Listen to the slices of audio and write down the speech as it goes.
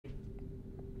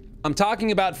I'm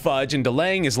talking about fudge and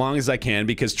delaying as long as I can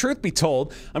because, truth be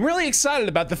told, I'm really excited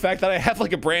about the fact that I have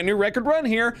like a brand new record run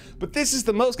here, but this is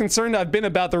the most concerned I've been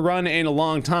about the run in a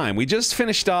long time. We just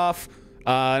finished off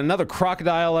another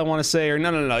crocodile, I want to say, or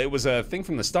no, it was a thing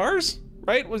from the stars,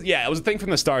 right? It was a thing from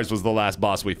the stars was the last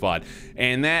boss we fought,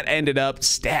 and that ended up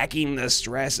stacking the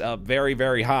stress up very,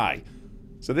 very high.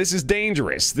 So this is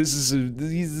dangerous. It's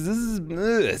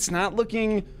not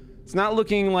looking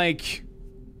like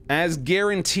as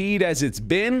guaranteed as it's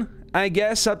been, I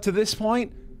guess, up to this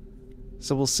point.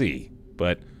 So we'll see.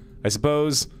 But I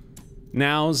suppose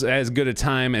now's as good a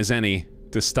time as any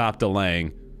to stop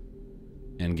delaying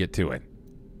and get to it.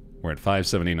 We're at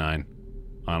 579.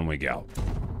 On we go.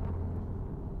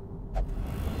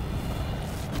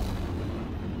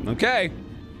 Okay.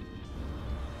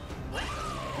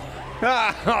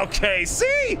 Ah, okay,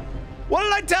 see? What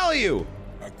did I tell you?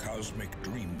 A cosmic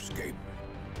dreamscape.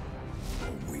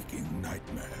 A waking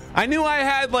nightmare. I knew I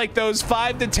had like those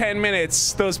 5 to 10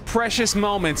 minutes, those precious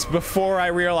moments before I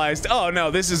realized, oh no,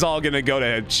 this is all gonna go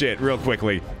to shit real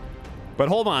quickly. But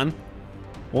hold on.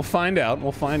 We'll find out,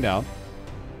 we'll find out.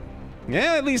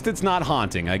 Yeah, at least it's not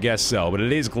haunting, I guess so, but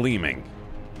it is gleaming.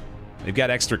 They've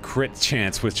got extra crit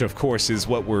chance, which of course is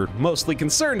what we're mostly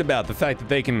concerned about, the fact that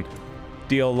they can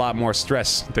deal a lot more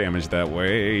stress damage that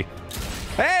way.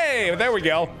 Hey, there we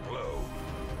go.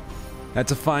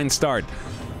 That's a fine start.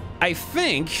 I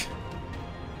think,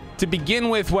 to begin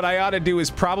with, what I ought to do is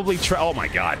probably try. Oh my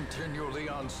god. Continue the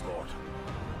onslaught.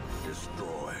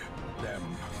 Destroy them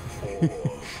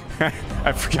all.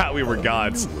 I forgot we were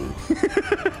gods.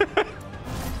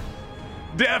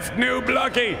 Deaf Noob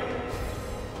Lucky.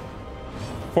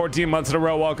 14 months in a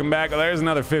row, welcome back. Oh, there's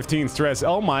another 15 stress.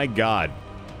 Oh my god.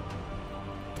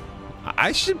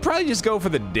 I should probably just go for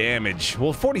the damage.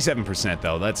 Well, 47%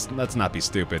 though. Let's not be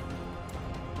stupid.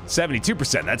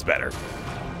 72%, that's better.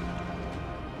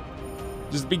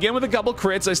 Just begin with a couple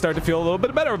crits, I start to feel a little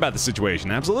bit better about the situation.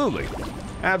 Absolutely.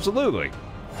 Absolutely.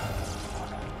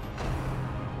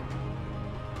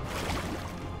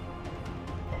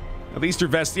 At least your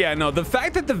vest, yeah, no, the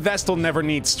fact that the Vestal never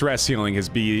needs stress healing has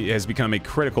become a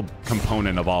critical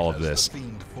component of all of this.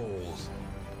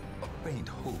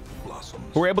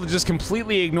 We're able to just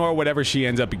completely ignore whatever she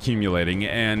ends up accumulating,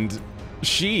 and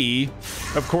she,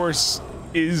 of course,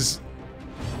 is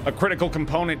a critical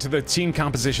component to the team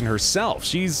composition herself.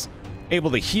 She's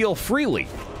able to heal freely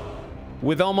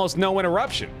with almost no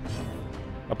interruption,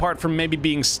 apart from maybe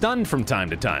being stunned from time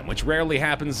to time, which rarely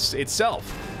happens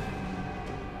itself.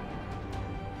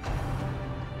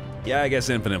 Yeah, I guess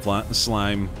infinite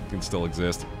slime can still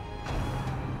exist.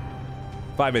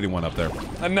 581 up there.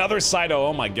 Another Cyto,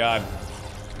 oh my god.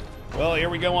 Well, here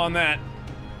we go on that.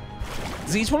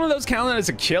 Is each one of those counted as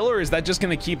a kill, or is that just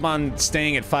gonna keep on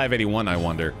staying at 581, I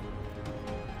wonder?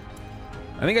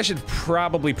 I think I should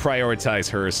probably prioritize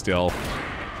her still.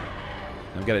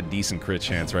 I've got a decent crit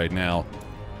chance right now.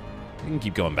 I can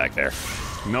keep going back there.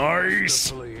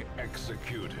 Nice!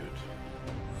 Executed.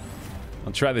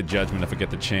 I'll try the judgment if I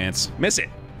get the chance. Miss it!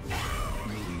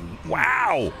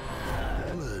 Wow!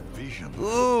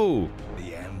 Ooh!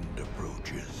 The end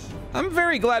approaches. I'm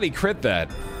very glad he crit that.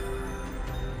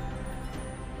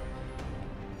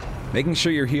 Making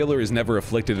sure your healer is never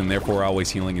afflicted and therefore always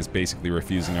healing is basically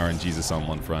refusing RNGesus on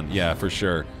one front. Yeah, for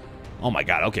sure. Oh my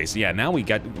god, okay, so yeah, now we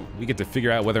get to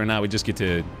figure out whether or not we just get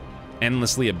to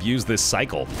endlessly abuse this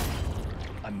cycle.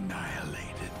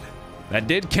 Annihilated. That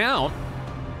did count.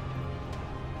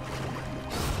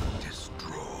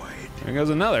 There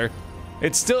goes another.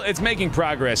 It's making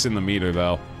progress in the meter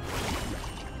though.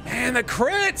 Man, the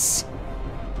crits!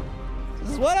 This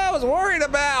is what I was worried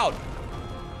about!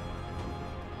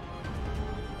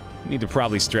 Need to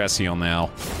probably stress heal now.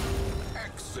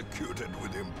 Executed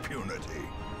with impunity.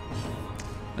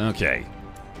 Okay.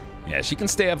 Yeah, she can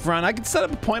stay up front. I can set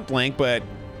up a point blank, but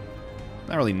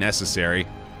not really necessary.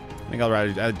 I think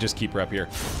I'll just keep her up here.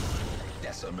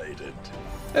 Decimated.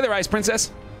 Hey there, Ice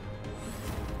Princess.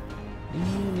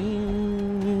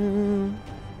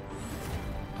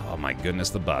 Oh my goodness,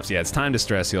 the buffs. Yeah, it's time to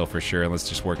stress heal for sure. Let's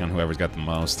just work on whoever's got the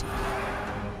most.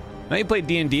 Now you played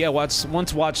D&D. I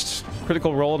once watched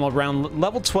Critical Role, and around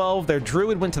level 12, their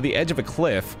druid went to the edge of a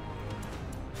cliff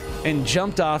and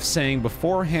jumped off saying,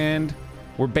 beforehand,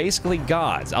 we're basically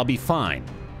gods. I'll be fine.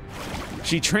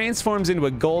 She transforms into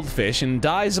a goldfish and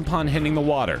dies upon hitting the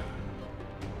water.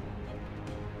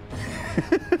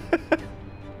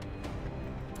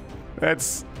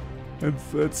 That's Their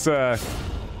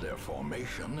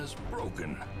formation is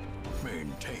broken.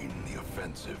 Maintain the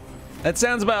offensive. That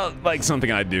sounds about like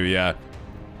something I'd do, yeah.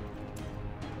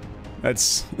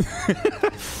 That's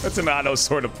that's an Otto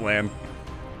sort of plan.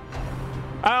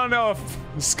 I don't know if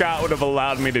Scott would have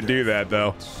allowed me to do that,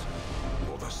 though.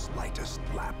 For the slightest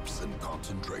lapse in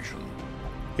concentration.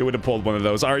 He would have pulled one of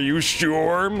those "are you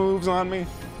sure" moves on me.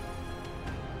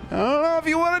 I don't know if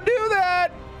you want to do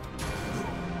that.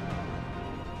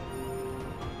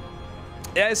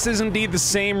 This is indeed the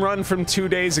same run from 2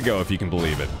 days ago, if you can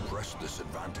believe it. Press this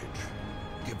advantage.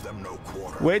 Give them no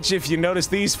quarter. Which, if you notice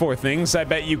these 4 things, I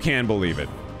bet you can believe it.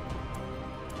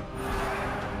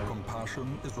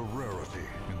 Compassion is a rarity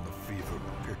in the fevered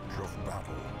pitch of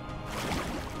battle.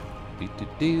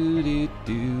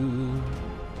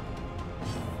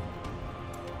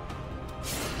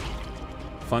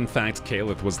 Fun fact,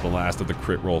 Caliph was the last of the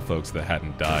crit roll folks that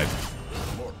hadn't died.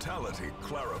 Mortality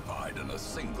clarified in a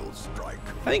single strike.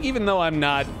 I think even though I'm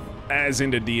not as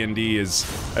into D&D as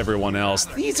everyone else,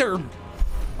 these are...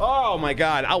 Oh my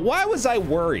god, why was I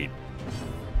worried?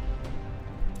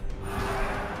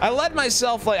 I let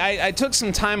myself, like, I took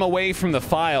some time away from the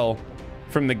file,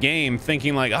 from the game,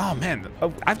 thinking like, oh man,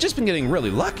 I've just been getting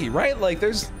really lucky, right? Like,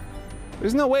 there's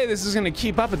no way this is gonna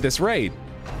keep up at this rate.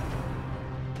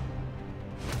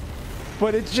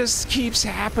 But it just keeps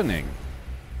happening.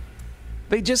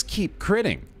 They just keep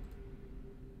critting.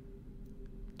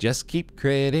 Just keep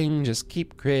critting, just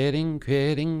keep critting,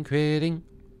 critting.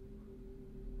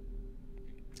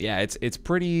 Yeah, it's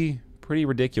pretty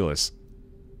ridiculous.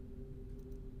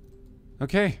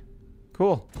 Okay,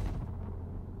 cool.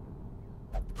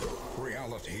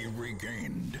 Reality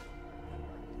regained.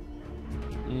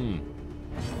 Do.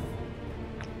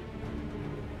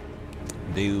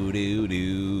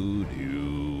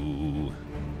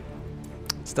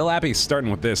 Still happy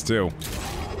starting with this too.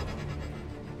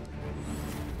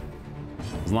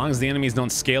 As long as the enemies don't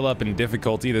scale up in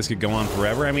difficulty, this could go on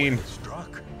forever. I mean,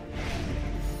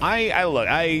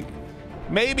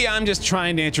 maybe I'm just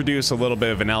trying to introduce a little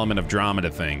bit of an element of drama to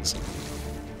things.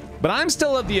 But I'm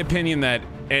still of the opinion that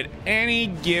at any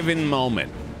given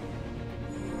moment,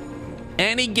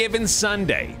 any given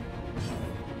Sunday,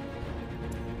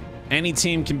 any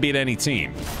team can beat any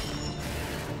team.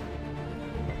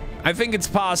 I think it's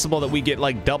possible that we get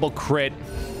like double crit,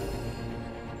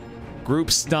 group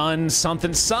stun,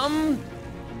 some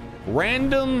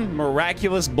random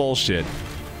miraculous bullshit.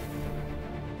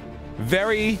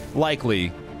 Very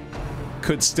likely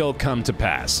could still come to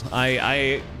pass.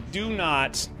 I do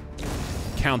not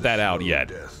count that out yet.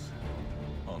 Death,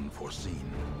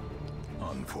 unforeseen,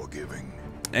 unforgiving.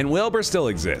 And Wilbur still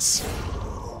exists.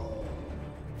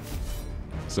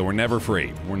 So we're never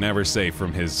free. We're never safe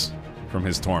from his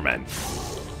torment.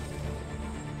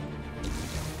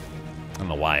 I don't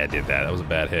know why I did that. That was a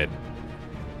bad hit.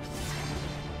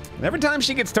 And every time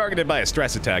she gets targeted by a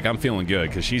stress attack, I'm feeling good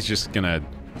because she's just gonna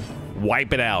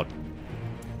wipe it out.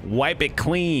 Wipe it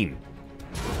clean.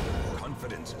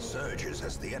 Confidence surges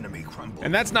as the enemy crumbles.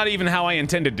 And that's not even how I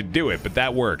intended to do it, but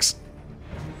that works.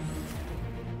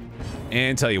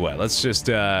 And tell you what, let's just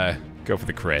go for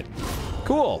the crit.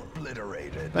 Cool.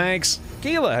 Obliterated. Thanks.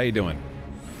 Keela, how you doing?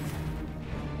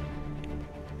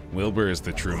 Wilbur is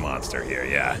the true monster here,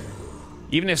 yeah.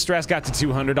 Even if stress got to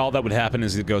 200, all that would happen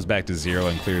is it goes back to 0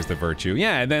 and clears the virtue.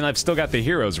 Yeah, and then I've still got the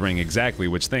hero's ring, exactly,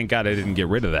 which thank God I didn't get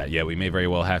rid of that yet. We may very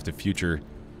well have to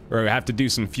have to do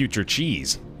some future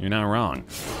cheese. You're not wrong.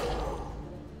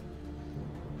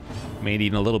 May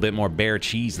need a little bit more Baer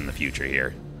cheese in the future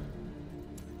here.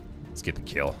 Let's get the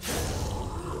kill.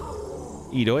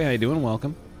 Edoy, how you doing?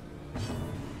 Welcome.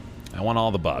 I want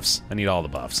all the buffs. I need all the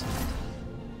buffs.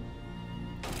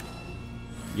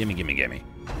 Gimme, gimme, gimme.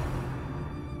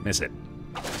 Miss it.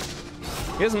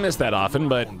 He doesn't miss that often,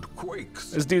 but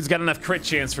this dude's got enough crit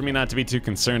chance for me not to be too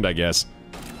concerned, I guess.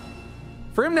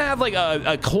 For him to have like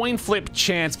a coin flip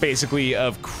chance, basically,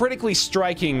 of critically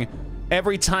striking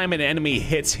every time an enemy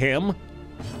hits him,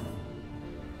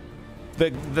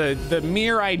 the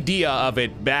mere idea of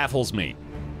it baffles me.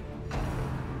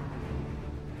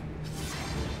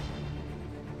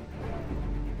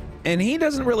 And he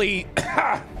doesn't really,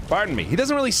 pardon me, he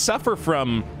doesn't really suffer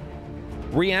from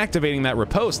reactivating that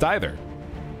riposte either.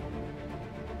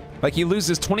 Like, he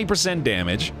loses 20%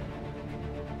 damage,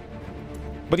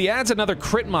 but he adds another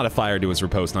crit modifier to his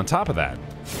riposte on top of that.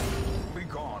 Be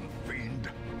gone, fiend.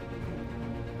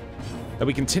 That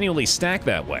we continually stack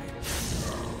that way.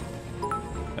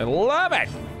 I love it!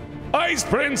 Ice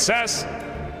Princess!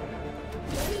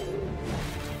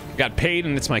 Got paid,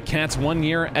 and it's my cat's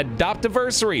 1-year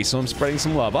adoptiversary, so I'm spreading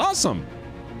some love. Awesome!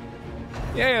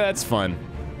 Yeah, that's fun.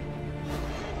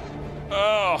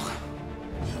 Oh.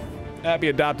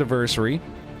 Happy adoptiversary.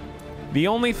 The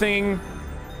only thing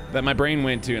that my brain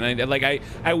went to, and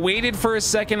I waited for a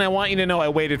second. I want you to know I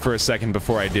waited for a second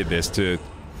before I did this to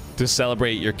to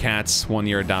celebrate your cat's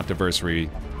 1-year adoptiversary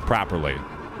properly.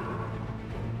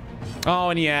 Oh,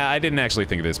 and yeah, I didn't actually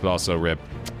think of this, but also rip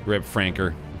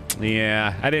Franker.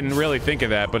 Yeah, I didn't really think of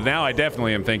that, but now I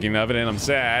definitely am thinking of it, and I'm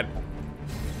sad.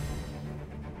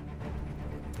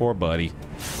 Poor buddy.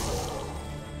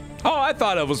 Oh, I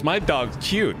thought it was my dog.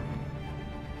 Cute.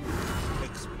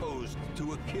 Exposed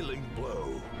to a killing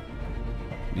blow.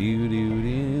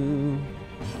 Do.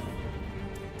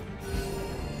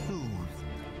 Soothed.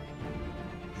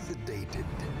 Sedated.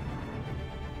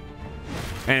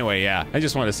 Anyway, yeah, I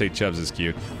just want to say Chubbs is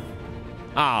cute.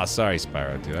 Ah, sorry,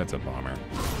 Spyro, dude. That's a bummer.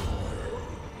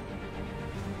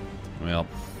 Well.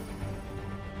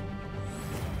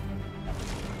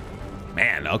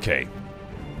 Man, okay.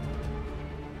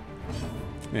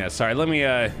 Yeah, sorry, let me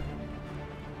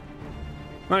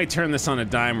turn this on a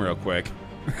dime real quick.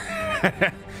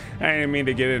 I didn't mean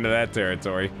to get into that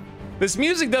territory. This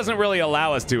music doesn't really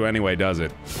allow us to anyway, does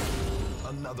it?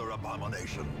 Another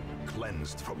abomination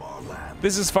cleansed from our land.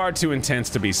 This is far too intense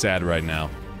to be sad right now.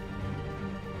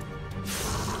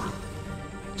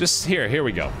 Just here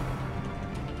we go.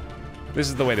 This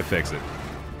is the way to fix it.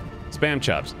 Spam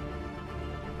Chubbs.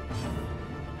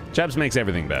 Chubbs makes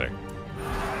everything better.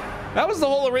 That was the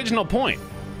whole original point.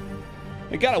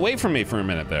 It got away from me for a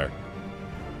minute there.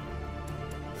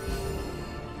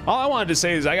 All I wanted to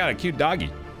say is I got a cute doggy.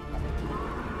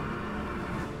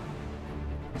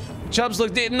 Chubbs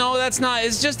looked, no, that's not,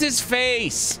 it's just his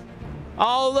face.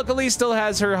 Oh, look, Elise still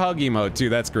has her hug emote too,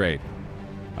 that's great.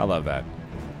 I love that.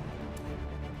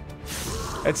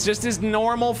 It's just his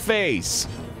normal face.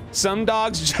 Some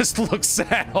dogs just look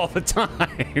sad all the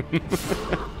time.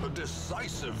 A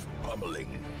decisive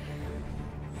pummeling.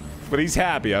 But he's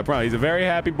happy, I promise. He's a very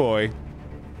happy boy.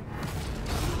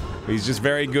 He's just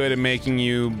very good at making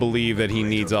you believe that he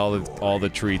needs all the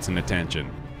treats and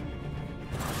attention.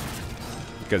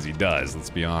 Because he does, let's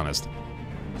be honest.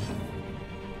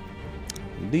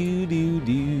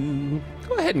 Do.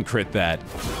 Go ahead and crit that.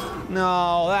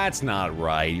 No, that's not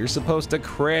right. You're supposed to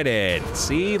crit it.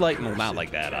 See? Like, well, not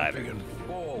like that either.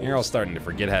 You're all starting to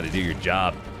forget how to do your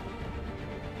job.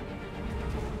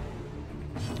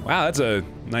 Wow, that's a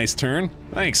nice turn.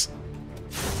 Thanks.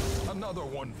 Another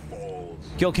one falls.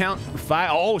 Kill count 5.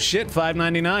 Oh shit,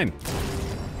 599.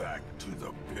 Back to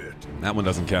the pit. That one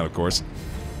doesn't count, of course.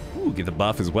 Ooh, get the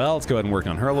buff as well. Let's go ahead and work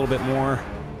on her a little bit more.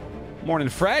 Morning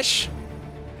fresh.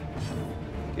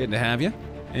 Good to have you.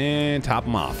 And top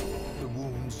them off. The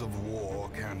wounds of war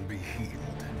can be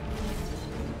healed,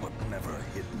 but never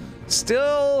hidden.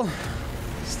 Still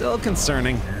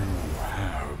concerning. You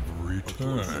have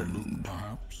returned,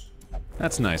 perhaps.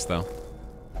 That's nice, though.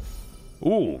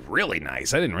 Ooh, really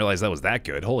nice. I didn't realize that was that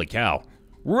good. Holy cow.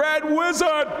 Red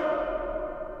Wizard!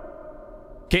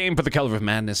 Came for the color of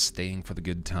madness, staying for the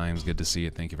good times. Good to see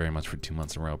you. Thank you very much for 2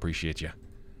 months in a row. Appreciate you.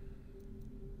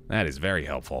 That is very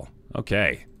helpful.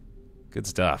 Okay. Good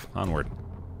stuff. Onward.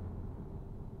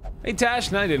 Hey,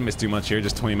 Tash. No, I didn't miss too much here.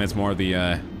 Just 20 minutes more of the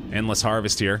endless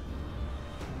harvest here.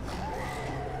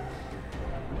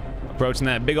 Approaching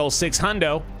that big old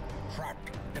 600.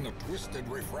 Trapped in a twisted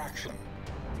refraction.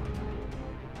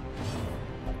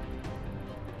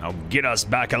 I'll get us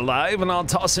back alive and I'll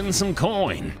toss in some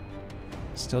coin.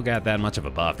 Still got that much of a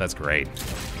buff. That's great.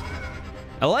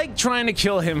 I like trying to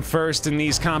kill him first in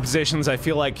these compositions. I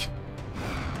feel like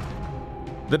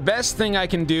the best thing I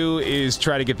can do is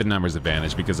try to get the numbers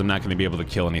advantage because I'm not going to be able to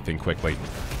kill anything quickly.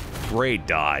 Great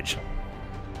dodge.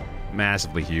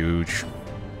 Massively huge.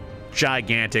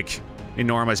 Gigantic.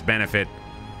 Enormous benefit.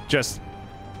 Just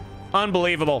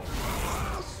unbelievable.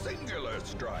 A singular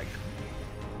strike.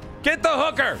 Get the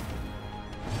hooker!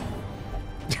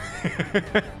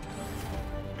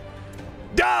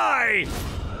 Die!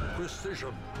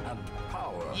 Precision and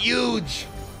power. Huge!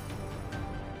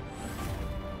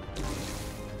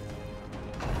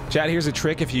 Chat, here's a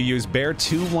trick. If you use Baer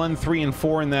 2, 1, 3, and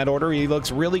 4 in that order, he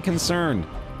looks really concerned.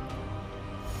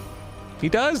 He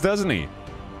does, doesn't he?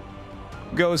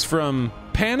 Goes from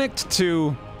panicked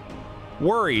to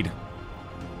worried.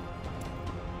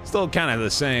 Still kind of the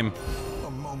same.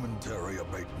 A momentary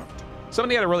abatement.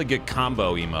 Somebody had a really good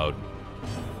combo emote.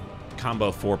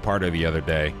 Combo 4-parter the other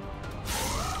day.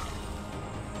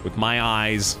 With my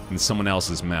eyes and someone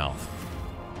else's mouth.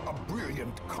 A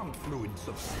brilliant confluence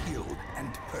of skill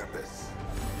and purpose.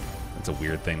 That's a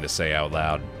weird thing to say out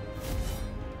loud.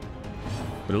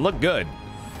 But it looked good.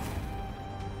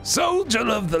 Soldier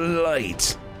of the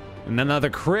light. And another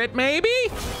crit, maybe?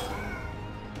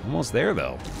 Almost there,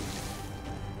 though.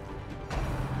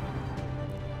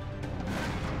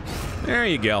 There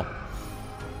you go.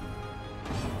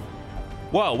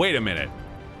 Whoa, wait a minute.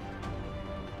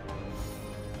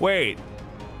 Wait.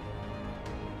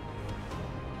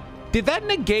 Did that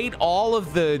negate all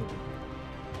of the...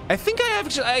 I think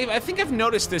I've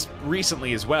noticed this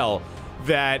recently as well,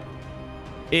 that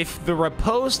if the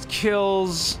riposte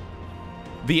kills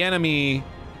the enemy,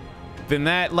 then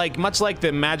that, like, much like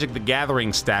the Magic the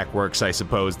Gathering stack works, I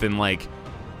suppose, then, like,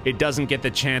 it doesn't get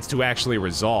the chance to actually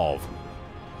resolve.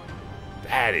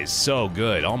 That is so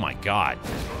good. Oh my god.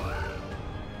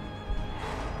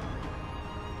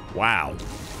 Wow.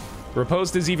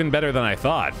 Riposte is even better than I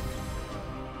thought.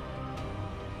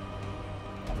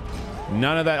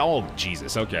 None of that... Oh,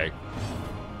 Jesus, okay.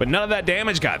 But none of that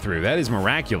damage got through. That is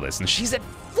miraculous. And she's at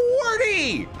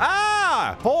 40!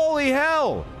 Ah! Holy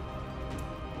hell!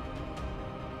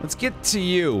 Let's get to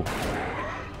you.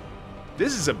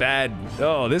 This is a bad...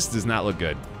 Oh, this does not look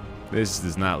good. This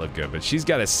does not look good. But she's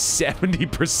got a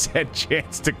 70%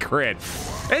 chance to crit.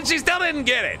 And she still didn't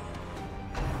get it!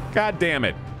 God damn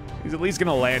it. He's at least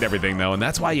gonna land everything, though. And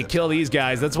that's why you kill these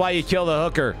guys. That's why you kill the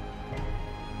hooker.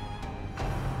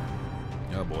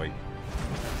 Oh boy.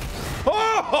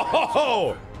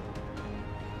 Oh!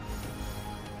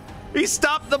 He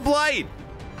stopped the blight!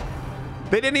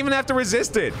 They didn't even have to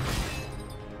resist it.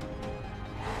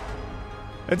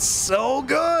 It's so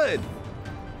good!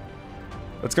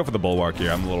 Let's go for the bulwark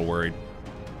here. I'm a little worried.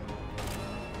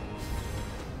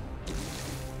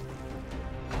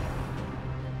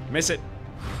 Miss it.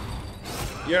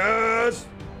 Yes!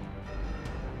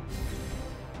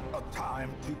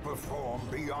 Time to perform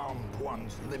beyond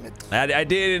one's limits. I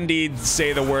did indeed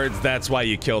say the words, that's why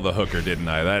you kill the hooker, didn't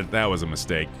I? That was a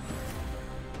mistake.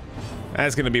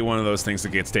 That's gonna be one of those things that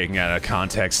gets taken out of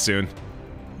context soon.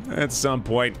 At some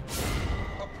point.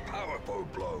 A powerful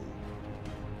blow.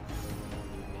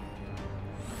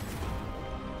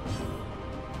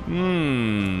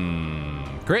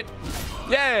 Crit.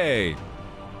 Yay!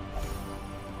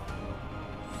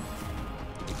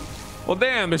 Well,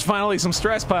 damn, there's finally some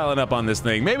stress piling up on this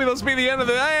thing. Maybe this will be the end of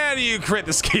the... And you crit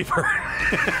the skeever.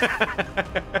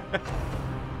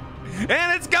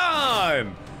 And it's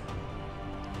gone!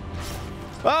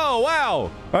 Oh,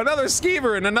 wow! Another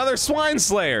skeever and another swine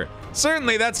slayer.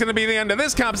 Certainly that's going to be the end of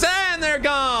this comp. And they're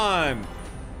gone!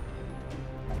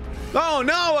 Oh,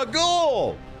 no, a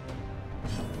ghoul!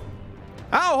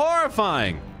 How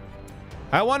horrifying.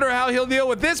 I wonder how he'll deal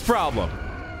with this problem.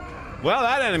 Well,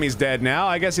 that enemy's dead now.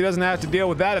 I guess he doesn't have to deal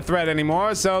with that threat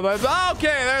anymore, so that's...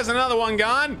 Okay, there's another one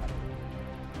gone.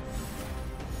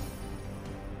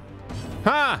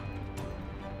 Huh.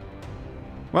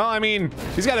 Well, I mean,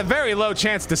 he's got a very low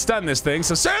chance to stun this thing,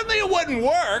 so certainly it wouldn't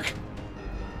work.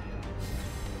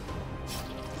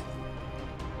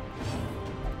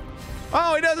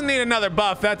 Oh, he doesn't need another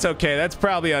buff. That's okay. That's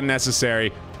probably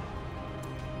unnecessary.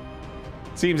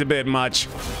 Seems a bit much.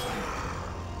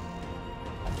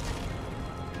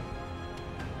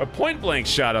 A point-blank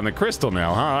shot on the crystal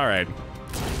now, huh? All right.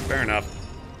 Fair enough.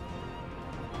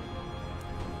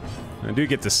 I do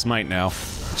get to smite now.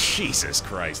 Jesus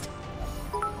Christ.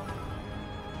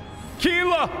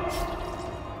 Keela!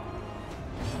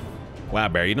 Wow,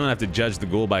 Baer, you don't have to judge the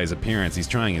ghoul by his appearance. He's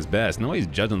trying his best. Nobody's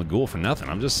judging the ghoul for nothing.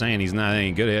 I'm just saying he's not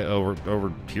any good at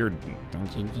over here.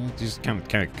 He's kind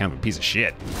of a piece of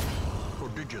shit.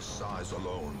 Prodigious size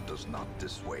alone does not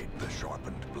dissuade the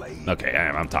sharpened blade. Okay,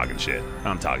 I'm talking shit.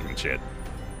 I'm talking shit.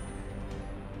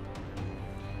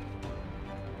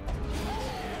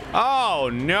 Oh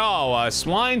no, a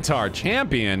Swinetar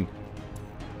champion.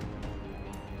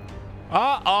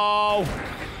 Uh-oh.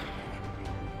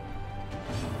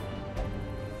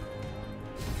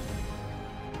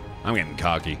 I'm getting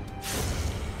cocky.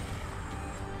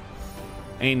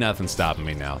 Ain't nothing stopping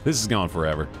me now. This is going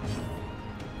forever.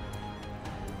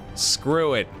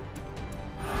 Screw it.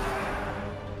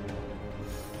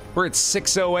 We're at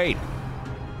 608.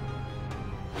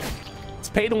 It's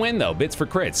pay to win, though. Bits for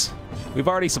crits. We've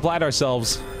already supplied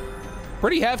ourselves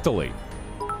pretty heftily.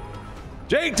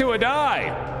 Jake to a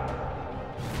die!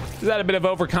 Is that a bit of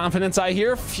overconfidence, I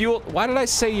hear? Fuel... Why did I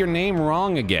say your name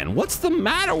wrong again? What's the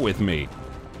matter with me?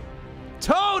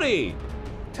 Toady!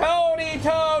 Toady,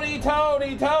 Toady,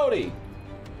 Toady, Toady!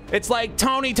 It's like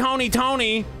Tony, Tony,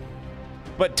 Tony,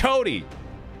 but Toady.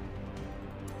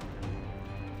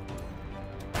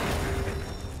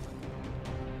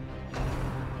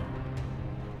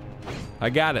 I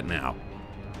got it now.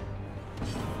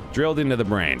 Drilled into the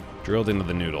brain. Drilled into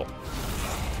the noodle.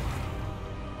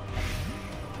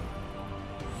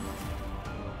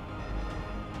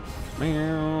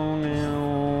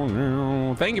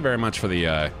 Thank you very much for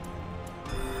the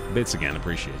bits again.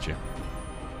 Appreciate you.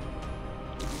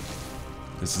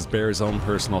 This is Baer's own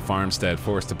personal farmstead,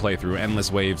 forced to play through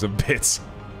endless waves of bits.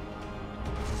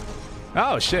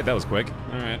 Oh, shit, that was quick.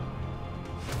 All right.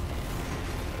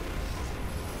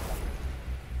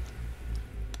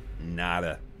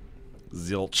 Nada.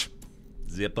 Zilch.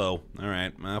 Zippo. All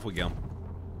right, off we go.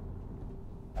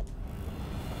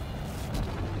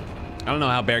 I don't know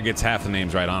how Baer gets half the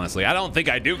names right, honestly. I don't think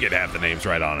I do get half the names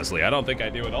right, honestly. I don't think I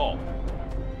do at all.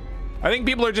 I think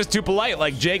people are just too polite,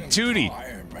 like Jake Tootie.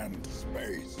 Time and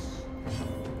space.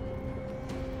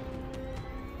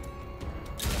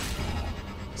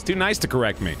 It's too nice to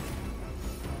correct me.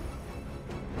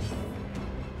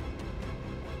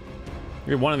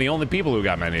 You're one of the only people who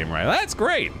got my name right. That's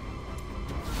great.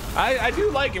 I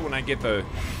do like it when I get the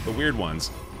weird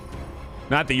ones.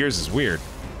 Not that yours is weird.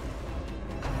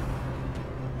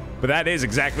 But that is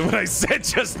exactly what I said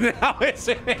just now,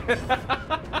 isn't it?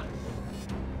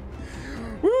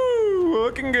 Woo!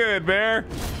 Looking good, Baer.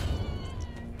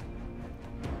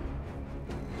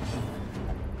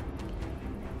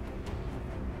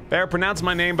 Baer, pronounce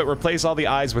my name, but replace all the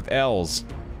I's with L's.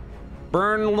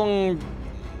 Bernlolt.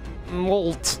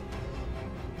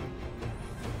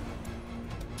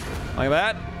 Like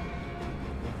that?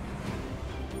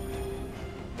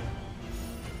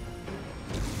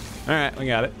 Alright, we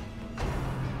got it.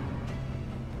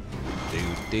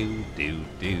 Do.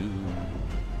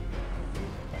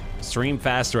 Stream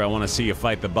faster, I want to see you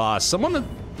fight the boss. Someone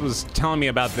was telling me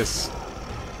about this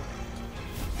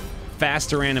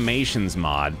faster animations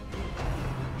mod.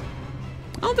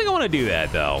 I don't think I want to do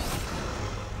that, though.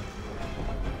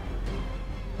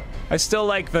 I still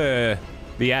like the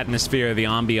atmosphere, the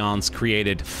ambiance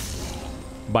created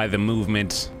by the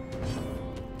movement.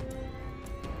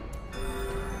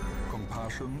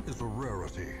 Compassion is a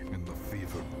rarity in the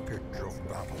fevered pitch of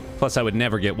battle. Plus, I would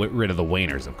never get rid of the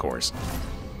waners, of course.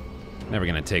 Never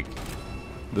gonna take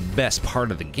the best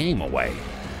part of the game away.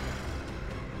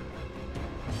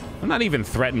 I'm not even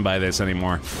threatened by this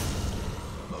anymore.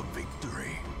 A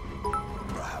victory.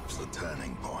 Perhaps a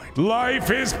turning point.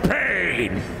 Life is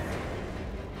pain!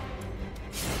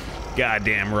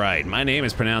 Goddamn right. My name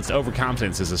is pronounced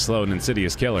overconfidence is a slow and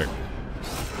insidious killer.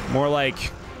 More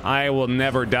like, I will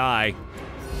never die.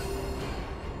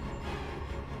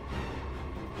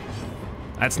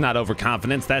 That's not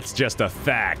overconfidence, that's just a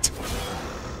fact.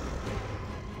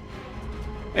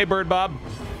 Hey, Bird Bob.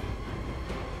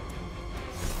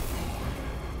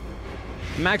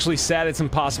 I'm actually sad it's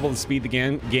impossible to speed the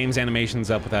game's animations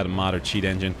up without a mod or cheat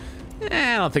engine.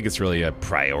 I don't think it's really a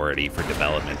priority for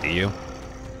development, do you?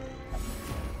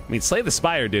 I mean, Slay the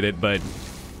Spire did it, but...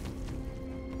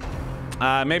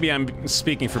 maybe I'm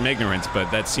speaking from ignorance, but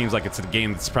that seems like it's a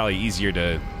game that's probably easier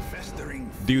to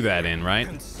do that in, right?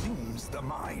 Consumes the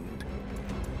mind.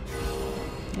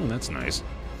 Oh, that's nice.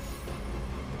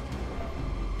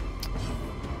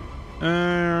 You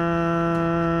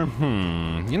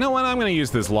know what? I'm gonna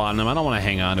use this laudanum. I don't want to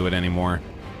hang on to it anymore.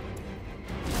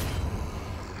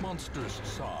 Monstrous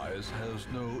size has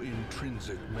no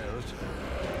intrinsic merit.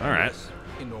 All right. Unless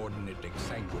inordinate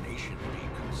exsanguination be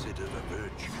considered a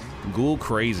virtue. Ghoul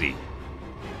crazy.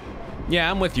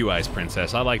 Yeah, I'm with you, Ice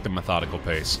Princess. I like the methodical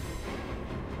pace.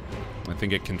 I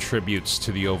think it contributes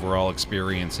to the overall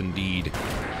experience indeed.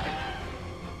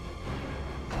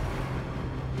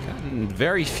 Gotten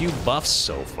very few buffs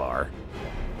so far.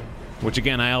 Which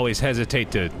again, I always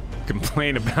hesitate to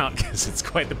complain about because it's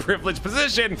quite the privileged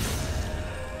position.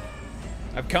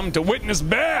 I've come to witness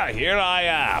Baer. Here I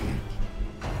am.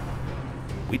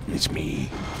 Witness me.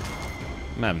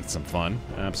 I'm having some fun.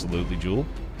 Absolutely, Jewel.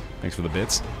 Thanks for the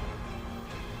bits.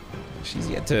 She's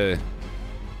yet to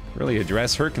really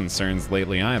address her concerns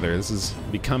lately either. This is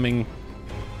becoming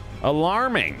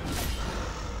alarming.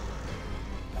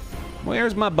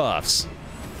 Where's my buffs?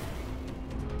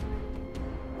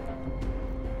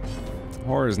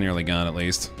 Horror's nearly gone, at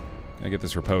least. Gotta get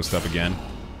this repost up again.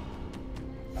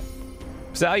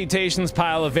 Salutations,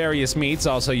 pile of various meats.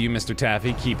 Also you, Mr.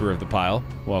 Taffy, keeper of the pile.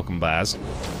 Welcome, Baz.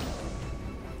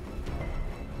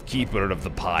 Keeper of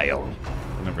the pile.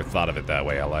 I never thought of it that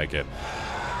way. I like it.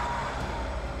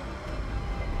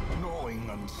 Gnawing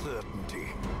uncertainty.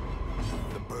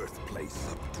 The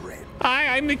birthplace of dread.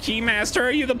 Hi, I'm the Keymaster.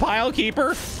 Are you the pile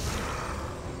keeper?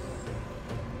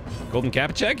 Golden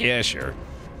Kappa check? Yeah, sure.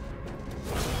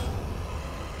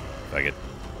 Like it.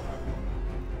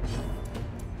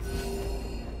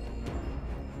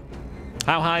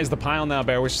 How high is the pile now,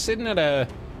 Baer? We're sitting at a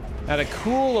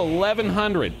cool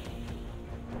 1100.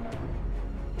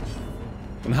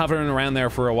 Been hovering around there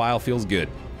for a while. Feels good.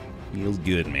 Feels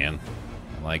good, man.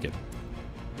 I like it.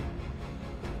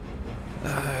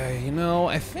 You know,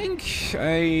 I think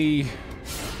I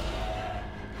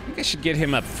should get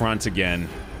him up front again.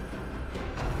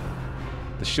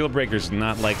 The shield breaker's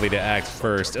not likely to act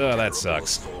first. Oh, that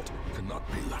sucks. Cannot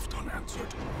be left unanswered.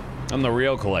 I'm the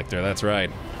real collector, that's right.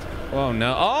 Oh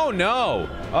no. Oh no!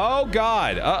 Oh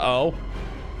god. Uh-oh.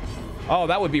 Oh,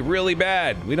 that would be really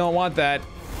bad. We don't want that.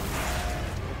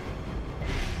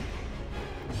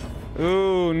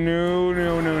 Ooh, no,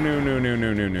 no, no, no, no, no,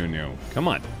 no, no, no, no. Come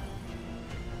on.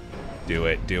 Do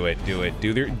it, do it, do it.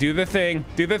 Do the thing.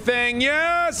 Do the thing.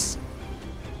 Yes!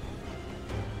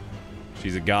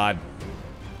 She's a god.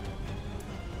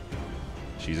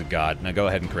 She's a god. Now go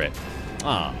ahead and crit.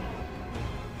 Ah.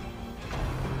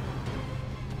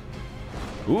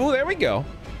 Ooh, there we go.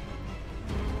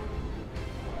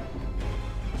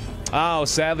 Oh,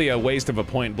 sadly a waste of a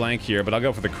point blank here, but I'll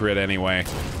go for the crit anyway.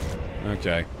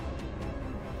 Okay.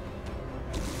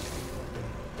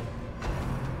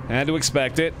 Had to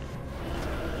expect it.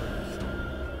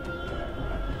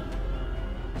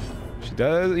 She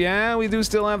does, yeah, we do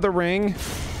still have the ring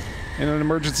in an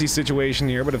emergency situation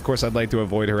here, but of course I'd like to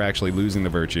avoid her actually losing the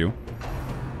virtue.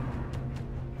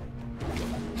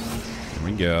 There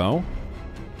we go.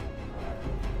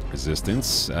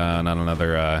 Resistance, not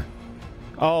another,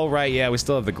 oh, right, yeah, we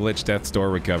still have the glitch Death's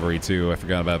Door recovery, too. I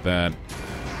forgot about that.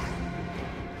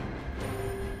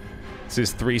 This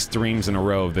is 3 streams in a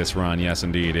row of this run. Yes,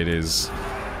 indeed. It is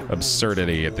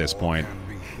absurdity at this point.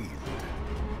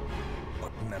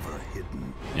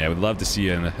 Yeah, I would love to see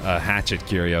a hatchet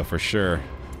curio for sure.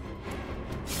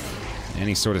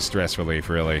 Any sort of stress relief,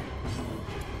 really.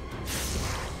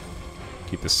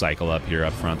 Keep the cycle up here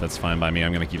up front. That's fine by me.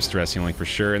 I'm going to keep stress healing for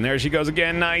sure. And there she goes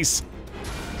again. Nice.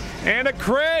 And a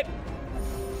crit!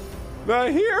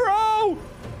 The hero!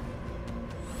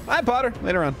 Bye, Potter.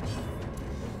 Later on.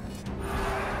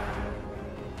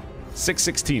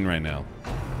 616 right now.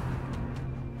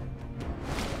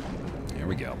 There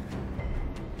we go.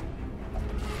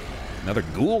 Another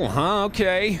ghoul, huh?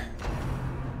 Okay.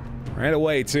 Right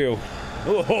away, too.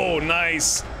 Oh,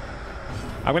 nice.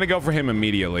 I'm gonna go for him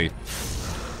immediately.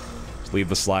 Just leave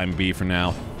the slime be for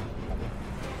now.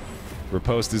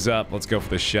 Riposte is up. Let's go for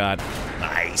the shot.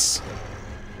 Nice.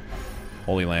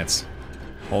 Holy Lance.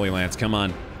 Holy Lance, come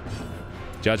on.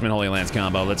 Judgment Holy Lance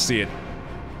combo. Let's see it.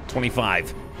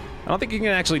 25. I don't think you can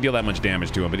actually deal that much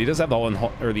damage to him, but he does have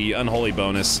the unholy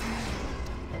bonus.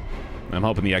 I'm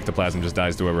hoping the ectoplasm just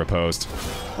dies to a riposte.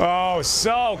 Oh,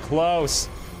 so close.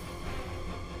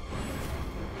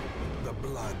 The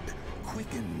blood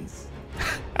quickens.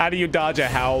 How do you dodge a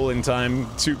howl in time?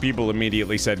 2 people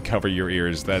immediately said cover your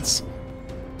ears. That's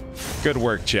good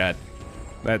work, chat.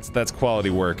 That's quality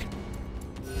work.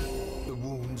 The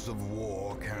wounds of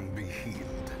war can be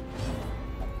healed,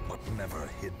 but never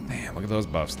hidden. Man, look at those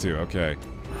buffs too. Okay.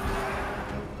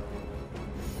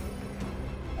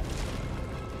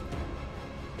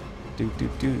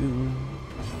 Do.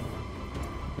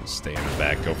 Stay in the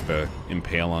back. Go for the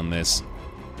impale on this.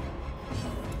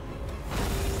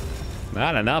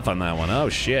 Not enough on that one. Oh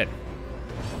shit.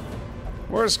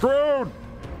 We're screwed.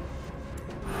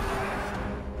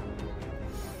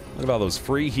 Look at all those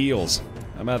free heals.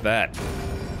 How about that?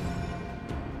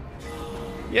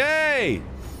 Yay!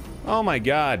 Oh my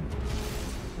god.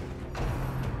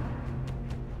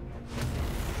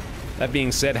 That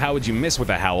being said, how would you miss with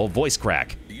a howl? Voice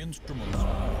crack.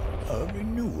 A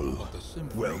renewal.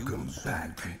 Welcome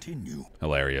back. Continue.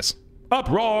 Hilarious.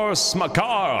 Uproar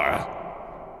Smakar!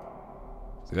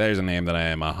 See, there's a name that I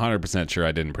am 100% sure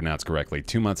I didn't pronounce correctly.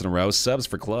 2 months in a row. Subs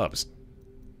for clubs.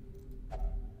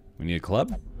 We need a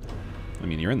club? I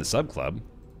mean, you're in the sub club.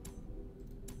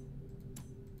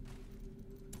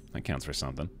 That counts for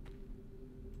something.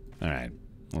 Alright,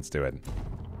 let's do it.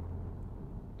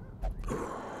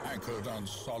 Anchored on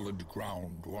solid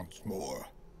ground once more.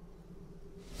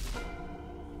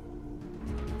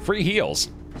 Free heals.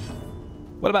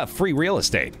 What about free real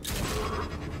estate?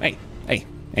 Hey, hey,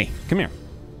 hey, come here.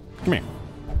 Come here.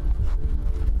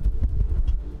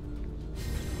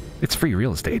 It's free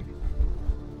real estate.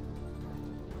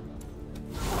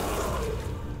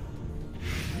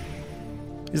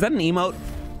 Is that an emote?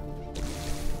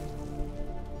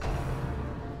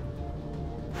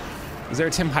 Is there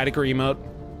a Tim Heidecker emote?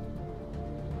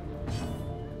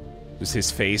 Just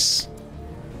his face.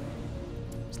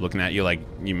 Just looking at you like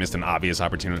you missed an obvious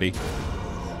opportunity.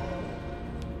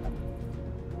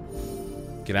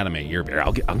 Get out of my ear, Baer.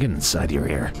 I'll get inside your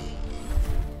ear.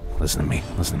 Listen to me.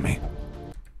 Listen to me.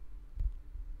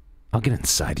 I'll get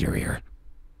inside your ear.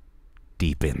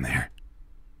 Deep in there.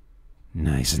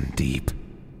 Nice and deep.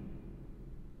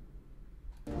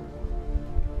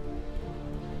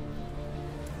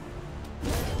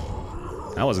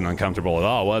 That wasn't uncomfortable at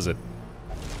all, was it?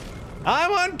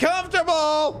 I'm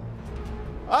uncomfortable!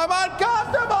 I'm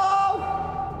uncomfortable!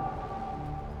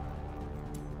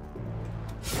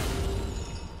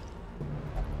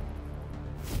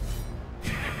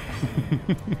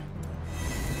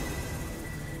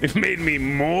 It made me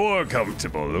more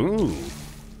comfortable. Ooh.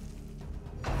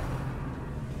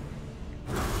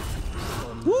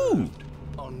 Woo!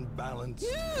 Unbalanced.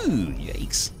 Ooh,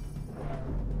 yikes.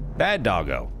 Bad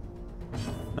doggo.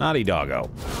 Naughty doggo.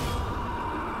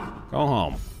 Go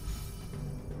home.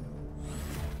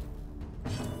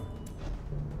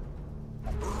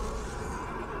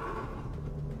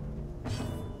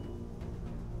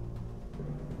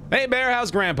 Hey, Baer,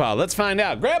 how's Grandpa? Let's find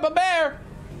out. Grandpa Baer!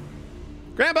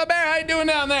 Grandpa Baer, how you doing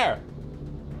down there?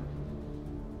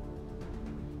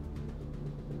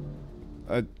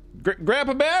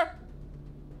 Grandpa Baer?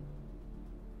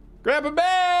 Grandpa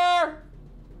Baer!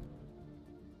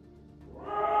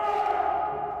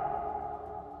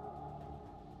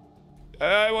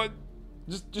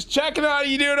 Just checking on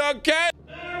you. Doing okay?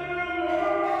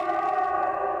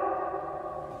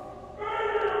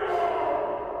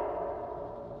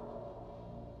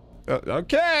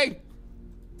 Okay.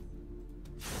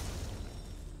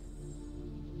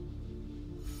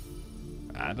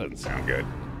 That doesn't sound good.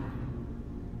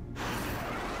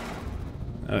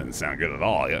 That doesn't sound good at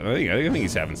all. I think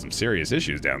he's having some serious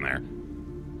issues down there.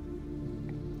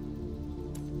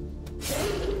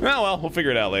 Oh well, we'll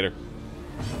figure it out later.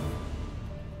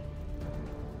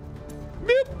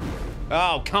 Boop.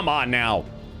 Oh, come on now.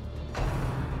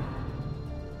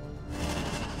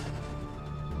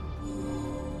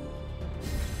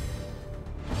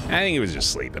 I think he was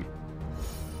just sleeping.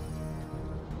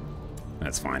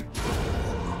 That's fine.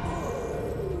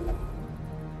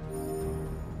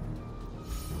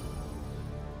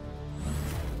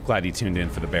 Glad you tuned in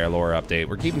for the Baer lore update.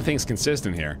 We're keeping things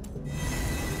consistent here.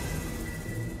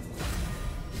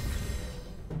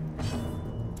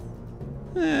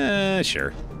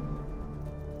 Sure.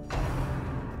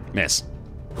 Miss.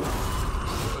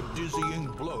 A dizzying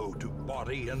blow to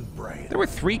body and brain. There were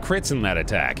 3 crits in that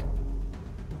attack.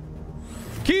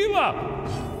 Kiva!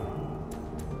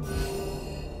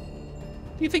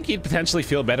 Do you think he'd potentially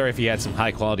feel better if he had some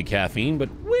high-quality caffeine? But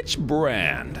which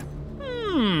brand?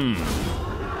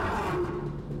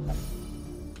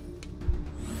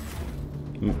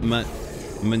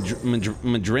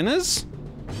 Madrina's?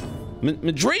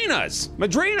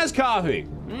 Madrina's coffee!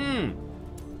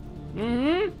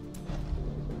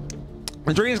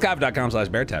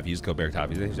 MadrinasCoffee.com/BearTaff. Use code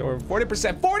BearTaff. Over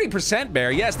 40%. 40%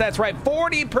 Baer. Yes, that's right.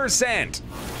 40%.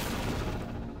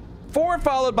 4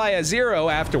 followed by a 0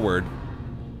 afterward.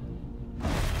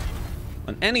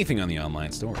 On anything on the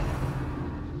online store.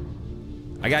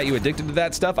 I got you addicted to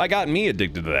that stuff. I got me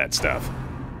addicted to that stuff.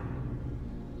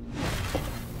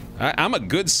 I'm a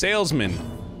good salesman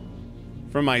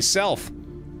for myself.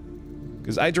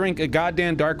 Because I drink a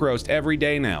goddamn dark roast every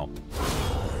day now.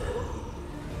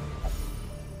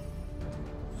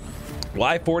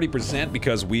 Why 40%?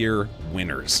 Because we're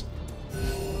winners.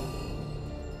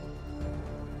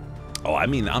 Oh, I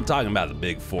mean, I'm talking about the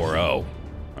big 4-0.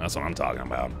 That's what I'm talking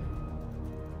about.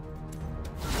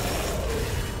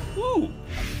 Woo!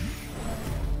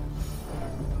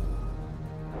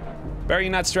 Are you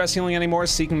not stress healing anymore,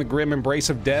 seeking the grim embrace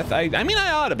of death? I mean,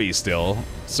 I ought to be still,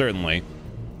 certainly.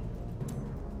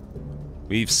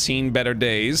 We've seen better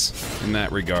days in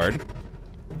that regard.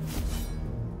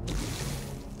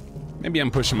 Maybe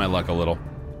I'm pushing my luck a little.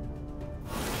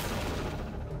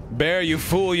 Baer, you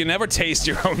fool, you never taste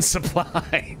your own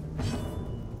supply.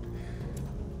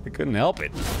 I couldn't help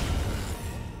it.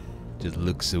 Just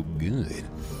looks so good.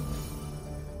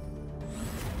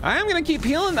 I am gonna keep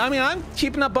healing. I mean, I'm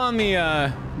keeping up on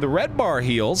the red bar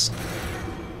heals.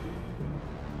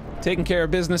 Taking care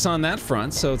of business on that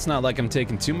front, so it's not like I'm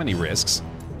taking too many risks.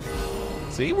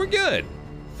 See, we're good.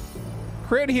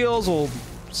 Crit heals will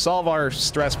solve our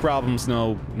stress problems,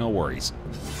 no worries.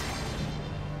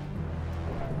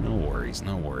 No worries,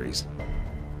 no worries.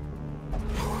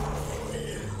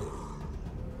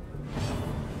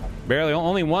 Barely,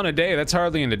 only 1 a day, that's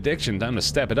hardly an addiction. Time to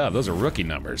step it up. Those are rookie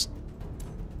numbers.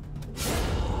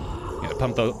 Gotta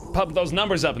pump those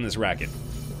numbers up in this racket.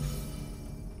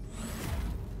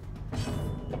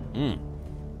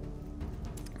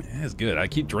 It's good. I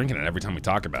keep drinking it every time we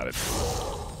talk about it.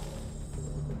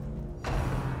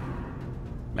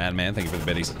 Madman, thank you for the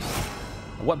biddies.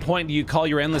 At what point do you call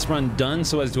your endless run done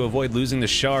so as to avoid losing the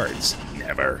shards?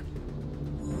 Never.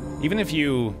 Even if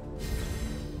you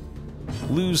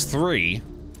lose 3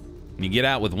 and you get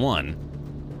out with 1,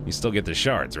 you still get the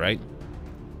shards, right?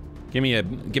 Give me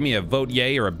a vote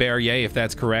yay or a Baer yay if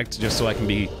that's correct, just so I can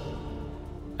be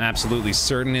absolutely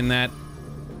certain in that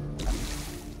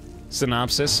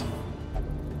synopsis.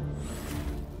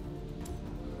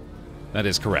 That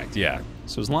is correct, yeah.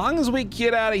 So as long as we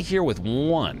get out of here with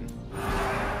 1,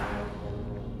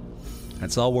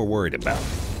 That's all we're worried about.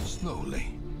 Slowly,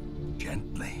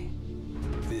 gently.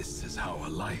 This is how a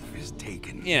life is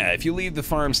taken. Yeah, if you leave the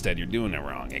farmstead, you're doing it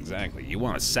wrong. Exactly. You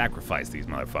want to sacrifice these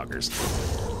motherfuckers.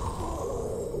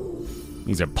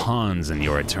 These are pawns in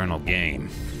your eternal game.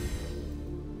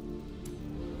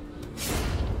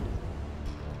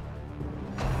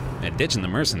 And ditching the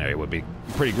mercenary would be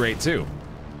pretty great, too.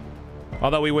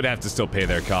 Although we would have to still pay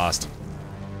their cost.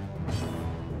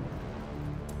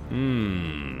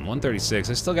 136.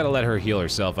 I still gotta let her heal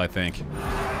herself, I think.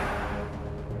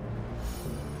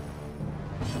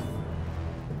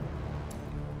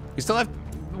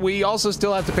 We also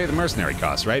still have to pay the mercenary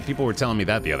costs, right? People were telling me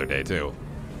that the other day, too.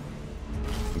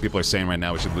 And people are saying right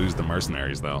now we should lose the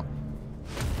mercenaries, though.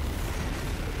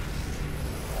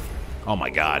 Oh my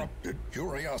god.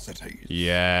 Curiosities.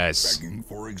 Yes. Begging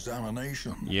for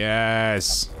examination.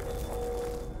 Yes.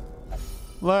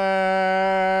 Let's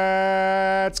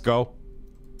go.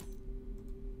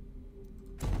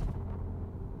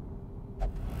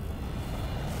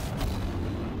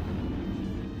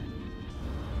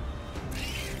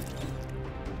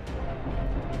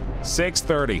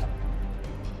 $6:30.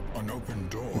 An open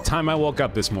door. The time I woke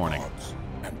up this morning.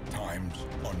 And times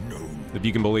unknown. If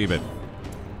you can believe it.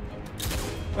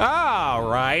 All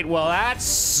right, well that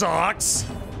sucks.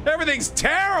 Everything's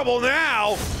terrible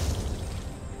now.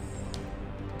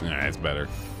 All right, it's better.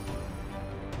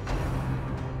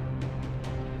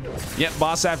 Yep,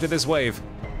 boss after this wave.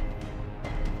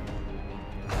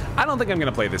 I don't think I'm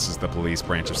gonna play this as the police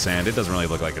branch of Sand. It doesn't really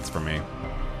look like it's for me.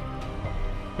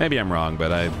 Maybe I'm wrong,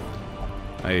 but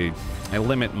I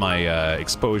limit my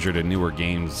exposure to newer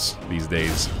games these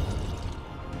days.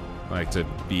 I like to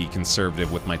be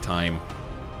conservative with my time.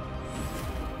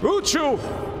 Uchu!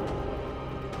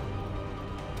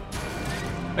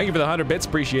 Thank you for the 100 bits,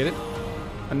 appreciate it.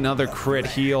 Another crit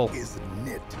heal.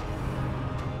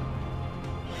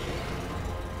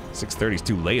 6:30 is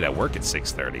too late. I work at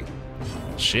 6:30.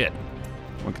 Shit.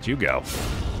 Look at you go.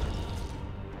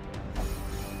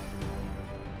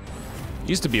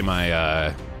 Used to be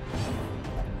my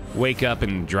wake up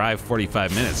and drive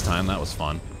 45 minutes time. That was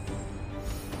fun.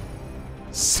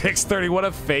 6:30. What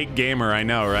a fake gamer, I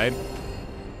know, right?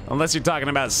 Unless you're talking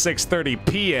about 6:30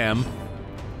 p.m.,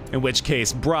 in which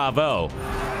case, bravo.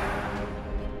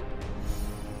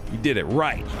 You did it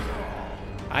right.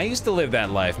 I used to live that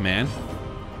life, man.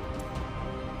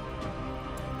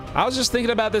 I was just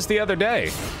thinking about this the other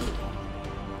day.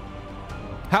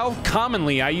 How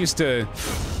commonly I used to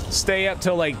stay up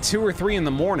till like 2 or 3 in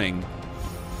the morning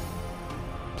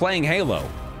playing Halo.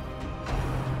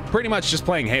 Pretty much just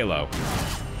playing Halo.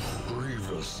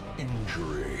 Grievous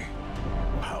injury,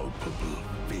 palpable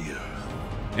fear.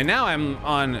 And now I'm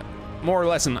on more or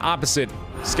less an opposite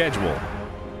schedule.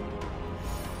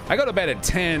 I go to bed at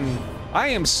 10. I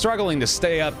am struggling to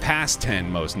stay up past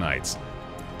 10 most nights.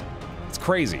 It's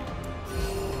crazy.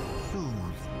 Soothed,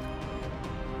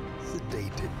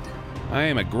 sedated. I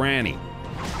am a granny.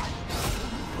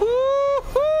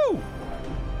 Woo-hoo!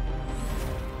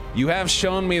 You have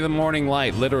shown me the morning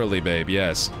light, literally, babe.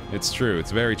 Yes, it's true.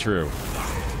 It's very true.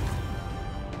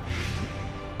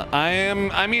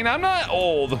 I mean, I'm not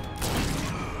old.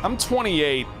 I'm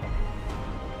 28.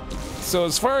 So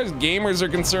as far as gamers are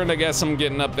concerned, I guess I'm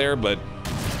getting up there, but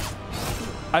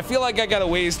I feel like I got a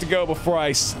ways to go before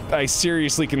I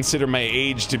seriously consider my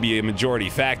age to be a majority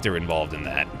factor involved in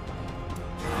that.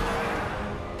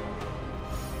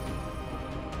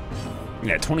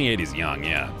 Yeah, 28 is young,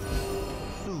 yeah.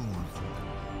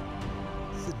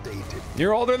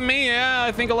 You're older than me, yeah.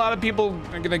 I think a lot of people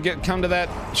are gonna come to that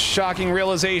shocking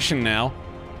realization now.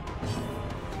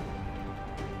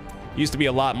 Used to be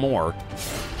a lot more.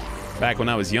 Back when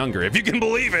I was younger, if you can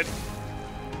believe it.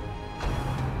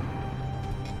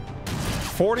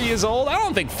 40 is old? I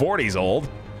don't think 40's old.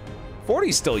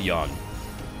 40's still young.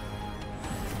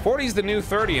 40's the new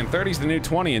 30, and 30's the new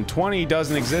 20, and 20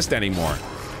 doesn't exist anymore.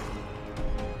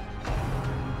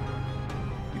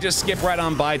 You just skip right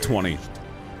on by 20.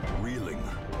 Reeling,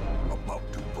 about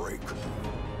to break.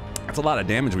 That's a lot of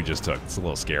damage we just took. It's a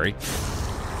little scary.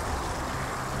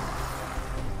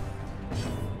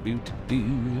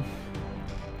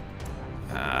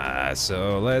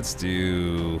 So let's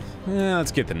do...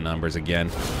 let's get the numbers again.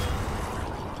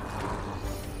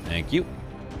 Thank you.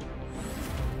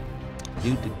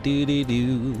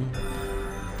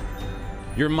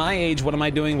 You're my age, what am I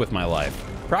doing with my life?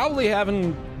 Probably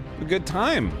having a good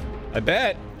time, I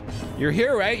bet. You're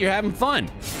here, right? You're having fun.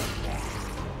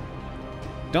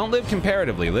 Don't live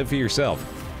comparatively, live for yourself.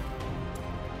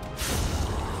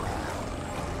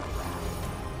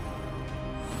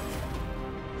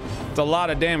 It's a lot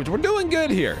of damage. We're doing good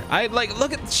here.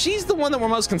 Look at, she's the one that we're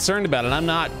most concerned about, and I'm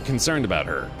not concerned about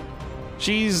her.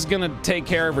 She's gonna take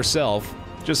care of herself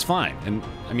just fine. And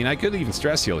I mean, I could even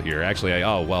stress heal here. Actually,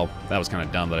 oh, well, that was kind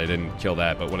of dumb that I didn't kill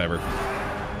that, but whatever.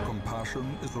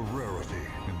 Compassion is a rarity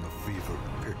in the fevered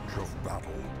pitch of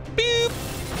battle. Beep.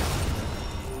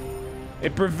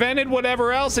 It prevented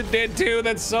whatever else it did too.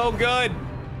 That's so good.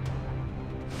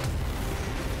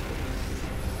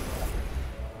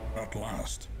 At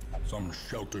last, some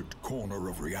sheltered corner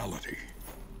of reality.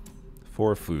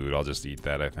 For food, I'll just eat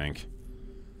that, I think.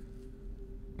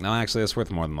 No, actually, that's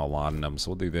worth more than a laudanum,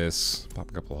 so we'll do this. Pop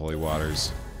a couple of holy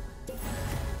waters.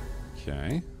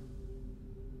 Okay.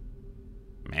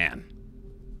 Man.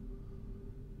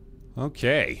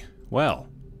 Okay. Well,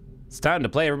 it's time to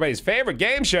play everybody's favorite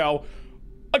game show.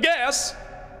 I guess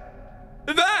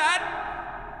that.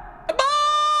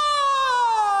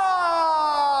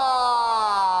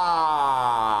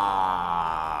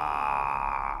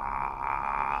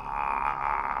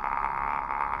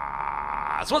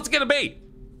 So what's it gonna be?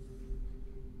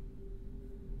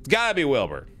 It's gotta be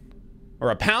Wilbur. Or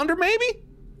a pounder, maybe?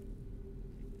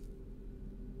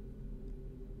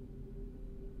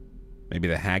 Maybe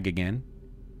the hag again?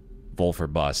 Wolf or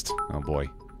bust. Oh boy.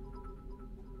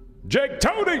 Jake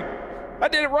Tony! I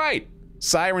did it right!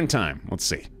 Siren time. Let's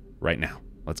see. Right now.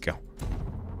 Let's go.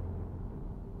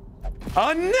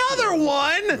 Another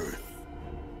one?!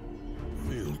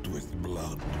 Filled with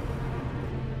blood.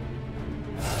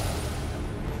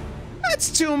 That's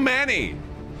too many!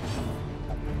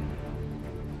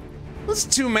 That's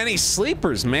too many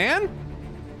sleepers, man!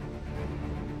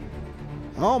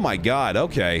 Oh my god,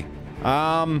 okay.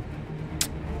 I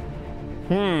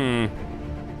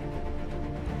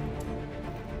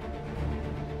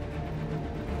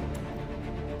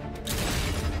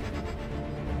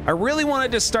really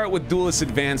wanted to start with Duelist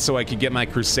Advance so I could get my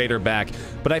Crusader back,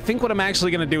 but I think what I'm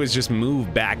actually gonna do is just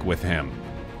move back with him.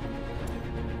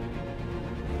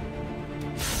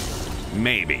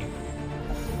 Maybe.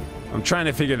 I'm trying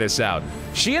to figure this out.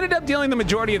 She ended up dealing the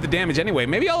majority of the damage anyway.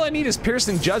 Maybe all I need is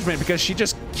Piercing Judgment because she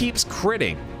just keeps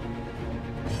critting.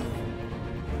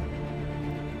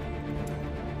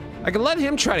 I can let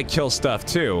him try to kill stuff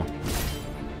too.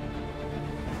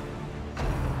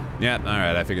 Yeah,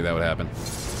 alright, I figured that would happen.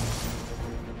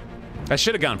 I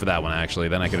should have gone for that one actually,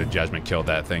 then I could have Judgment killed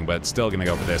that thing, but still gonna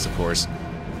go for this, of course.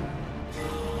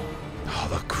 Oh,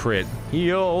 the crit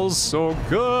heals so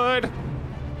good.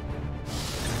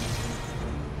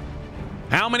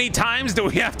 How many times do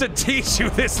we have to teach you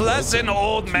this lesson,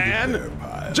 old man?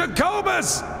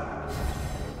 Jacobus!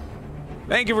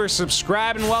 Thank you for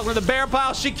subscribing. Welcome to the Bear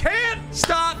Pile. She can't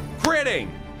stop critting.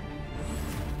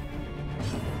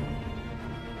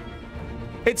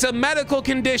 It's a medical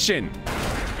condition.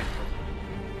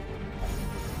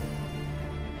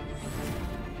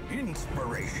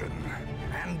 Inspiration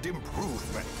and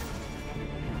improvement.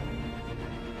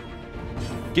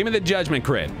 Give me the Judgment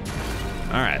crit.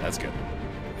 All right, that's good.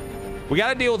 We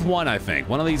gotta deal with one, I think.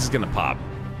 One of these is gonna pop.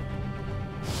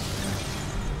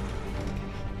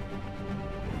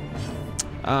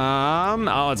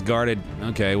 Oh, it's guarded.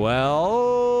 Okay,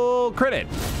 well, crit it.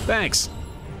 Thanks.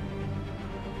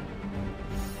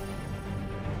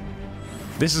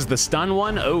 This is the stun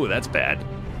one? Oh, that's bad.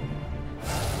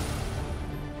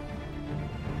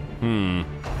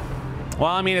 Well,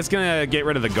 I mean, it's gonna get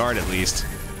rid of the guard at least.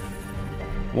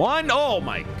 One? Oh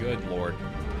my good lord.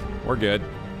 We're good.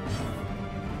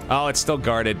 Oh, it's still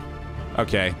guarded.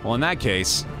 Okay, well in that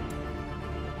case,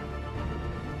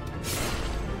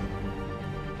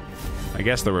 I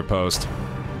guess the riposte.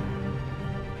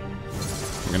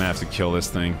 We're gonna have to kill this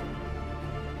thing.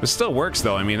 It still works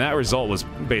though. I mean, that result was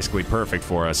basically perfect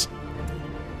for us.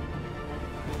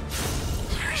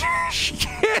 She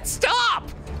can't stop!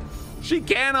 She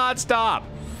cannot stop!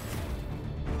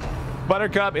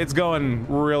 Buttercup, it's going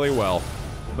really well.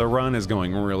 The run is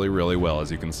going really, really well, as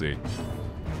you can see.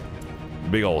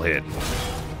 Big ol' hit.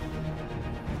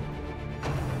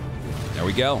 There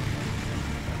we go.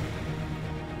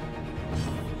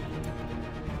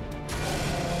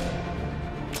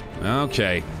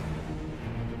 Okay.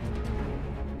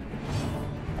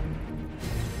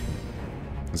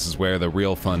 This is where the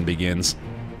real fun begins.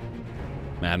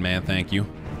 Madman, thank you.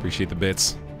 Appreciate the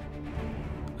bits.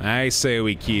 I say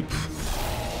we keep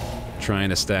trying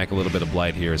to stack a little bit of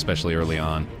blight here, especially early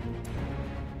on.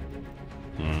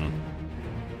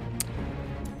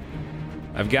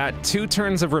 I've got 2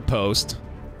 turns of riposte.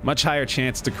 Much higher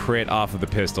chance to crit off of the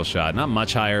pistol shot. Not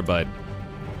much higher, but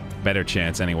better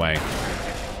chance anyway.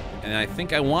 And I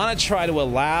think I want to try to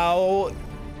allow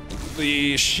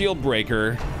the shield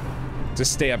breaker to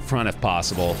stay up front if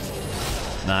possible.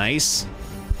 Nice.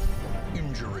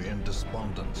 Injury and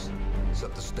despondence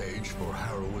set the stage for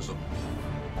heroism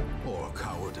or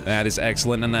cowardice. That is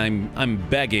excellent, and I'm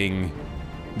begging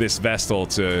this Vestal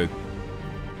to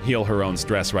heal her own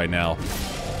stress right now.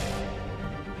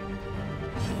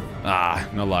 Ah,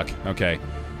 no luck. Okay.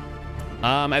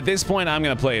 At this point, I'm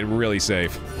gonna play it really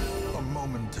safe. A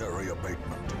momentary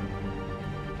abatement.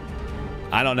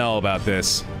 I don't know about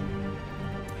this.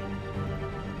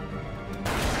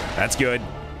 That's good.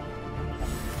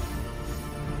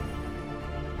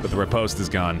 But the riposte is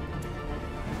gone.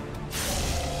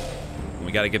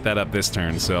 We gotta get that up this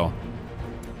turn, so...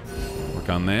 work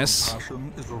on this.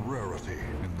 Passion is a rarity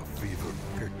in the fevered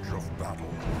pitch of battle.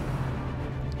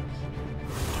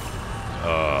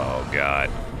 Oh, God.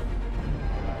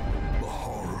 The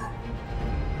horror.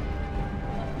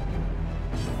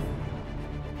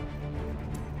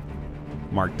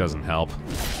 Mark doesn't help.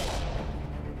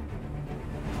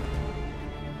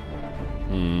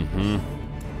 Mm-hmm.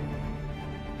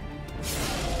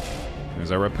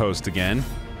 There's our riposte again.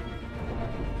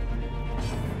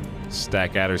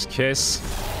 Stack Adder's Kiss.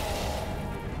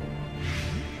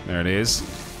 There it is.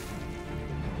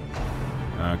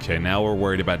 Okay, now we're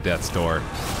worried about Death's Door.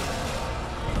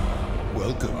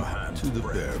 Welcome to the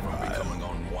Baer becoming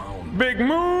unwound. Big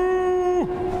moo!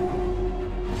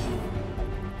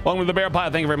 Welcome to the Baer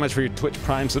Pile. Thank you very much for your Twitch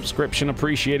Prime subscription.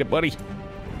 Appreciate it, buddy.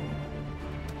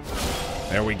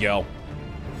 There we go.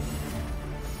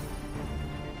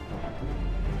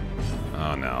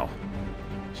 Oh no.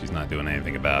 She's not doing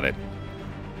anything about it.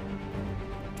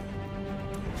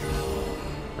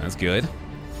 That's good.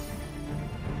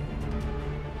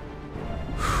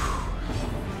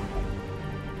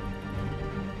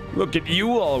 Look at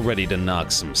you, all ready to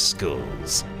knock some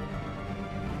skulls.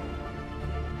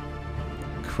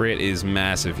 Crit is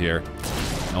massive here.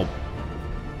 Nope.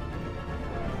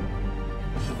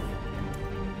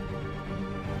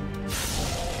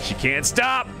 She can't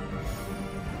stop!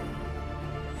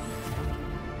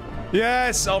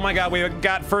 Yes! Oh my god, we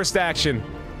got first action.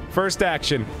 First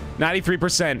action.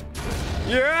 93%.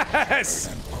 Yes!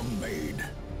 And unmade.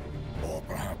 Or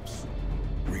perhaps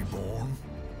reborn.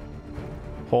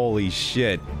 Holy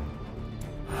shit.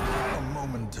 A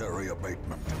momentary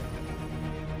abatement.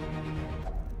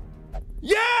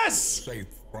 Yes! Safe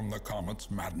from the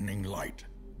comet's maddening light.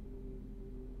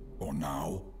 For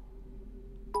now.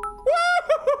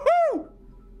 Woo-hoo-hoo-hoo!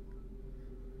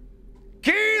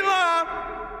 Keela!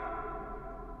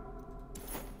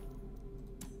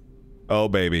 Oh,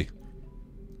 baby.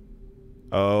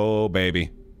 Oh,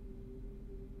 baby.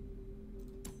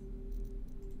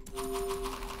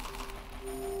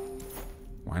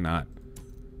 Why not?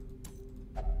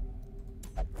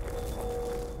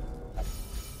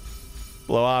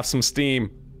 Blow off some steam.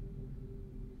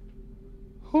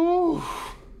 Whew.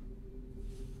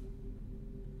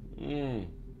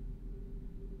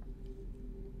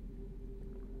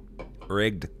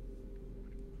 Rigged.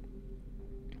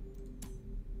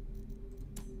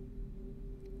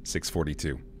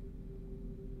 .642.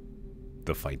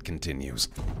 The fight continues.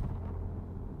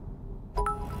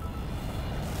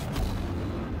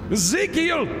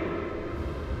 Ezekiel!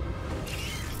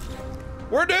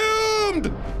 We're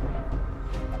doomed!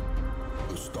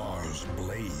 The stars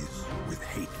blaze with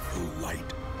hateful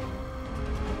light.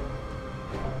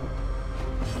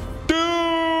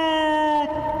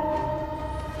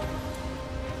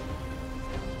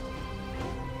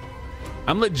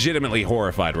 I'm legitimately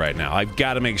horrified right now. I've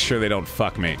got to make sure they don't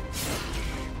fuck me.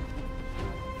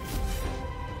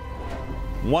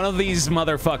 One of these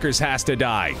motherfuckers has to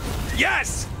die.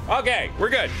 Yes! Okay, we're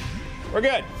good. We're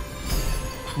good.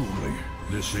 Truly,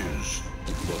 this is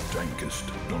the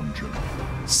dankest dungeon.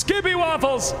 Skippy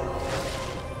Waffles!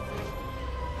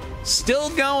 Still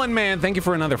going, man. Thank you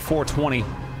for another 420.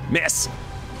 Miss.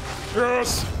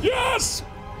 Yes! Yes!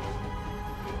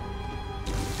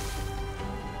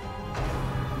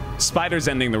 Spiders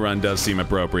ending the run does seem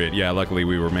appropriate. Yeah, luckily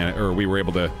we were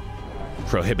able to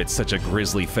prohibit such a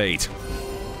grisly fate.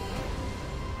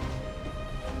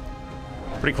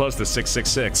 Pretty close to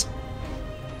 666.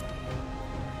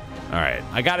 All right,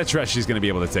 I gotta trust she's gonna be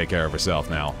able to take care of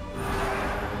herself now.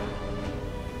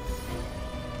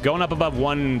 Going up above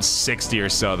 160 or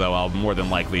so, though, I'll more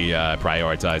than likely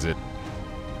prioritize it.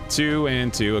 2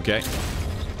 and 2, okay.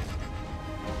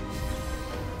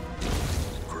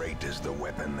 Great is the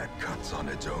weapon that cuts on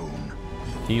its own.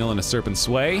 Heal and a Serpent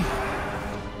Sway.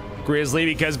 Grizzly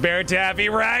because Bear Taffy,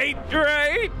 right?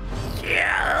 Right?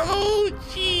 Yeah, oh,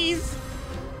 jeez.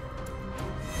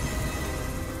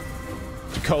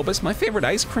 Jacobus, my favorite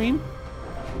ice cream.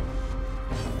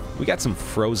 We got some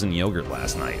frozen yogurt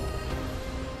last night.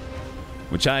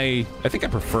 which I think I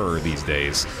prefer these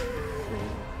days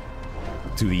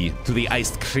to the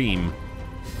iced cream.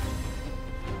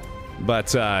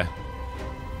 But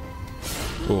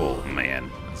oh man,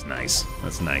 that's nice.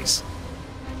 That's nice.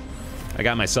 I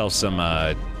got myself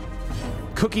some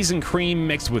cookies and cream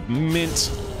mixed with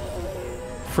mint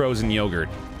frozen yogurt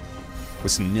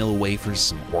with some Nil wafers,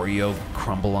 some Oreo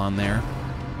crumble on there.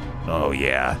 Oh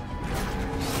yeah.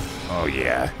 Oh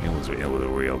yeah, it was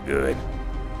real good.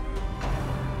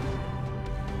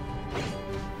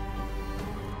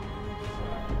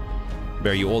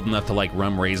 Bear, you old enough to like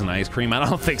rum raisin ice cream? I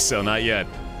don't think so, not yet.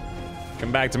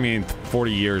 Come back to me in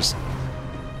 40 years.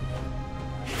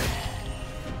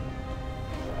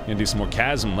 Gonna do some more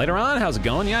Chasm later on. How's it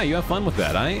going? Yeah, you have fun with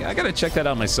that. I gotta check that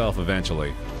out myself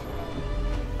eventually.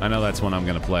 I know that's one I'm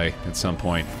gonna play at some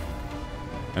point.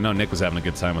 I know Nick was having a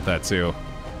good time with that too.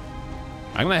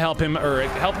 I'm gonna help him or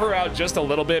help her out just a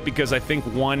little bit because I think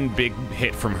one big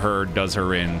hit from her does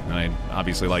her in, and I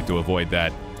obviously like to avoid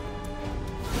that.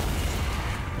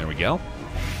 There we go.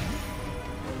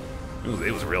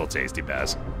 It was real tasty,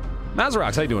 Baz.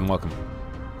 Mazarox, how you doing? Welcome.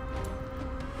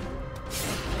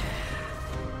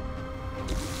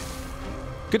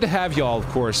 Good to have y'all, of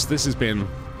course. This has been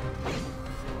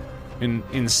an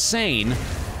insane,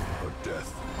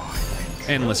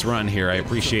 endless run here. I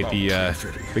appreciate the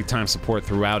big time support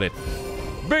throughout it.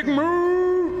 Big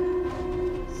Moo!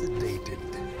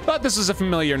 Thought this was a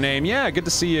familiar name. Yeah, good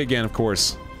to see you again, of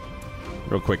course.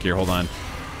 Real quick here, hold on.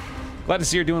 Glad to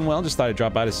see you're doing well. Just thought I'd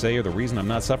drop by to say you're the reason I'm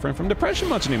not suffering from depression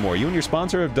much anymore. You and your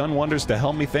sponsor have done wonders to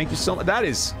help me. Thank you so much. That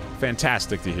is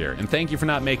fantastic to hear. And thank you for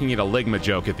not making it a Ligma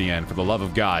joke at the end, for the love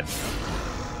of God.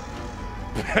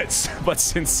 But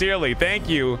sincerely, thank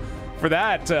you for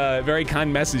that very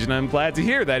kind message, and I'm glad to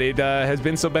hear that it has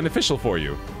been so beneficial for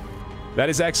you. That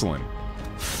is excellent.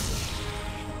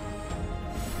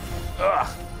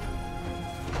 Ugh.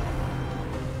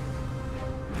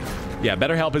 Yeah,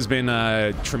 BetterHelp has been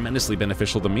tremendously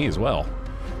beneficial to me as well.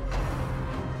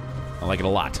 I like it a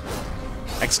lot.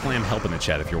 Exclam help in the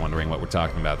chat if you're wondering what we're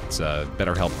talking about. It's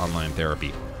BetterHelp online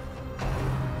therapy.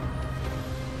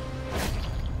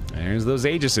 There's those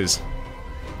Aegises.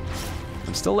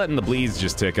 I'm still letting the bleeds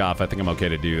just tick off. I think I'm okay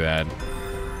to do that.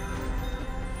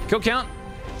 Kill count,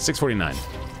 649.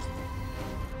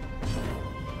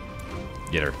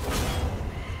 Get her.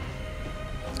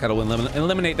 Gotta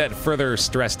eliminate that further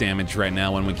stress damage right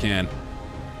now when we can.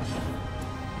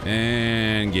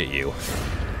 And get you.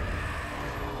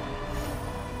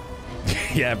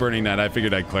 Yeah, Burning Knight, I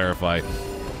figured I'd clarify.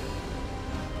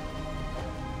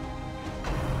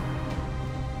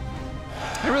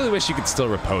 I really wish you could still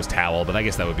repost Howl, but I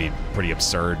guess that would be pretty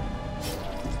absurd.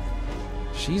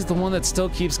 She's the one that still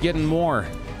keeps getting more.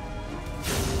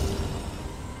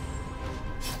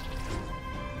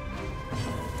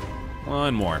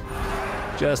 One more.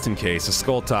 Just in case. A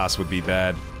skull toss would be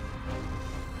bad.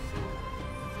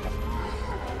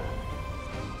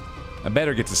 I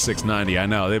better get to 690. I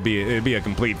know. It'd be a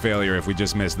complete failure if we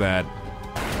just missed that.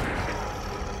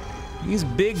 These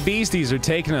big beasties are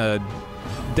taking a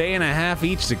day and a half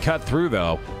each to cut through,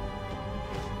 though.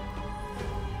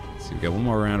 So we've got one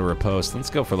more round of repost. Let's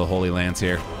go for the Holy Lance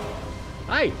here.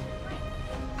 Hi!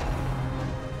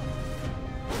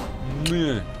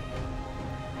 Meh.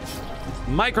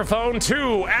 Microphone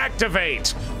 2,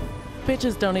 activate!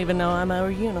 Bitches don't even know I'm a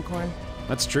unicorn.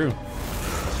 That's true.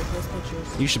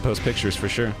 You should post pictures for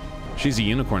sure. She's a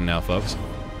unicorn now, folks.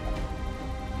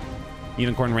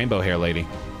 Unicorn rainbow hair lady.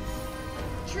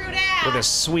 True that. With a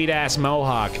sweet-ass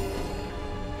mohawk.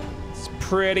 It's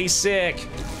pretty sick.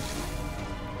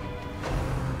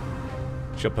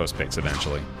 She'll post pics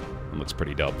eventually. It looks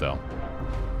pretty dope, though.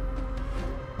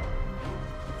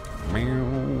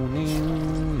 Truly,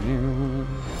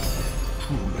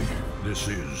 this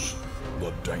is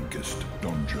the dankest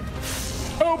dungeon.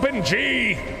 Open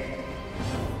G!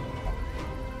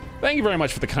 Thank you very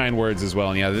much for the kind words as well.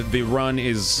 And yeah, the run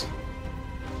is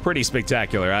pretty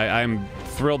spectacular. I'm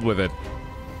thrilled with it.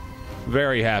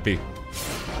 Very happy.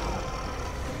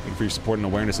 Thank you for your support and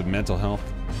awareness of mental health.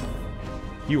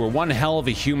 You are one hell of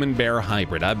a human bear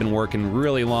hybrid. I've been working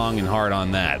really long and hard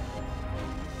on that.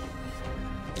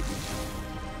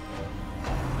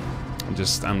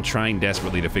 I'm trying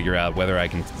desperately to figure out whether I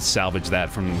can salvage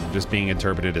that from just being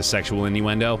interpreted as sexual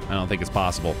innuendo. I don't think it's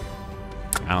possible.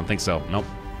 I don't think so. Nope.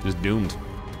 Just doomed.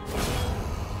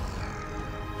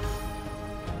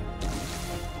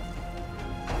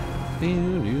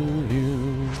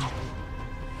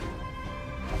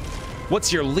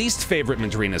 What's your least favorite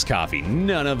Madrina's coffee?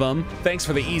 None of them. Thanks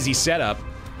for the easy setup.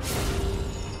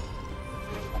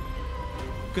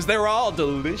 Because they're all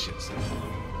delicious.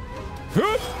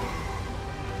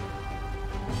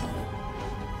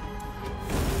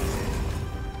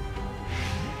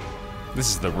 This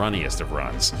is the runniest of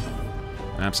runs.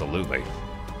 Absolutely.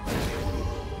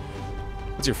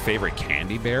 What's your favorite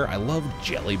candy, Bear? I love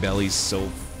Jelly Bellies so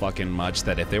fucking much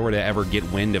that if they were to ever get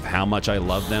wind of how much I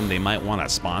love them, they might want to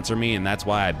sponsor me, and that's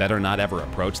why I better not ever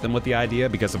approach them with the idea,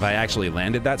 because if I actually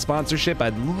landed that sponsorship,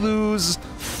 I'd lose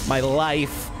my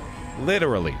life,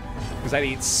 literally. Because I'd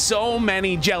eat so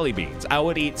many jelly beans. I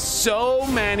would eat so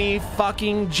many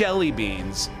fucking jelly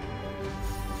beans.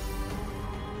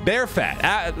 Bear fat.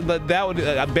 That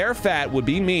would bear fat would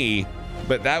be me,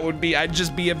 but that would be I'd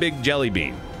just be a big jelly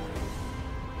bean.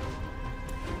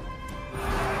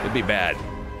 It'd be bad.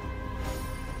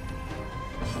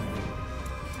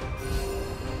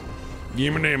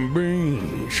 Give me them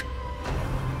beans.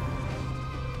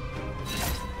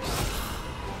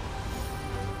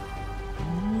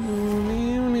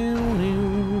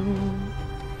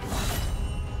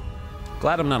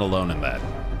 Glad I'm not alone in that.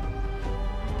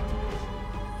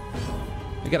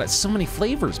 We got so many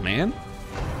flavors, man.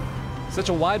 Such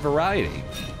a wide variety.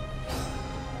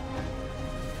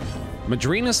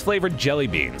 Madrina's flavored jelly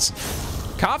beans.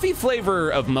 Coffee flavor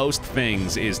of most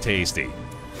things is tasty.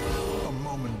 A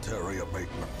momentary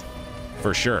abatement.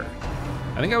 For sure.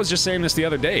 I think I was just saying this the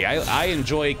other day. I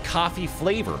enjoy coffee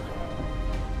flavor.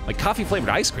 Like, coffee flavored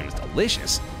ice cream is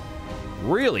delicious.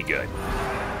 Really good.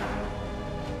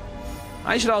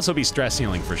 I should also be stress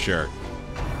healing for sure.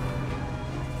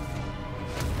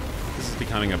 This is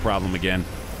becoming a problem again.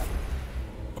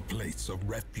 A place of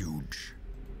refuge,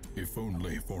 if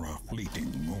only for a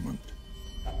fleeting moment.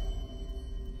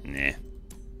 Nah.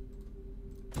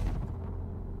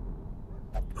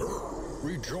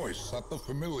 Rejoice at the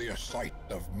familiar sight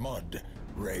of mud,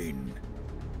 rain,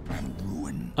 and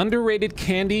ruin. Underrated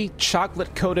candy,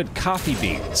 chocolate-coated coffee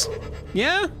beans.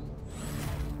 Yeah?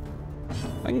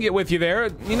 I can get with you there.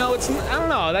 You know, it's, I don't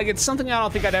know, like, it's something I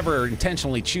don't think I'd ever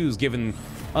intentionally choose given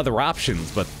other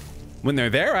options, but when they're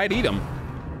there, I'd eat them.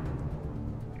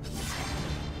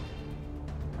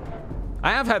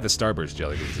 I have had the Starburst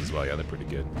jelly beans as well. Yeah, they're pretty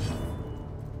good.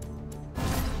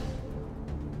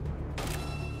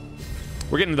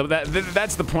 We're getting to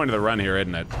that's the point of the run here,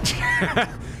 isn't it?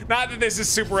 Not that this is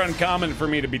super uncommon for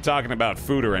me to be talking about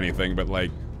food or anything, but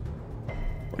like,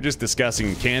 we're just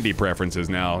discussing candy preferences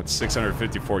now. It's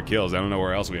 654 kills. I don't know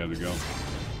where else we have to go.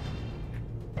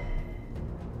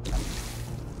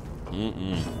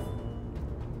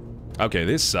 Okay,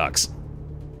 this sucks.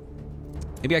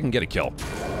 Maybe I can get a kill.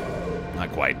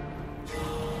 Not quite.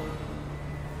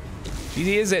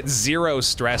 He is at 0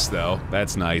 stress, though.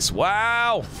 That's nice.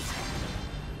 Wow!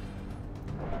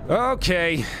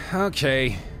 Okay,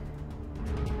 okay.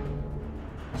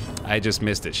 I just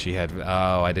missed it. She had...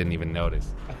 Oh, I didn't even notice.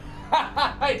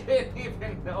 I didn't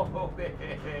even know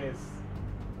this.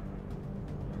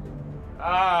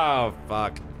 Oh,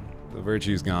 fuck. The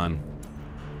virtue's gone.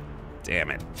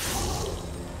 Damn it.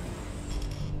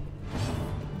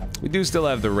 We do still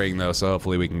have the ring, though, so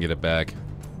hopefully we can get it back.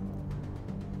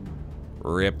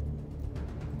 Rip.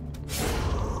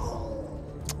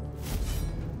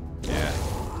 Yeah.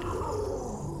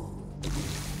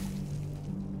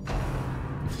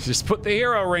 Just put the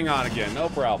hero ring on again, no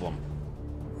problem.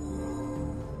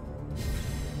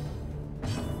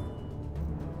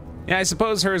 Yeah, I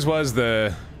suppose hers was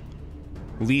the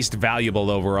least valuable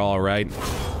overall, right?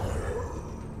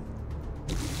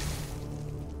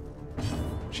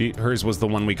 Hers was the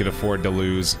one we could afford to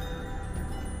lose.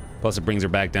 Plus it brings her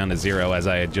back down to 0, as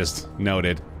I had just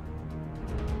noted.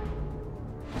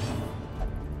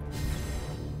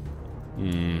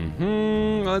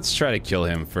 Let's try to kill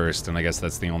him first, and I guess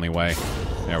that's the only way.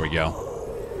 There we go.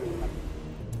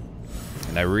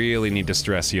 And I really need to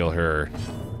stress heal her.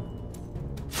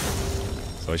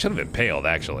 So I should have impaled,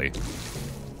 actually.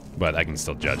 But I can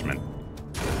still judgment.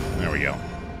 There we go.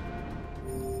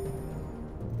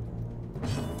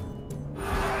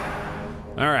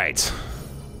 Alright.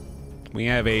 We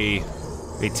have a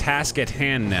task at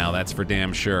hand now, that's for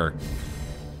damn sure.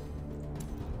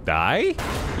 Die?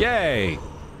 Yay!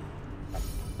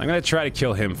 I'm gonna try to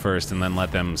kill him first and then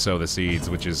let them sow the seeds,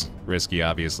 which is risky,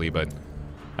 obviously, but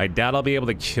I doubt I'll be able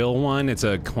to kill one. It's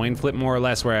a coin flip, more or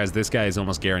less, whereas this guy is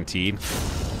almost guaranteed.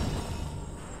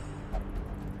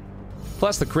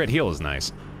 Plus, the crit heal is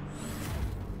nice.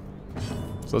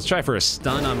 So let's try for a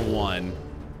stun on one.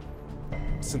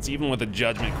 Since even with a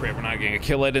judgment crit, we're not gonna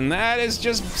kill it, and that is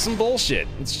just some bullshit.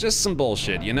 It's just some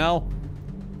bullshit, you know?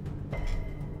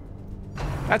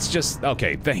 That's just...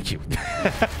 Okay, thank you.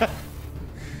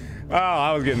 Oh,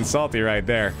 I was getting salty right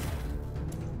there.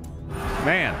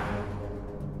 Man.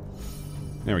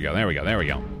 There we go, there we go, there we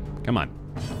go. Come on.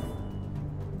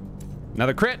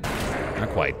 Another crit? Not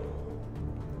quite.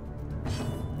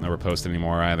 No riposte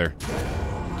anymore either.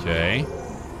 Okay.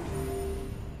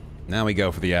 Now we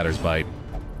go for the Adder's Bite.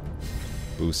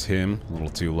 Boost him. A little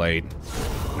too late.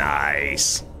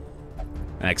 Nice.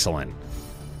 Excellent.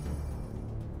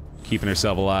 Keeping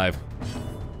herself alive.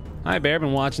 Hi, Baer.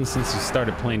 Been watching since you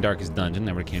started playing Darkest Dungeon.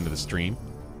 Never came to the stream.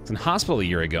 I was in hospital a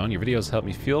year ago, and your videos helped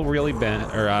me feel really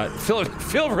bad. Or,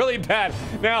 feel really bad.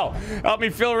 Now, help me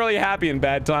feel really happy in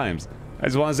bad times. I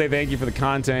just want to say thank you for the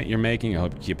content you're making. I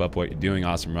hope you keep up what you're doing.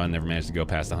 Awesome run. Never managed to go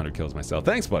past 100 kills myself.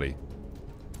 Thanks, buddy.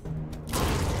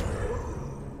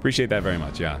 Appreciate that very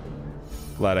much, yeah.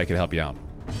 Glad I could help you out.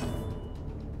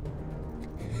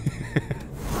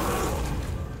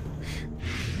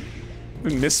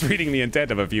 Been misreading the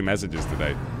intent of a few messages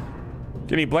today.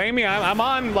 Can you blame me? I'm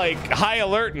on, like, high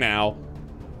alert now.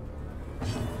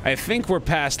 I think we're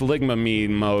past Ligma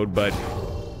meme mode, but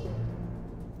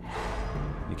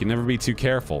you can never be too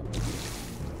careful.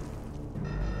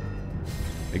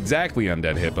 Exactly,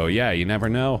 Undead Hippo. Yeah, you never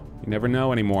know. You never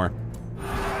know anymore.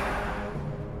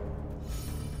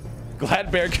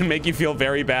 Glad Baer can make you feel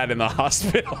very bad in the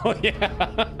hospital.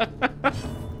 Yeah.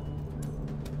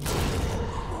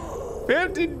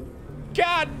 50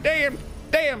 goddamn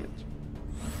damage.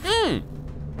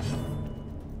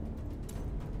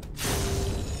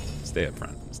 Stay up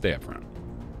front. Stay up front.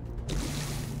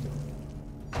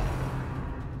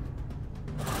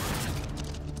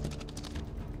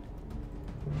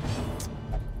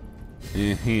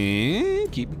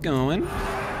 Keep it going.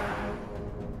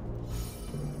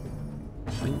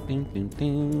 Ding, ding, ding,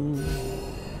 ding.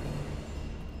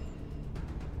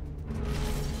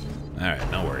 All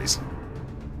right, no worries.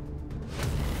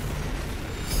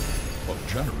 A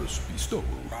generous bestowal.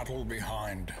 Battle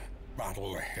behind,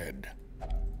 battle ahead.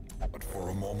 But for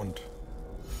a moment,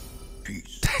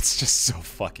 peace. That's just so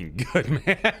fucking good,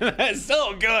 man. That's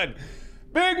so good.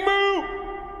 Big Moo!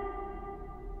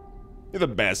 You're the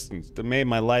best. That made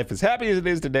my life as happy as it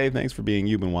is today. Thanks for being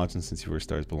you. Been watching since you were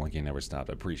stars, but Lunky never stopped.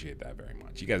 I appreciate that very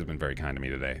much. You guys have been very kind to me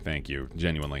today. Thank you.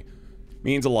 Genuinely.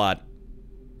 Means a lot.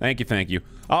 Thank you, thank you.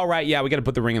 All right, yeah, we got to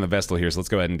put the ring in the Vestal here, so let's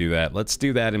go ahead and do that. Let's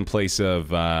do that in place of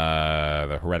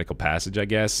the Heretical Passage, I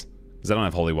guess. Because I don't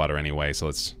have Holy Water anyway, so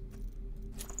let's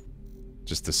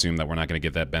just assume that we're not going to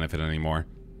get that benefit anymore.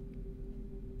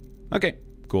 Okay,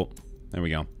 cool. There we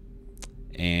go.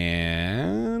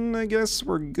 And I guess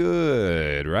we're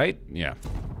good, right? Yeah.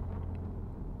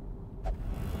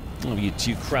 Oh, you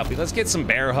too crappy. Let's get some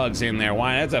bear hugs in there.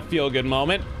 Why? That's a feel-good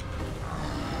moment.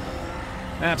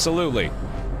 Absolutely.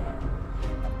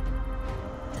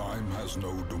 Time has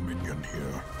no dominion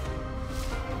here.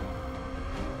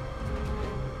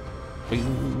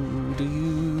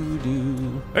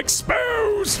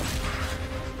 Expose!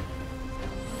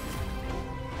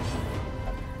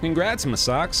 Congrats,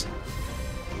 Masaks.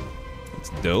 That's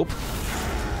dope.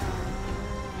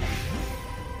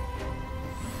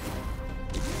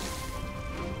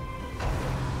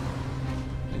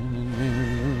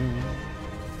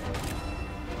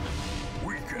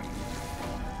 Weaken.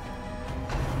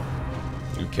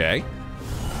 Okay.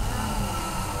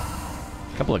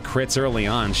 Couple of crits early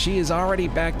on. She is already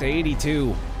back to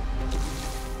 82.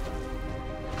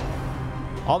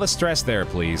 All the stress there,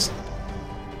 please.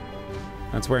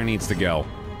 That's where it needs to go.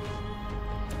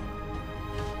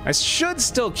 I should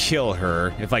still kill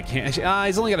her if I can.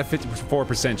 He's only got a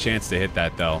 54% chance to hit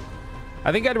that, though.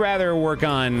 I think I'd rather work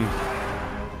on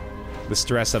the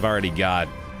stress I've already got.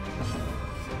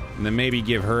 And then maybe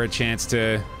give her a chance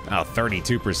to... Oh,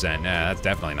 32%. Nah, that's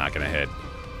definitely not gonna hit.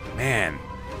 Man.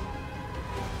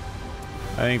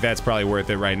 I think that's probably worth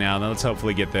it right now. Now let's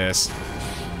hopefully get this.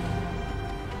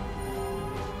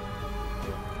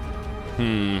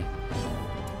 No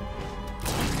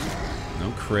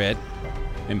crit.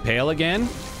 Impale again?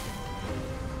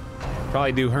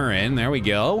 Probably do her in. There we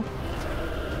go.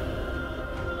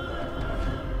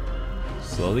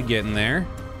 Slowly getting there.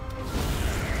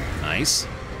 Nice.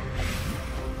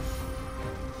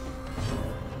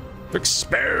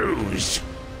 Exposed!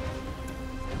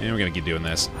 And we're gonna keep doing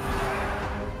this.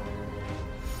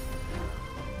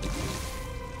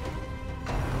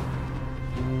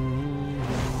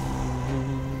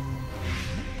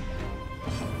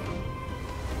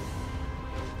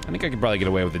 I think I could probably get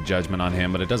away with a judgment on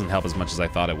him, but it doesn't help as much as I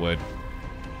thought it would.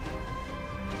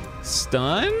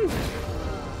 Stun?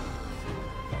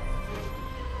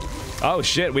 Oh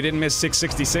shit, we didn't miss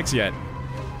 666 yet.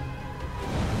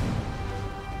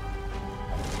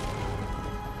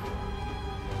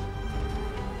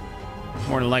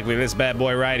 More than likely this bad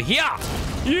boy right here.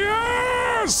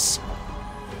 Yes!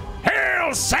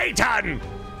 Hail Satan!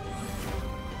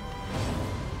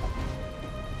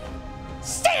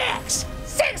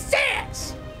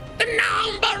 666! The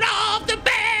number of the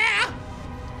bear!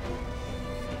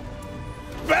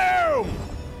 Boom!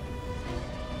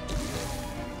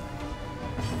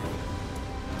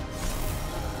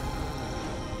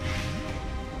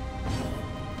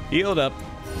 Healed up.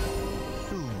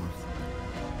 Soothed.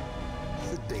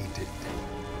 Sedated.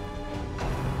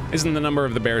 Isn't the number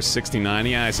of the bear 69?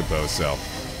 Yeah, I suppose so.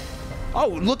 Oh,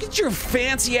 look at your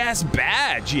fancy ass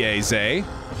badge, Yeze.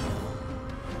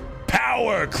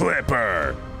 Power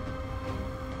Clipper.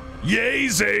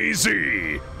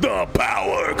 Yeze, the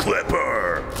Power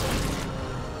Clipper.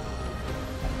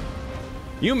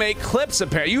 You make clips,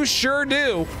 apparently. You sure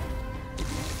do.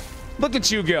 Look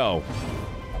at you go.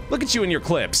 Look at you and your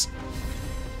clips.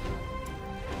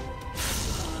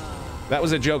 That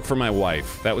was a joke for my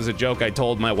wife. That was a joke I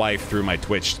told my wife through my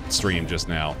Twitch stream just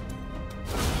now.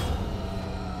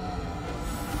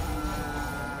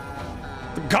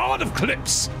 The God of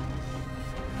Clips.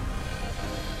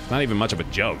 It's not even much of a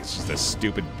joke. It's just a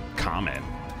stupid comment.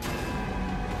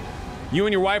 You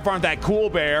and your wife aren't that cool,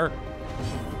 Bear.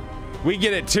 We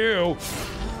get it too.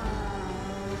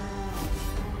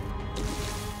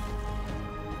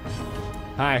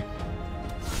 Hi.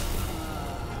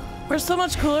 We're so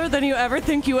much cooler than you ever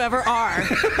think you ever are.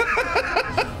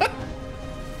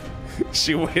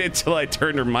 She waited till I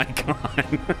turned her mic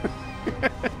on.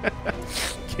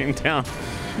 Came down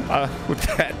with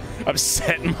that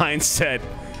upset mindset.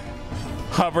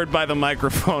 Hovered by the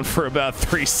microphone for about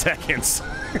 3 seconds.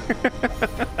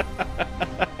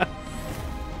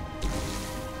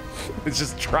 It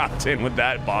just dropped in with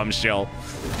that bombshell.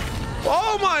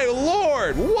 Oh my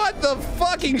lord! What the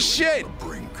fucking shit? The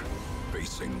brink,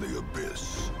 facing the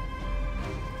abyss.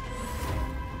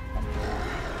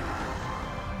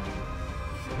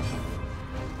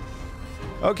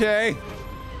 Okay.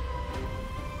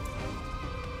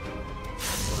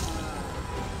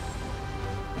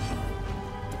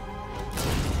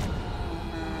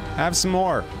 Have some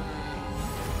more.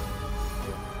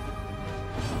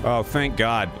 Oh, thank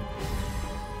God.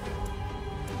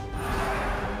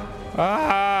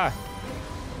 Ah!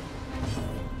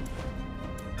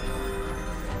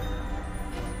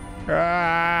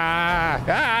 Ah!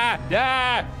 Ah!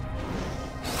 Ah!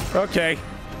 Okay.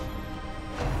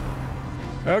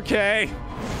 Okay.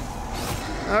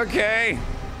 Okay.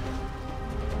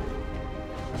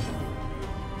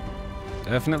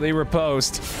 Definitely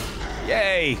riposte.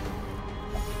 Yay!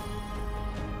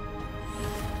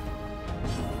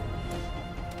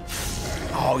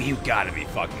 Oh, you gotta be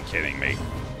fucking kidding me.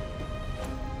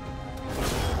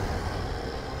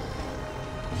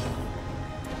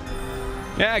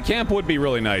 Yeah, camp would be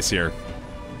really nice here.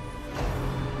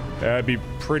 That'd be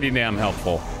pretty damn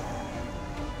helpful.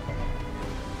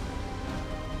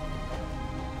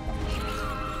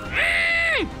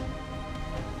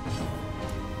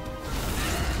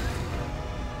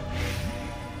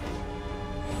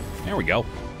 There we go.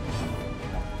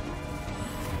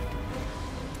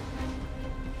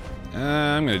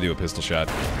 I'm gonna do a pistol shot.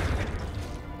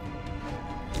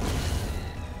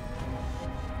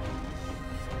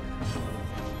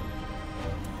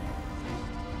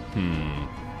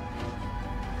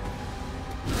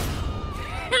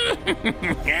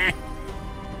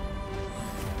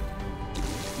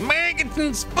 Maggots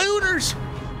and spooters!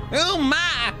 Oh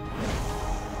my!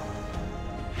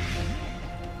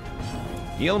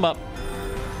 Heal him up.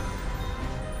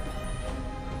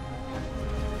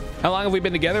 How long have we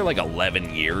been together? Like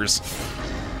 11 years.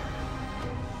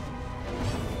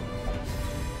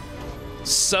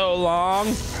 So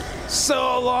long.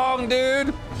 So long,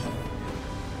 dude.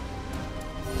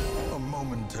 A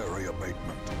momentary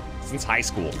abatement. Since high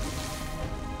school.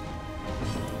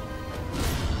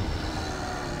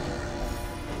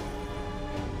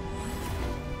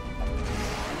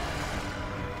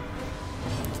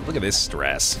 Look at this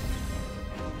stress.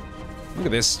 Look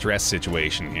at this stress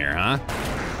situation here, huh?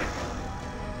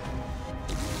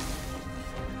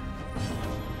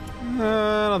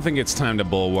 I don't think it's time to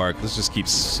bulwark. Let's just keep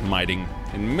smiting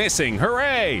and missing.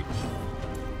 Hooray!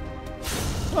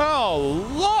 Oh,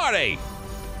 lordy!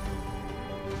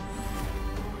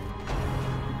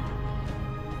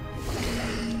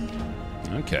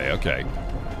 Okay, okay.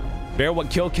 Bear, what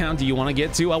kill count do you want to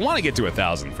get to? I want to get to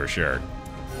 1,000 for sure.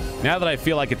 Now that I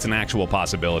feel like it's an actual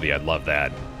possibility, I'd love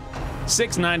that.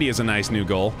 690 is a nice new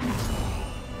goal.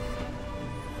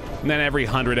 And then every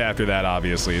 100 after that,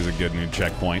 obviously, is a good new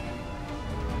checkpoint.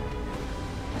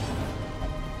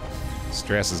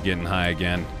 Stress is getting high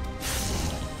again.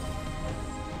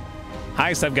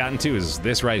 Highest I've gotten to is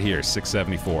this right here,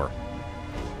 674.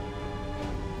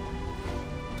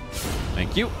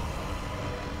 Thank you.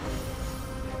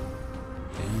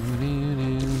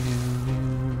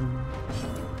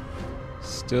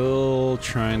 Still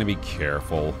trying to be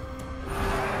careful.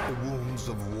 The wounds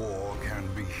of war can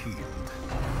be healed,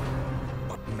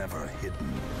 but never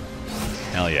hidden.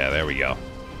 Hell yeah, there we go.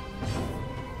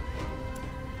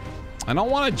 I don't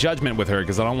want a judgment with her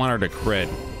because I don't want her to crit.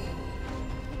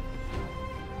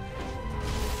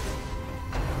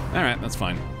 Alright, that's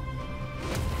fine.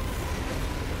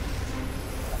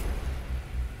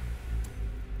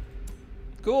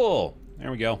 Cool.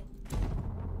 There we go.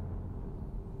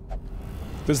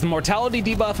 Does the mortality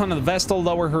debuff on the Vestal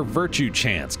lower her virtue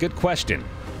chance? Good question.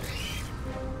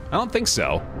 I don't think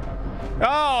so.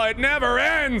 Oh, it never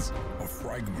ends! A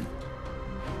fragment,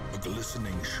 a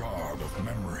glistening shard of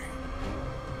memory.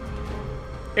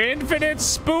 Infinite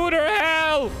spooter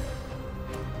hell!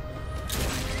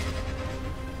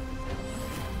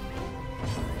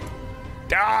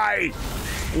 Die!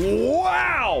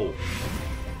 Wow!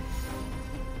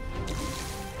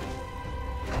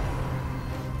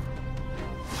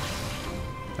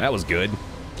 That was good.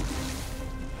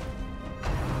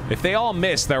 If they all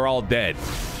miss, they're all dead.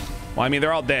 Well, I mean,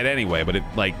 they're all dead anyway, but it,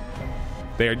 like,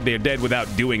 they're dead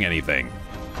without doing anything.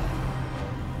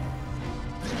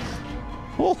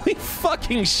 Holy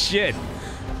fucking shit.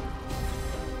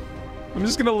 I'm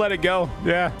just gonna let it go.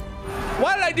 Yeah.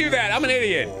 Why did I do that? I'm an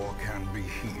idiot. War can be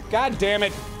healed, God damn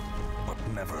it. but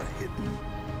never hidden.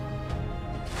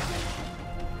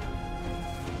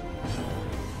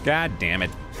 God damn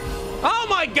it. Oh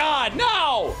my god,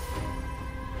 no!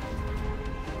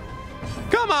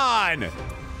 Come on!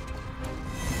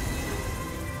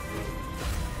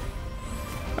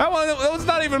 That was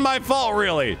not even my fault,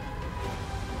 really.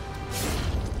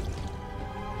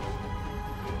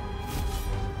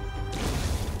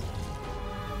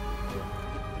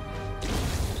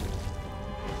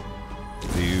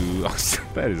 Dude,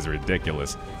 that is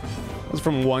ridiculous. That was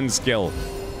from one skill.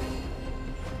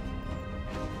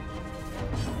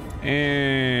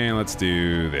 And let's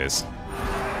do this.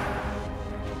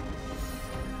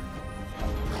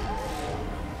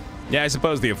 Yeah, I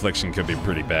suppose the affliction could be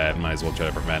pretty bad. Might as well try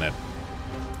to prevent it.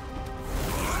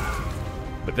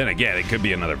 But then again, it could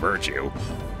be another virtue.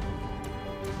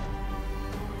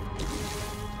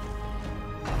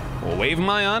 We'll wave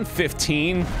my on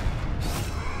 15.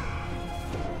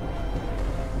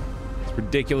 As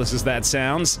ridiculous as that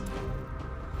sounds.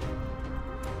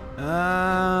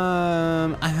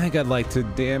 I think I'd like to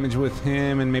damage with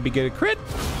him and maybe get a crit.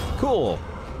 Cool.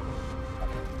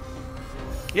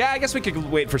 Yeah, I guess we could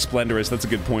wait for Splendorous. That's a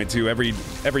good point too. Every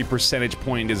percentage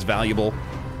point is valuable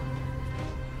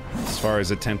as far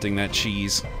as attempting that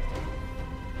cheese.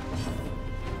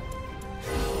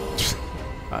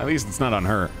 At least it's not on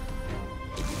her.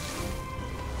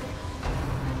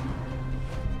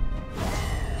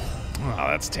 Oh,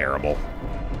 that's terrible.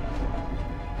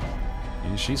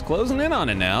 And she's closing in on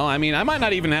it now. I mean, I might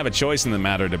not even have a choice in the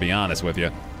matter, to be honest with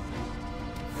you.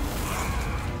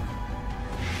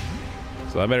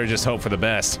 So I better just hope for the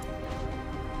best.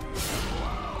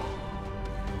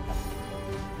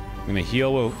 I'm gonna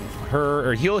heal her,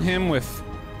 or heal him with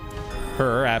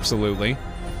her, absolutely.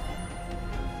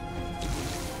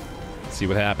 Let's see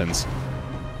what happens.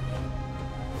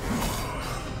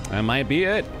 That might be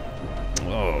it.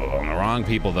 Oh, on the wrong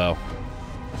people, though.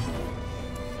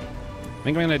 I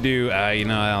think I'm gonna do, you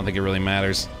know, I don't think it really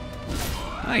matters.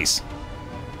 Nice.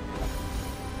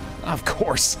 Of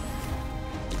course.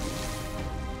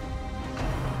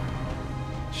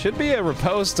 Should be a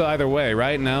riposte either way,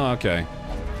 right? No? Okay.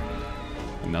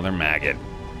 Another maggot.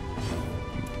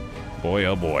 Boy,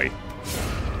 oh boy.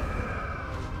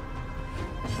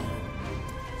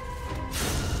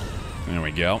 There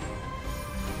we go.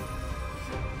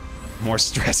 More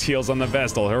stress heals on the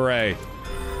Vestal, hooray.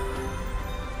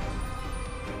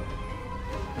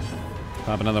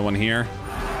 Pop another one here.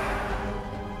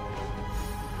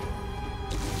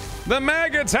 The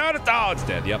maggot's out of— oh, it's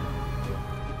dead, yep.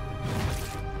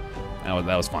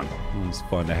 That was fun. It was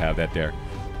fun to have that there.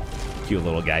 Cute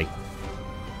little guy.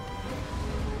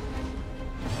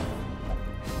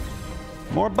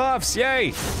 More buffs,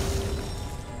 yay!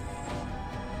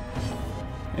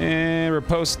 And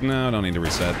riposte, no, don't need to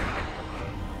reset.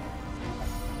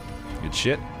 Good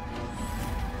shit.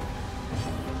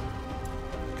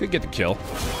 Could get the kill.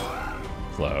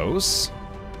 Close.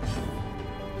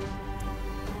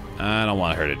 I don't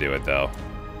want her to do it, though.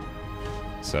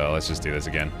 So let's just do this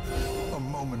again. A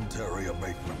momentary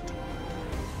abatement.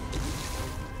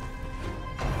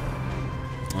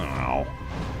 Oh.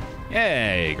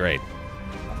 Yay, great.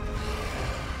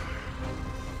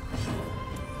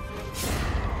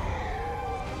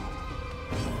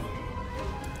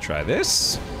 Try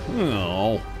this.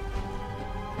 Oh.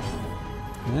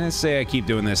 Let's say I keep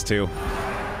doing this too.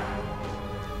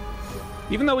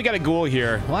 Even though we got a ghoul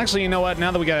here. Well, actually, you know what?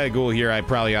 Now that we got a ghoul here, I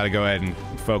probably ought to go ahead and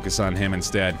focus on him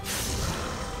instead.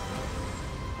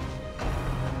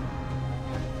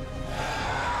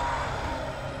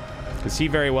 Because he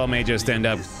very well may just end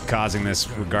up causing this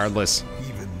regardless.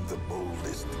 Even the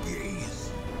boldest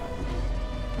gaze.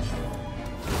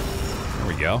 There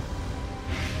we go.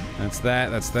 That's that,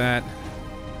 that's that.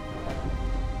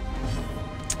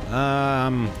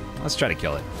 Let's try to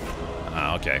kill it.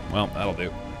 Okay, well, that'll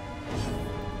do.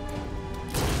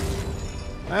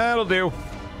 That'll do.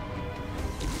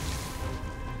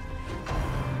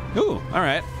 Ooh,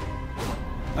 alright.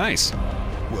 Nice.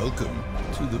 Welcome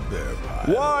to the bear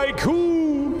pile. Why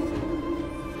cool?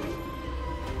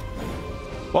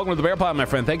 Welcome to the Bear Pile, my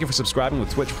friend. Thank you for subscribing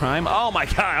with Twitch Prime. Oh my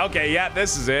god, okay, yeah,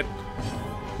 this is it.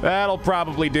 That'll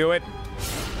probably do it.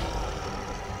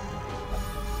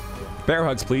 Bear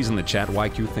hugs, please, in the chat.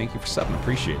 YQ, thank you for subbing.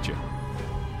 Appreciate you.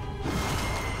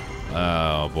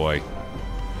 Oh, boy.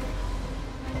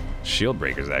 Shield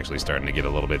Breaker's actually starting to get a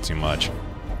little bit too much.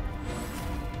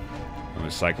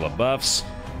 Another cycle of buffs.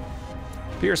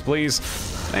 Pierce, please.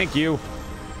 Thank you.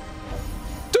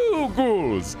 2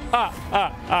 ghouls.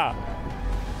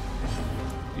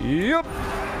 Yep.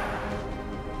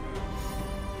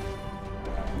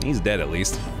 He's dead, at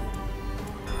least.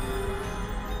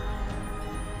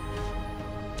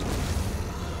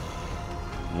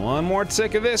 One more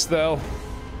tick of this, though.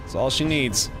 That's all she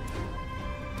needs.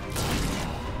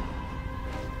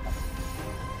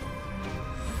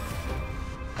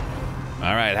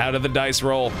 All right, how did the dice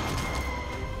roll?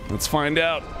 Let's find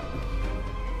out.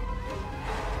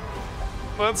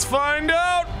 Let's find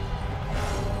out!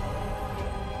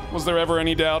 Was there ever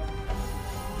any doubt?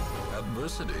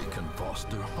 Adversity can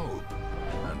foster hope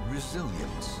and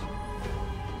resilience.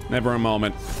 Never a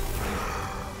moment.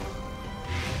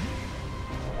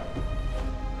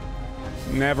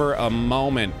 Never a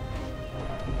moment.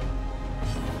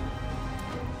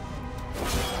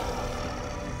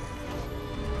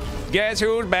 Guess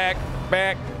who's back?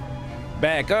 Back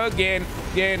again.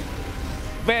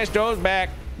 Vestro's back.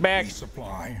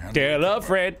 Resupply and Tell a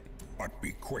friend. but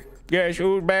be quick. Guess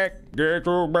who's back? Guess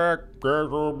who's back? Guess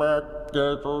who's back?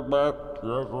 Guess who's back?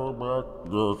 Guess who's back?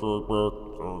 Guess who's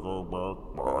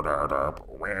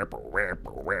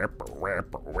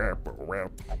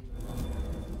back?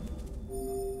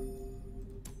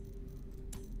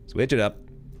 Switch it up.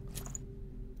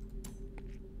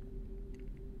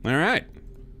 All right.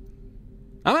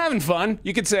 I'm having fun.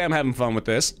 You could say I'm having fun with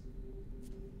this.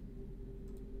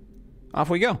 Off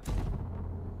we go.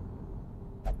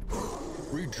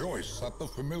 Rejoice at the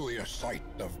familiar sight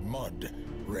of mud,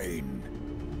 rain,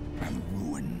 and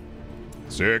ruin.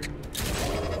 Sick.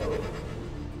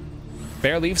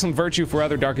 Bear, leave some virtue for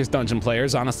other Darkest Dungeon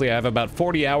players. Honestly, I have about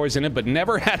 40 hours in it, but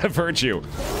never had a virtue.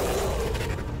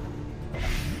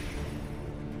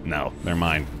 No, they're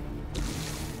mine.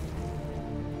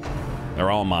 They're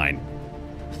all mine.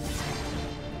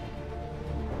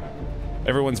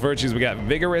 Everyone's virtues, we got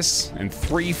vigorous and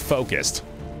 3 focused.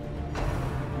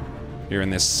 Here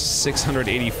in this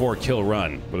 684 kill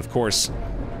run. But of course,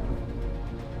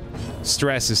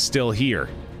 stress is still here.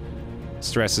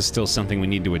 Stress is still something we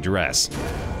need to address.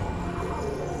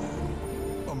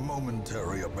 A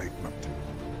momentary abatement.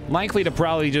 Likely to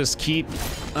probably just keep...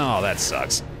 Oh, that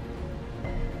sucks.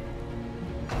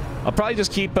 I'll probably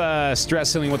just keep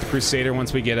stress healing with the Crusader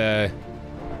once we get a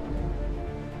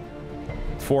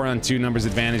 4-on-2 numbers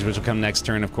advantage, which will come next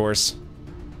turn, of course.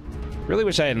 Really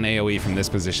wish I had an AoE from this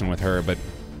position with her, but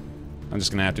I'm just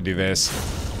gonna have to do this.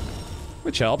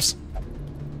 Which helps.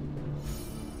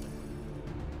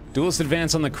 Duelist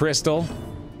advance on the crystal.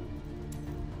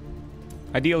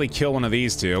 Ideally kill one of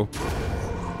these two.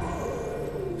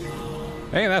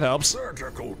 Hey, that helps.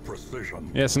 Surgical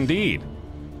precision. Yes, indeed.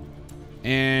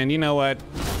 And you know what?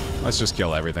 Let's just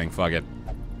kill everything. Fuck it.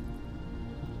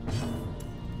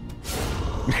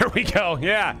 There we go.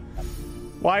 Yeah.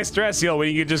 Why stress heal when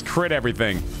you can just crit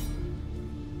everything?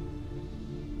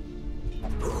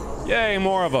 Yay,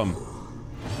 more of them.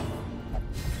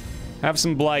 Have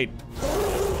some blight.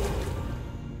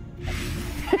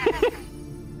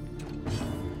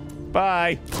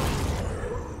 Bye.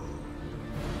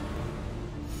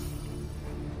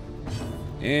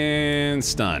 And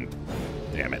stun.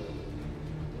 Damn it.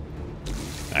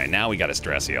 Alright, now we gotta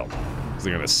stress heal. Because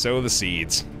they're gonna sow the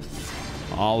seeds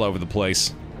all over the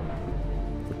place.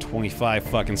 For 25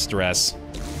 fucking stress.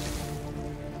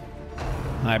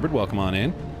 Hybrid, welcome on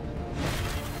in.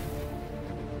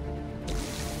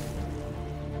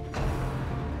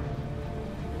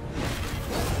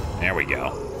 we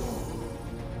go.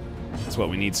 That's what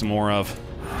we need some more of.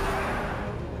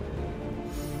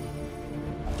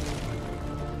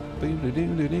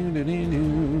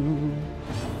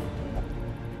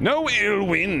 No ill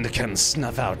wind can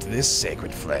snuff out this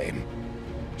sacred flame.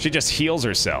 She just heals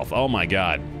herself. Oh my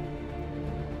god.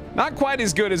 Not quite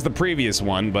as good as the previous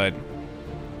one, but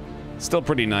still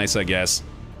pretty nice, I guess.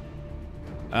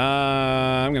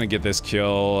 I'm gonna get this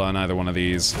kill on either one of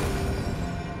these.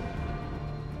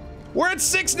 We're at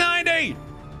 690!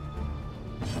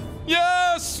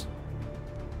 Yes!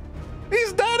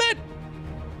 He's done it!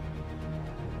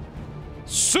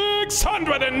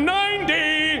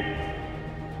 690!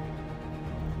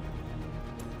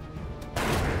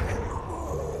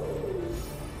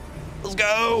 Let's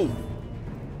go!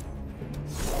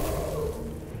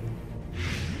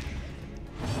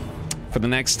 For the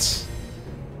next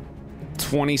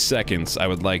 20 seconds, I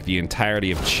would like the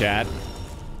entirety of chat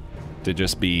to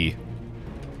just be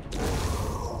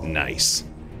nice.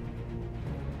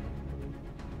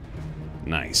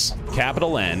 Nice.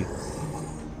 Capital N.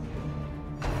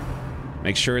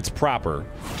 Make sure it's proper.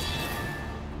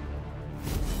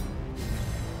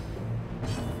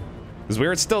 Because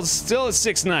we're still at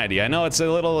 690. I know it's a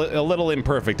little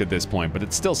imperfect at this point, but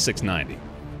it's still 690.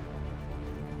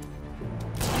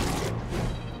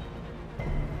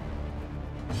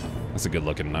 That's a good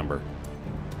looking number.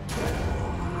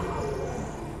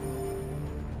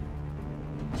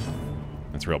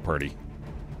 That's real pretty.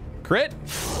 Crit?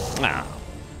 Ah.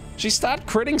 She stopped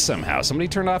critting somehow. Somebody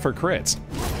turned off her crits.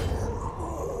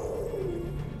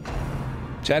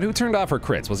 Chad, who turned off her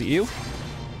crits? Was it you?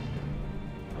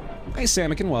 Hey,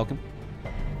 Samikin, welcome.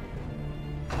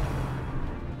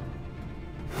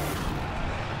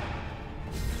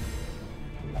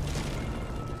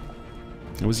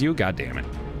 It was you? God damn it.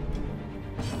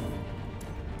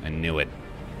 I knew it.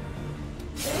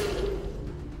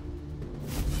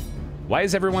 Why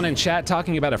is everyone in chat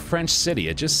talking about a French city?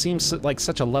 It just seems like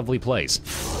such a lovely place.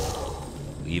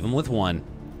 Leave them with one.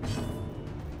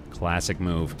 Classic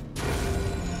move.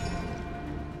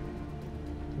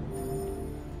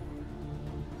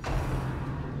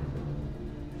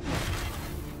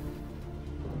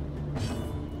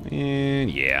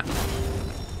 And yeah.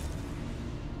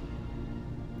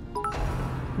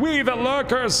 We the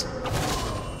lurkers!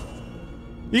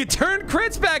 You turned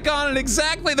crits back on at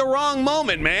exactly the wrong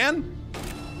moment, man!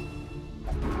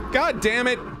 God damn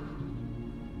it.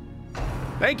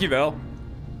 Thank you, though.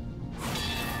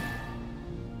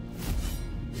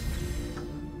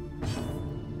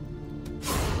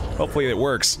 Hopefully it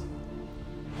works.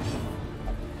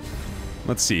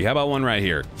 Let's see, how about one right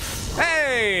here?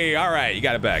 Hey! Alright, you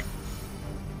got it back.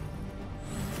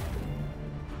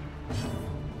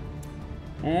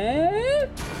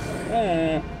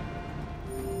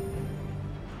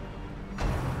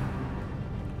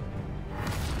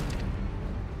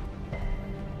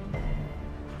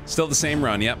 Still the same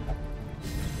run, yep.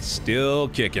 Still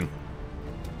kicking.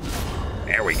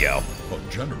 There we go. A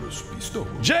generous bestowal.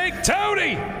 Jake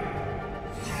Tony!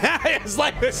 It's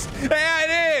like this. Yeah,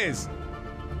 it is.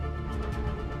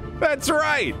 That's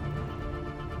right.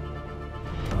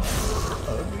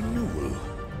 A renewal.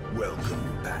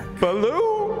 Welcome back.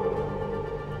 Baloo!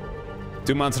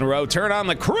 2 months in a row. Turn on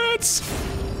the crits!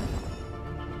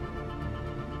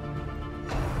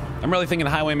 I'm really thinking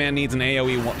Highwayman needs an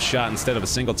AoE shot instead of a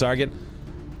single target.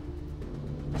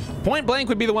 Point Blank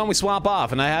would be the one we swap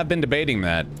off, and I have been debating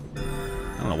that.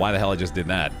 I don't know why the hell I just did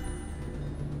that.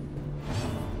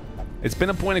 It's been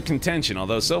a point of contention,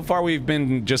 although so far we've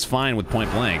been just fine with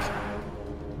Point Blank. I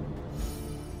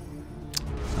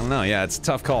don't know, yeah, it's a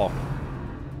tough call.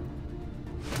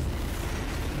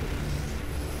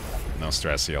 No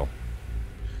stress, heal.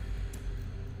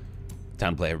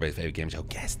 Time to play everybody's favorite game show.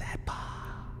 Guess that boss.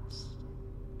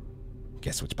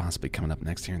 Guess what's possibly coming up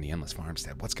next here in the Endless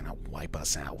Farmstead? What's gonna wipe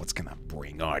us out? What's gonna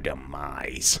bring our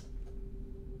demise?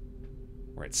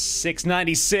 We're at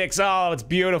 696. Oh, it's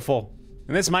beautiful.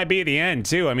 And this might be the end,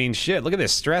 too. I mean, shit, look at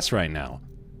this stress right now.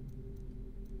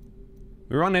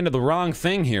 We run into the wrong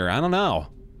thing here. I don't know.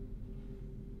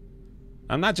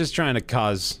 I'm not just trying to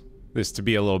cause this to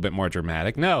be a little bit more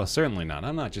dramatic. No, certainly not.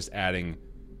 I'm not just adding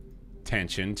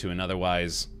tension to an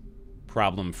otherwise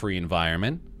problem-free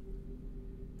environment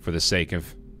for the sake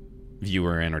of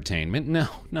viewer entertainment. No,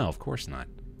 of course not.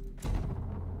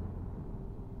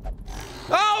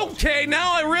 Okay,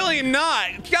 now I really am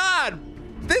not. God,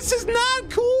 this is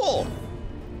not cool.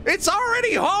 It's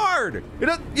already hard. You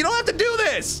don't have to do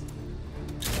this.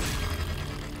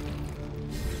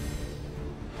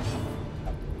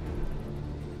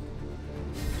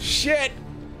 Shit.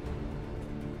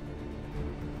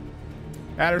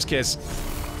 Adder's Kiss.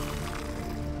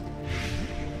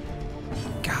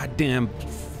 Goddamn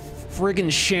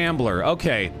friggin' Shambler.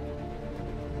 Okay.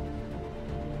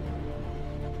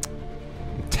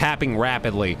 Tapping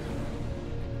rapidly.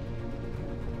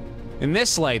 In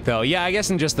this light, though, yeah, I guess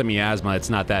in just the miasma, it's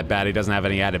not that bad. He doesn't have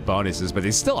any added bonuses, but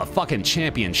he's still a fucking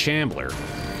champion Shambler.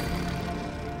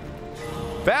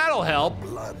 That'll help.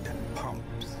 Blood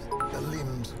pumps, the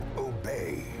limbs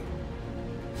obey.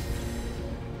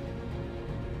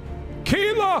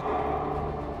 Keela!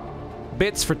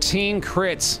 Bits for teen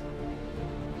crits.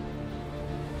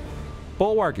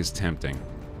 Bulwark is tempting.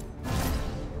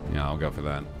 Yeah, I'll go for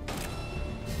that.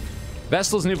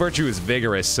 Vestal's new virtue is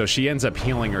vigorous, so she ends up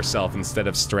healing herself instead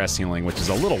of stress healing, which is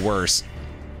a little worse.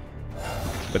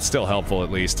 But still helpful,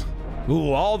 at least.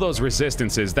 Ooh, all those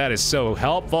resistances, that is so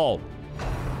helpful.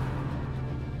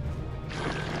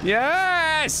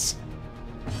 Yes!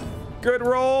 Good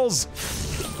rolls!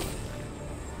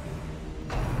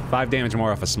 5 damage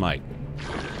more off a smite.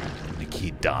 I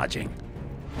keep dodging.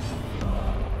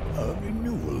 A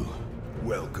renewal.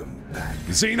 Welcome back.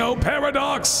 Xeno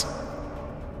Paradox!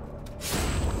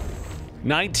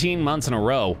 19 months in a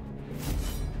row.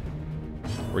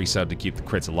 Resub to keep the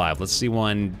crits alive. Let's see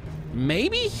one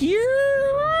maybe here?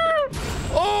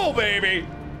 Oh, baby!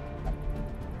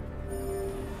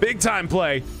 Big time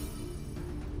play.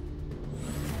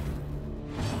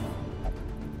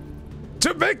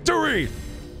 To victory!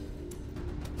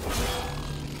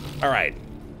 All right.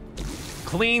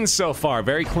 Clean so far,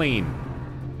 very clean.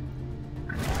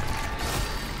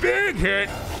 Big hit!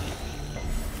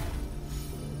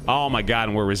 Oh my god,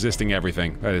 and we're resisting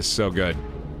everything. That is so good.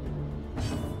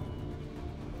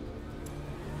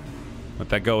 Let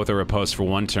that go with a riposte for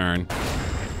 1 turn.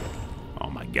 Oh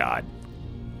my god.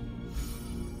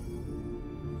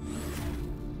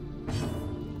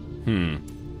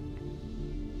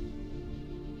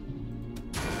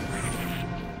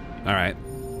 Alright.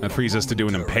 That frees us to do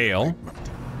an impale.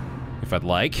 If I'd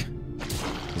like.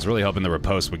 I was really hoping the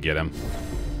riposte would get him.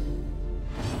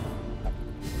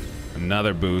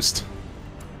 Another boost.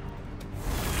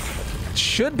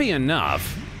 Should be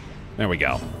enough. There we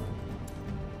go.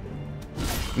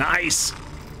 Nice!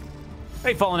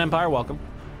 Hey, Fallen Empire, welcome.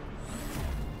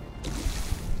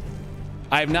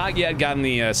 I have not yet gotten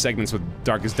the segments with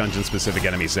Darkest Dungeon specific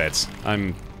enemy sets.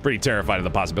 I'm pretty terrified of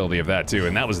the possibility of that too,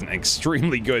 and that was an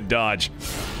extremely good dodge.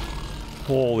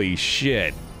 Holy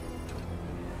shit.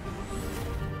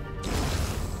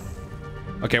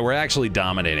 Okay, we're actually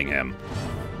dominating him.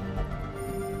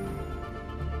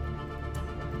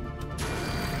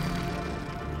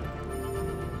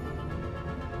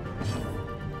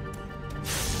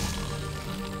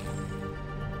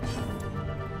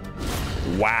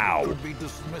 Wow. Could be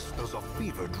dismissed as a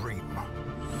fever dream,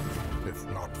 if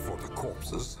not for the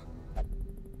corpses.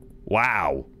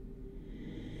 Wow.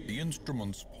 The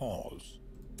instruments pause,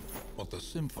 but the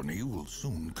symphony will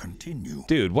soon continue.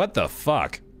 Dude, what the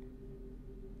fuck?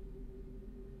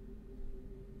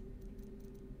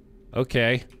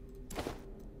 Okay.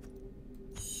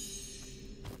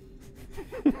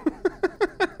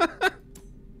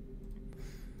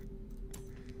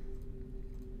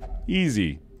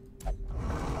 Easy.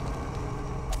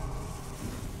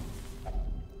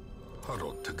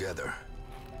 Huddled together,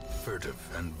 furtive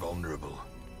and vulnerable.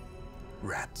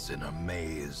 Rats in a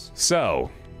maze. So,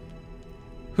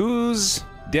 whose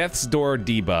Death's Door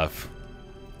debuff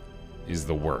is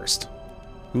the worst?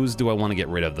 Whose do I want to get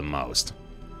rid of the most?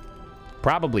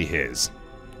 Probably his.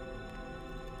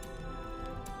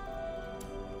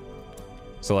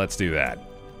 So let's do that.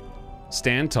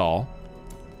 Stand tall.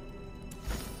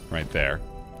 Right there.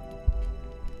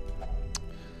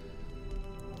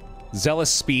 Zealous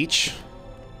Speech.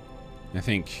 I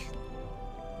think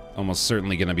almost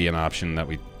certainly going to be an option that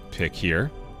we pick here.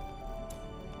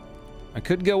 I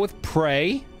could go with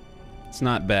Prey. It's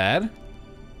not bad.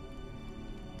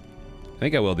 I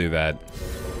think I will do that.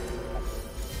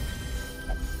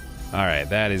 Alright,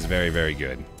 that is very, very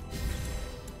good.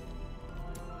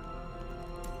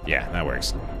 Yeah, that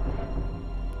works.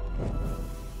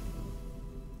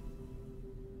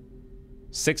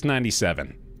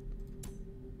 $697.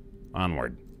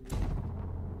 Onward.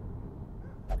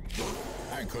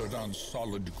 Anchored on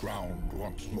solid ground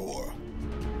once more.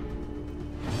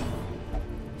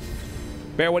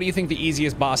 Baer, what do you think the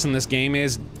easiest boss in this game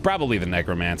is? Probably the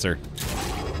Necromancer.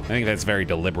 I think that's very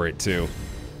deliberate, too.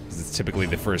 Because it's typically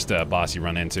the first boss you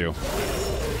run into.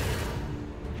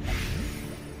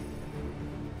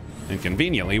 And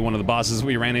conveniently, one of the bosses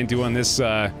we ran into on this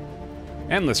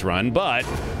endless run, but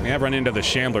we have run into the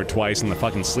Shambler twice and the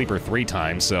fucking Sleeper 3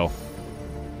 times, so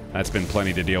that's been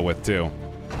plenty to deal with, too.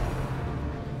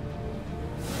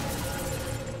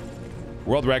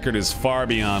 World record is far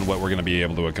beyond what we're going to be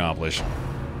able to accomplish.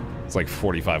 It's like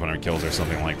 4,500 kills or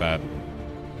something like that.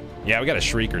 Yeah, we got a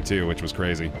Shrieker too, which was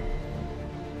crazy.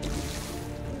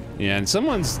 Yeah, and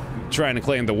someone's trying to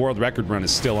claim the world record run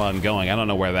is still ongoing. I don't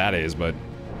know where that is, but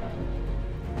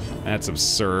that's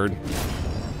absurd.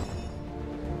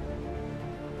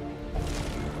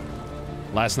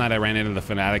 Last night I ran into the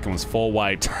Fanatic and was full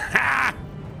wiped. Ha!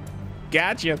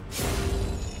 Gotcha.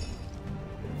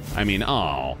 I mean,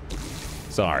 oh.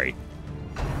 Sorry.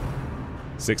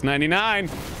 $6.99.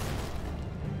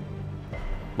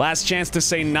 Last chance to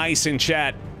say nice in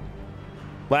chat.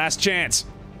 Last chance.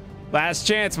 Last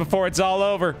chance before it's all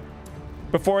over.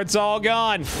 Before it's all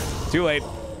gone. Too late.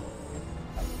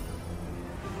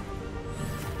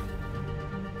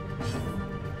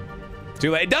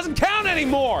 Too late. It doesn't count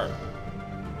anymore.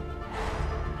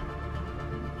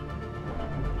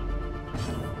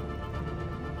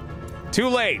 Too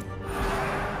late.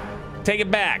 Take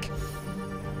it back.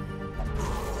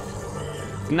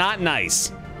 It's not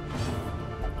nice.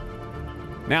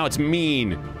 Now it's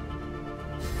mean.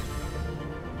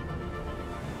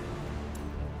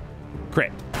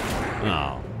 Crit.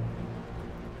 Oh.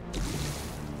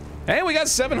 Hey, we got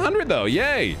 700 though.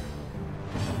 Yay.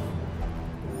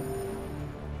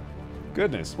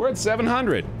 Goodness, we're at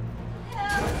 700.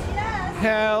 Hells yes.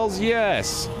 Hells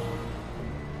yes.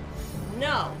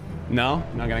 No. No?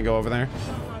 Not gonna go over there?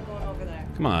 I'm not going over there.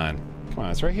 Come on. Come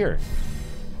on, it's right here.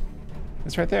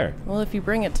 It's right there. Well, if you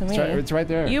bring it to me. It's right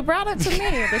there. You brought it to me.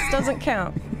 This doesn't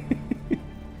count.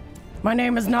 My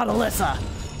name is not Alyssa.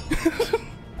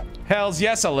 Hells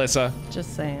yes, Alyssa.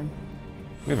 Just saying.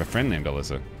 We have a friend named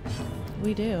Alyssa.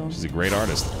 We do. She's a great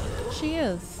artist. She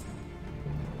is.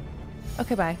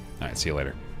 Okay, bye. All right, see you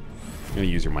later. I'm gonna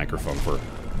use your microphone for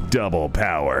double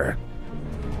power.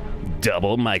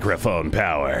 Double microphone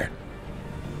power.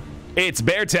 It's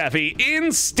Baer Taffy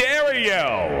in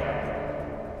stereo.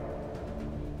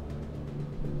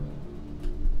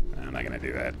 I'm not gonna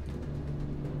do that.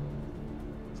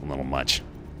 It's a little much.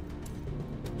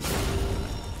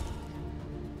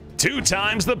 2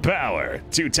 times the power.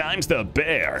 2 times the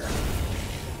Baer.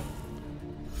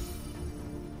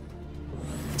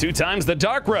 2 times the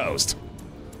dark roast.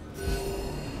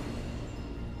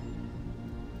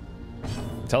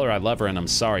 Tell her I love her and I'm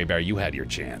sorry, Baer. You had your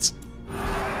chance.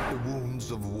 The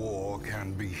wounds of war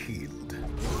can be healed,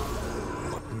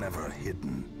 but never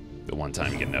hidden. The one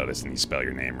time you get noticed and you spell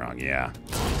your name wrong, yeah.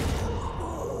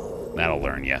 That'll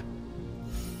learn you.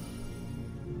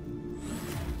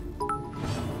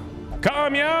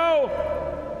 Carmio!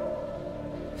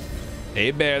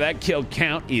 Hey, Baer, that kill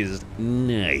count is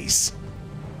nice.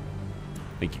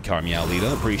 Thank you, Carmio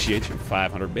Lita. Appreciate you.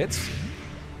 500 bits.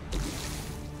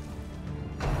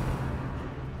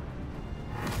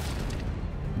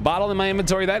 Bottle in my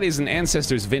inventory, that is an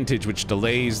Ancestor's Vintage, which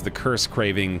delays the curse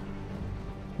craving,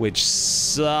 which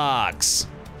sucks.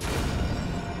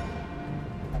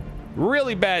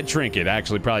 Really bad trinket.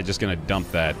 Actually, probably just gonna dump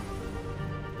that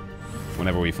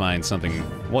whenever we find something.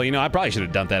 Well, you know, I probably should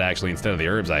have dumped that actually instead of the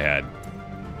herbs I had.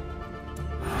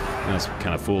 That's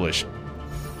kind of foolish.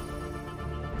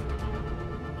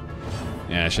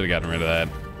 Yeah, I should have gotten rid of that.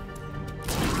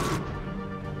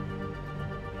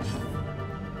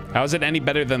 How is it any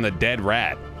better than the dead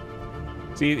rat?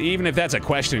 See, even if that's a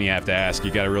question you have to ask, you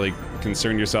gotta really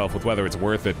concern yourself with whether it's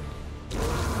worth it.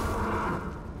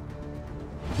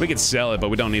 We could sell it, but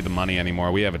we don't need the money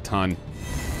anymore. We have a ton.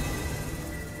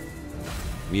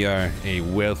 We are a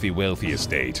wealthy, wealthy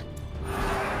estate.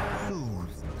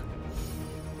 Soothed.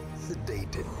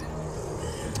 Sedated.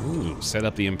 Ooh, set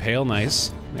up the impale,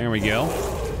 nice. There we go.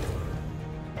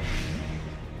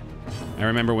 I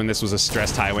remember when this was a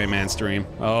stressed Highwayman stream.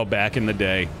 Oh, back in the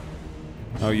day.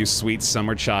 Oh, you sweet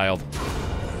summer child.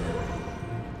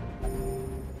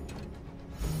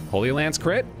 Holy Lance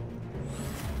crit?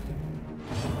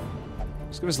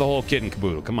 Just give us the whole kit and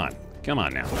caboodle. Come on. Come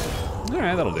on now.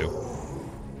 Alright, that'll do.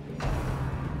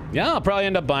 Yeah, I'll probably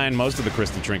end up buying most of the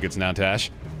crystal trinkets now,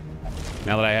 Tash.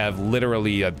 Now that I have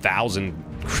literally 1,000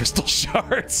 crystal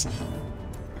shards.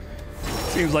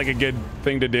 Seems like a good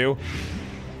thing to do.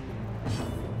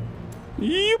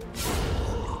 Yep.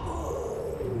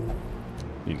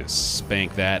 Need to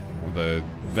spank that with a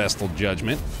Vestal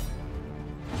Judgment.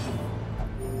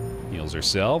 Heals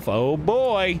herself. Oh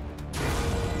boy.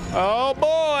 Oh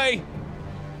boy.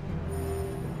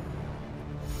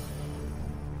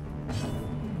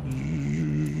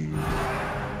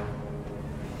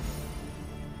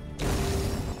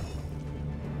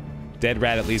 Dead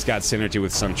rat at least got synergy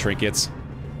with some trinkets.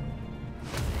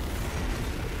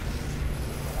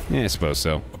 Yeah, I suppose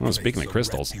so. Well, speaking of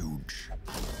crystals. Refuge.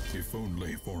 If if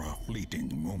only for a fleeting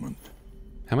moment.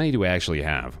 How many do we actually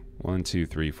have? 1, 2,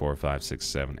 3, 4, 5, 6,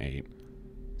 7, 8.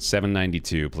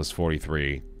 792 plus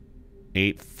 43.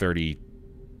 830.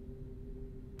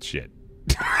 Shit.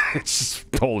 It's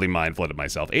just totally mind flooded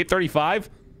myself. 835?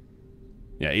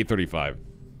 Yeah, 835.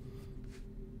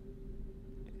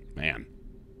 Man.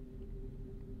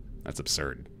 That's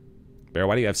absurd. Baer,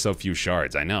 why do you have so few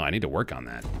shards? I know, I need to work on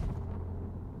that.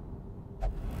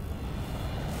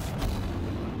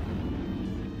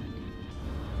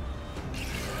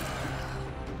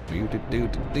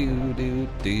 Trapped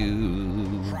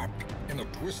in a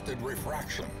twisted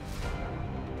refraction.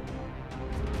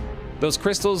 Those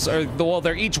crystals are, well,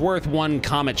 they're each worth 1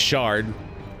 comet shard.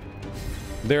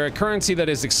 They're a currency that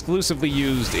is exclusively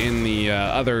used in the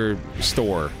other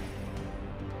store.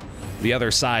 The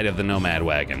other side of the Nomad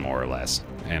Wagon, more or less.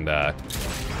 And,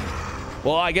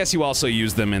 well, I guess you also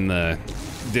use them in the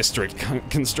district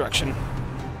construction.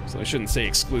 So I shouldn't say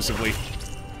exclusively.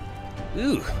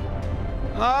 Ooh.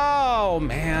 Oh,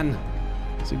 man.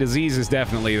 See, disease is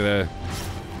definitely the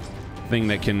thing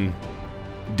that can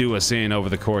do us in over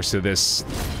the course of this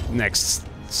next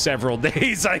several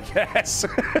days, I guess.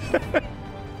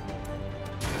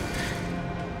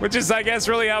 Which is, I guess,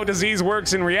 really how disease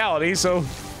works in reality, so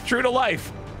true to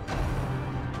life.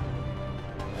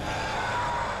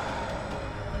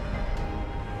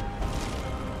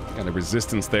 Got a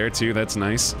resistance there, too. That's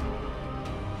nice.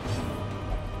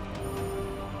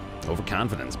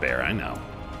 Overconfidence, Baer, I know.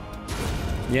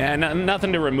 Yeah,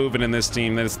 nothing to remove it in this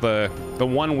team. That's the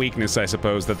one weakness, I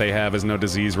suppose, that they have is no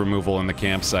disease removal in the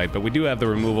campsite. But we do have the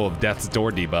removal of Death's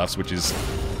Door debuffs, which is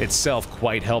itself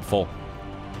quite helpful.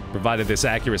 Provided this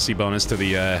accuracy bonus to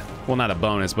the, well, not a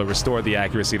bonus, but restored the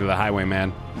accuracy to the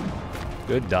Highwayman.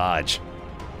 Good dodge.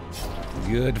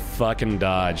 Good fucking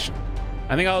dodge.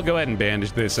 I think I'll go ahead and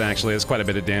bandage this, actually. There's quite a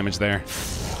bit of damage there.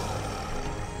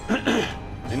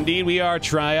 Indeed, we are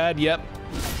Triad, yep.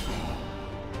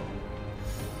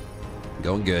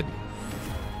 Going good.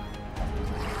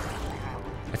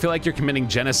 I feel like you're committing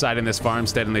genocide in this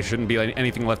farmstead and there shouldn't be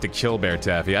anything left to kill, Baer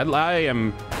Taffy. I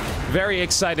am very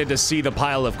excited to see the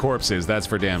pile of corpses, that's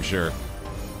for damn sure.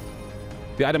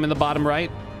 The item in the bottom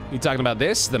right, you talking about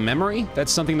this? The memory?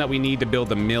 That's something that we need to build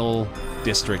the mill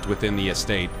district within the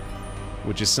estate,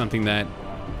 which is something that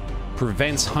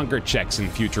prevents hunger checks in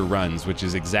future runs, which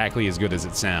is exactly as good as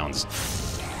it sounds.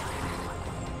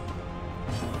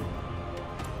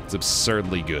 It's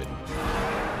absurdly good.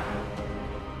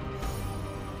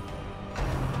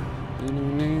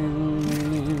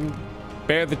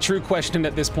 Baer, the true question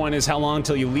at this point is how long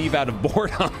till you leave out of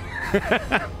boredom?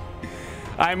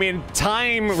 I mean,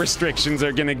 time restrictions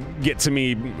are gonna get to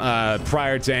me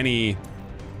prior to any,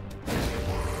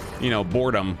 you know,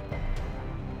 boredom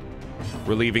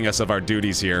relieving us of our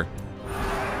duties here.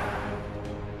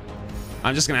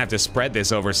 I'm just gonna have to spread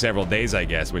this over several days, I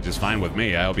guess, which is fine with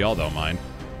me. I hope y'all don't mind.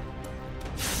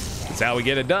 That's how we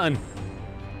get it done.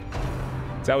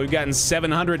 That's how we've gotten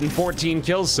 714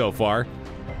 kills so far.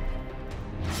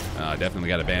 Definitely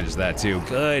got to bandage that too.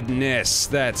 Goodness,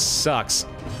 that sucks.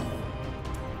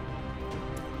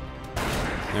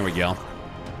 There we go.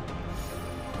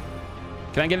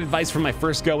 Can I get advice from my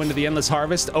first go into the Endless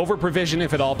Harvest? Over provision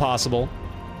if at all possible.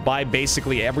 Buy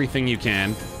basically everything you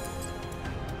can.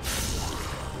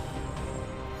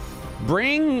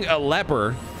 Bring a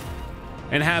leper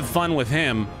and have fun with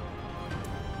him.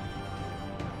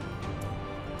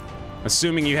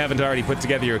 Assuming you haven't already put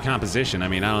together your composition. I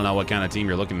mean, I don't know what kind of team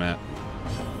you're looking at.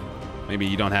 Maybe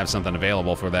you don't have something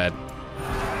available for that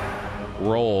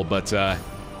role, but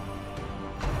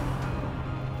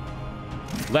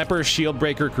Leper,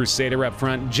 Shieldbreaker, Crusader up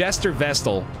front. Jester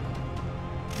Vestal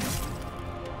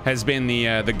has been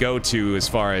the go-to as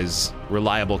far as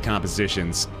reliable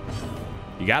compositions.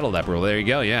 You got a Leper, well, there you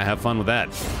go. Yeah, have fun with that.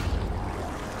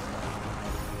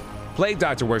 Plague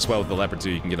Doctor works well with the Leper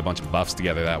too. You can get a bunch of buffs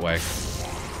together that way.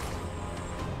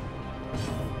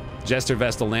 Jester,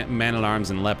 Vestal, Man-at-Arms,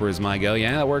 and Leper is my go.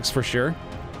 Yeah, that works for sure.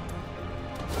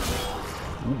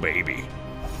 Ooh, baby.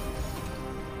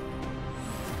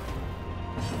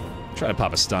 Try to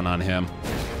pop a stun on him.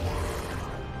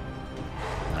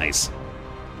 Nice.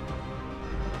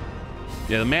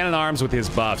 Yeah, the Man-at-Arms with his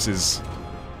buffs is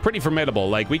pretty formidable.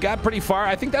 Like, we got pretty far.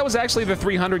 I think that was actually the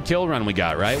 300 kill run we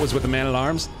got, right? Was with the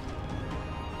Man-at-Arms.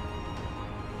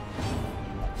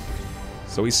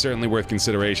 So he's certainly worth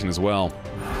consideration as well.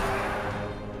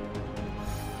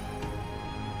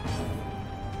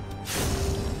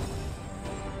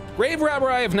 Grave Robber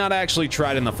I have not actually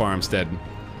tried in the farmstead,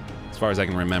 as far as I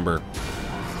can remember.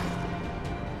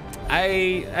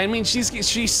 I mean,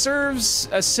 she serves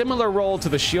a similar role to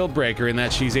the shield breaker in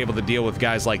that she's able to deal with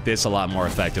guys like this a lot more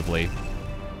effectively.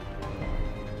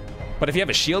 But if you have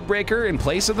a shield breaker in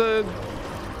place of the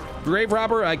grave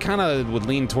robber, I kind of would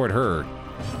lean toward her.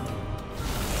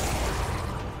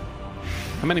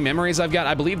 How many memories I've got?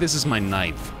 I believe this is my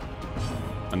 9th.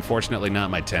 Unfortunately,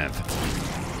 not my 10th.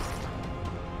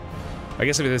 I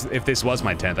guess if this was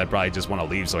my 10th, I'd probably just want to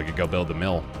leave so I could go build the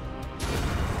mill.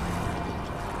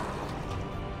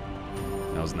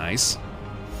 That was nice.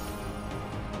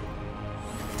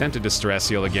 Tempted to stress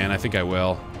heal again. I think I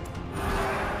will.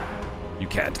 You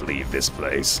can't leave this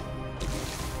place.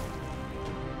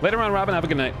 Later on, Robin. Have a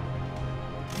good night.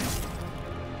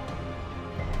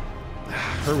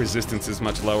 Her resistance is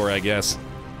much lower, I guess.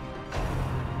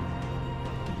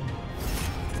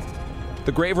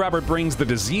 The grave robber brings the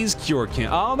disease cure can.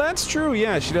 Oh, that's true.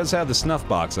 Yeah, she does have the snuff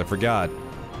box. I forgot.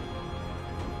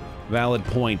 Valid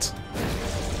point.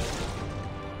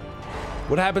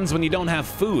 What happens when you don't have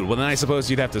food? Well, then I suppose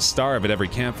you'd have to starve at every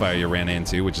campfire you ran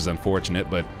into, which is unfortunate,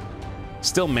 but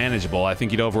still manageable. I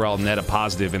think you'd overall net a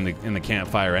positive in the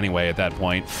campfire anyway at that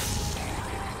point.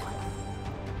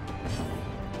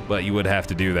 But you would have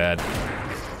to do that.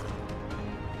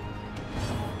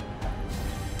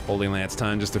 Holy Lance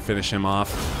time just to finish him off.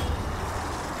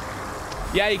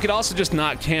 Yeah, you could also just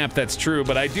not camp, that's true,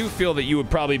 but I do feel that you would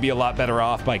probably be a lot better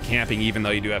off by camping, even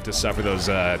though you do have to suffer those,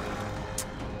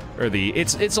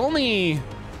 it's only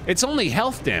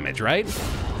health damage, right?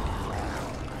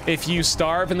 If you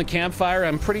starve in the campfire,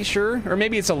 I'm pretty sure, or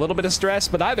maybe it's a little bit of stress,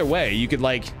 but either way, you could,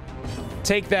 like,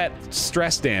 take that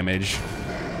stress damage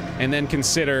and then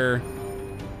consider,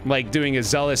 like, doing a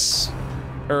zealous,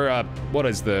 or what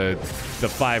is the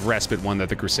 5 respite one that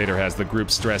the Crusader has, the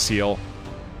group stress heal?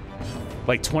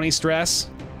 Like 20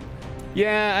 stress?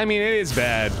 Yeah, I mean, it is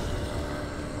bad.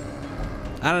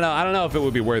 I don't know if it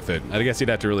would be worth it. I guess you'd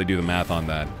have to really do the math on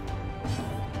that.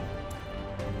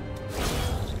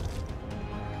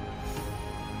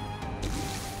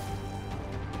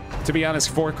 To be honest,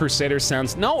 4 Crusaders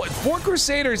sounds... No, 4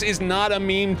 Crusaders is not a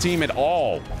meme team at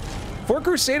all. 4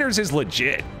 Crusaders is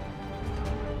legit.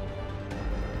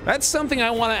 That's something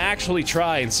I want to actually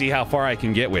try and see how far I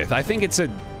can get with. I think it's a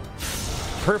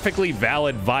perfectly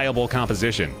valid, viable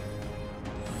composition.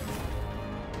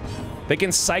 They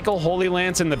can cycle Holy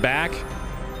Lance in the back.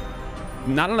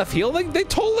 Not enough heal? They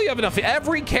totally have enough.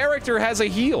 Every character has a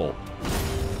heal.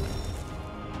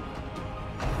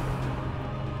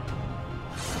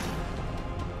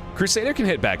 Crusader can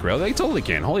hit back row. They totally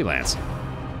can. Holy Lance.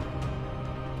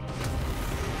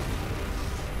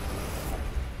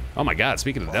 Oh my god,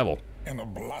 speaking of the devil. In a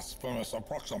blasphemous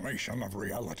approximation of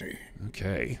reality.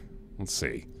 Okay, let's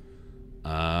see.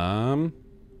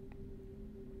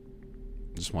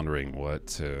 Just wondering what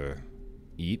to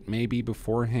eat maybe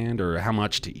beforehand, or how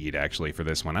much to eat actually for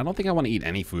this one. I don't think I want to eat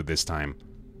any food this time.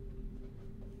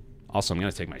 Also, I'm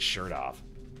gonna take my shirt off.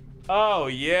 Oh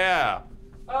yeah.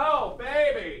 Oh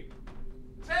baby.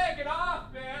 Take it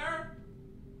off, Baer.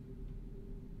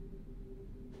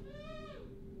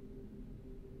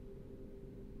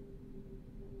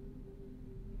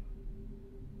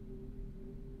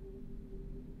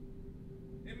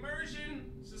 Immersion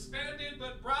suspended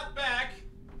but brought back.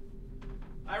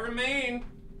 I remain.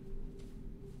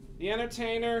 The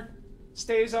entertainer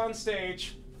stays on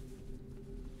stage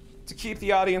to keep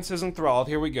the audiences enthralled.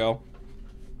 Here we go.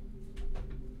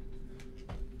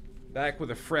 Back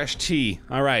with a fresh tea.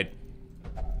 All right.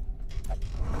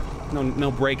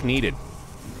 No break needed.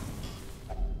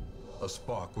 A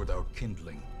spark without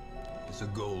kindling is a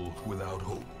goal without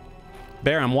hope.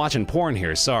 Baer, I'm watching porn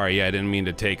here. Sorry, yeah, I didn't mean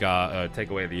to take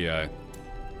away the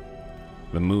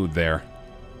mood there.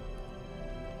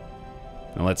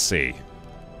 Now let's see.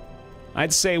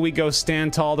 I'd say we go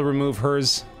stand tall to remove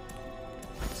hers.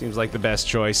 Seems like the best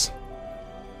choice.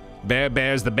 Baer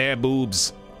bears the bare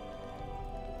boobs.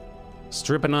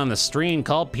 Stripping on the stream.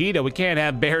 Call PETA. We can't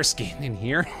have bear skin in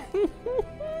here.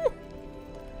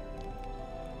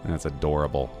 That's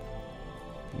adorable.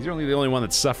 He's really the only one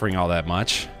that's suffering all that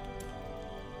much.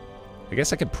 I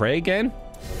guess I could pray again?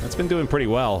 That's been doing pretty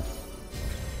well.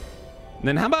 And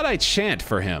then how about I chant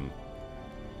for him?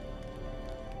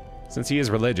 Since he is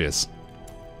religious.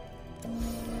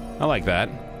 I like that.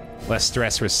 Less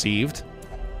stress received.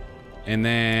 And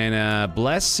then,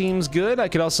 bless seems good. I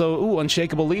could also, ooh,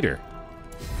 unshakable leader.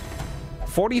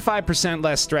 45%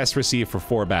 less stress received for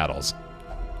 4 battles.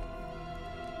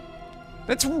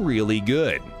 That's really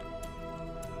good.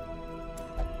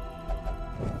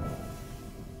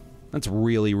 That's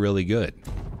really, really good.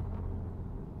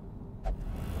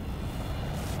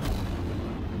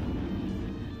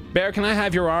 Baer, can I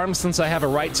have your arms since I have a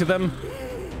right to them?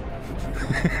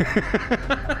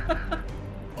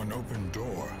 An open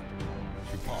door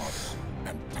departs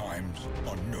at times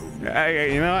unknown.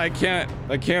 I can't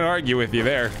argue with you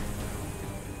there.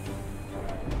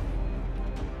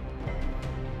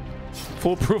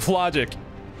 Foolproof logic.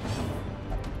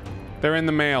 They're in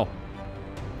the mail.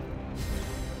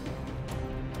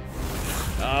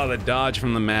 Oh, the dodge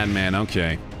from the madman.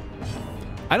 Okay.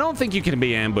 I don't think you can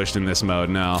be ambushed in this mode,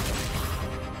 no.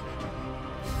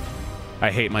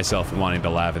 I hate myself for wanting to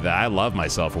laugh at that. I love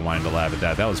myself for wanting to laugh at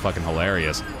that. That was fucking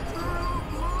hilarious.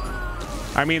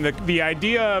 I mean, the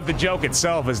idea of the joke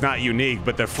itself is not unique,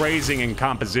 but the phrasing and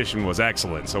composition was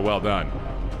excellent, so well done.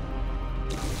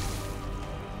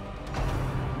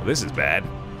 Well, this is bad.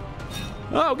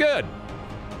 Oh, good.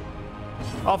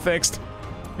 All fixed.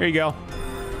 Here you go.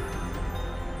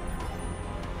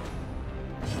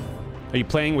 Are you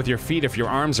playing with your feet if your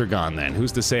arms are gone then?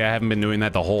 Who's to say I haven't been doing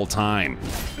that the whole time?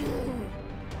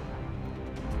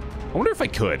 I wonder if I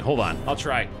could. Hold on. I'll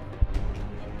try.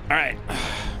 All right.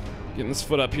 Getting this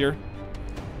foot up here.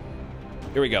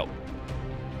 Here we go.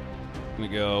 I'm gonna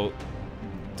go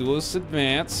duelist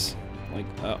advance. Like,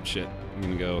 oh shit. I'm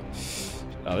gonna go.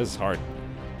 Oh, this is hard.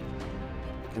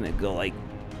 I'm gonna go like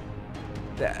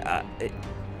that.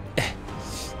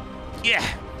 Yeah.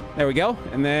 There we go.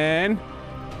 And then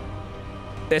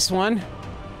this one.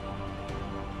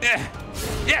 Yeah.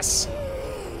 Yes.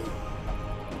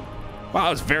 Wow, that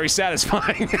was very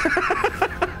satisfying.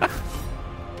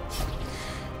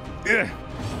 I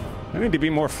need to be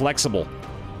more flexible.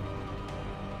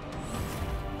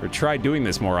 Or try doing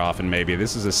this more often, maybe.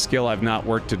 This is a skill I've not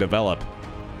worked to develop.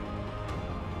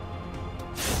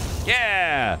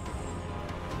 Yeah!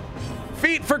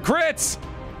 Feet for crits!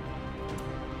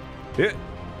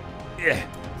 Yeah.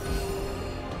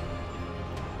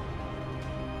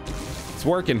 It's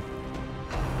working.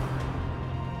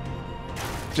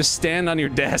 Just stand on your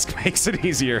desk makes it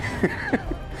easier.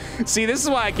 See, this is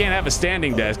why I can't have a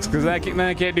standing desk, because then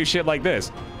I can't do shit like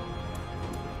this.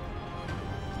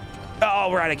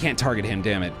 Oh, right, I can't target him,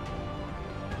 damn it.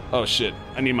 Oh, shit,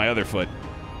 I need my other foot.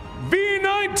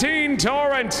 V19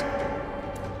 Torrent!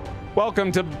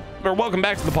 Welcome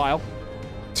back to the pile.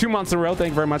 2 months in a row, thank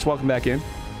you very much, welcome back in.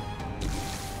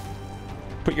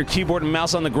 Put your keyboard and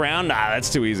mouse on the ground? Nah, that's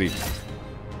too easy.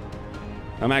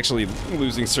 I'm actually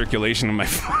losing circulation in my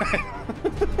foot.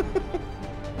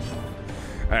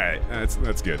 All right,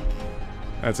 that's good.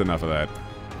 That's enough of that.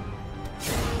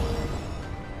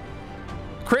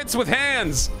 Crits with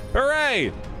hands!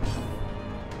 Hooray!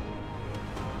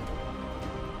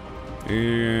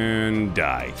 And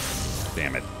die.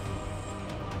 Damn it.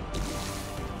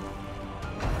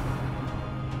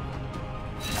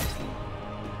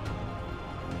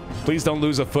 Please don't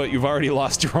lose a foot. You've already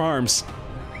lost your arms.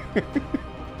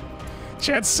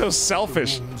 Chat's so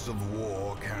selfish. The wounds of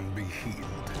war can be healed,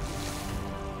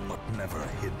 but never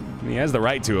hidden. He has the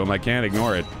right to him. I can't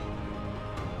ignore it.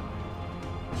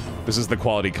 This is the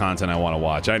quality content I want to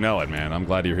watch. I know it, man. I'm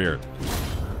glad you're here.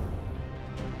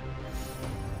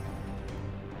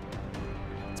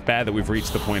 It's bad that we've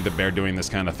reached the point that Baer doing this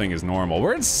kind of thing is normal.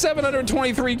 We're at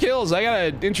 723 kills. I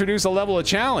gotta introduce a level of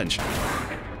challenge.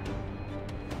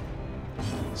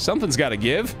 Something's gotta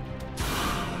give.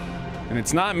 And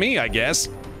it's not me, I guess.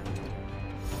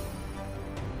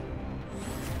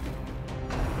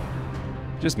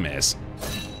 Just miss.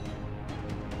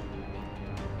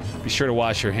 Be sure to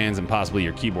wash your hands and possibly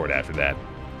your keyboard after that.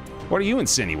 What are you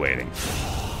insinuating?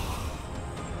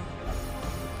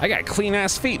 I got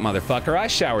clean-ass feet, motherfucker. I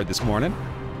showered this morning.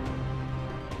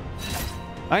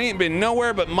 I ain't been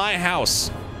nowhere but my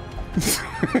house.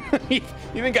 You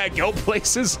think I go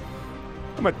places?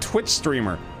 I'm a Twitch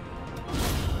streamer.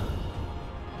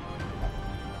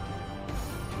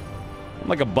 I'm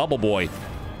like a bubble boy.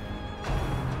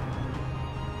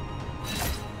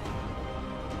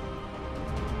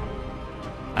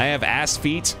 I have ass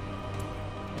feet.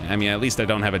 I mean, at least I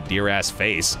don't have a deer ass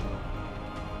face.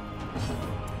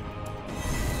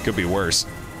 Could be worse.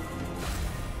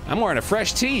 I'm wearing a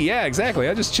fresh tee. Yeah, exactly.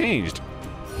 I just changed.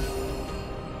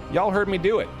 Y'all heard me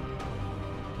do it.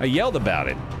 I yelled about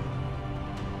it.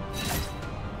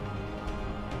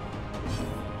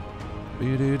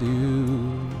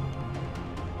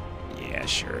 Yeah,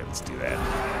 sure, let's do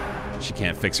that. She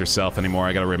can't fix herself anymore,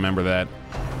 I gotta remember that.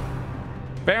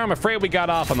 Baer, I'm afraid we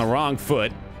got off on the wrong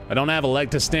foot. I don't have a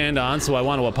leg to stand on, so I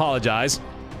want to apologize.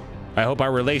 I hope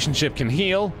our relationship can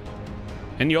heal,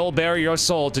 and you'll bear your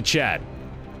soul to chat.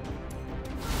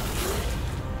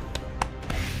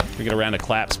 Can we get a round of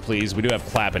claps, please? We do have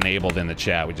clap enabled in the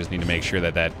chat. We just need to make sure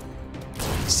that that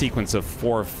sequence of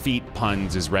 4 feet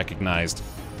puns is recognized.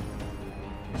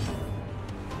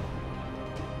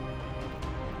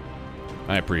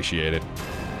 I appreciate it.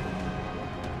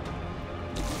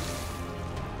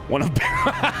 One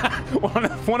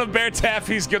of one of Baer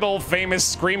Taffy's good old famous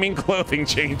screaming clothing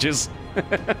changes.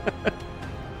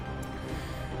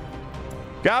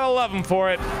 Gotta love him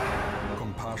for it.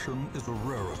 Compassion is a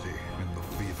rarity in the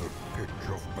fevered pitch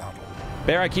of battle.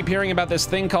 Baer, I keep hearing about this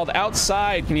thing called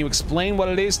outside. Can you explain what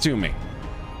it is to me?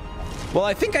 Well,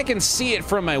 I think I can see it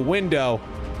from my window.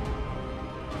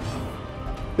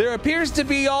 There appears to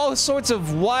be all sorts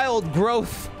of wild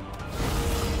growth.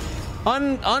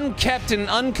 Unkept and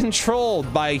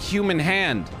uncontrolled by human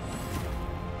hand.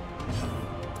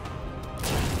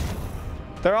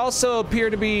 There also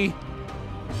appear to be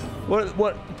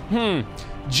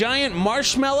giant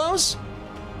marshmallows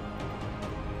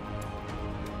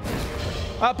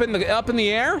up in the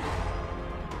air.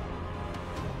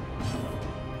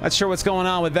 Not sure what's going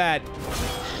on with that.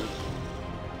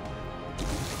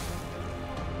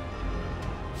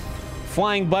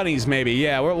 Flying bunnies, maybe.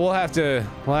 Yeah, we'll have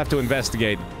to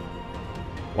investigate.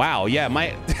 Wow. Yeah,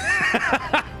 my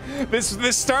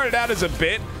this started out as a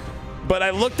bit, but I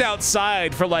looked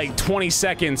outside for like 20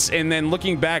 seconds, and then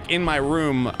looking back in my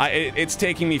room, it's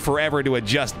taking me forever to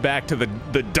adjust back to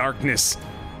the darkness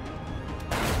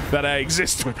that I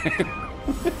exist within.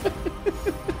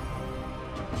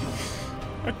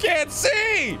 I can't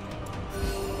see.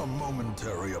 A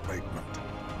momentary abatement.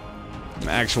 An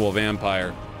actual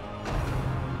vampire.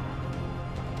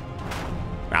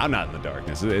 I'm not in the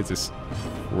darkness. It's just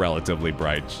relatively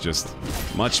bright. It's just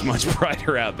much, much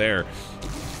brighter out there.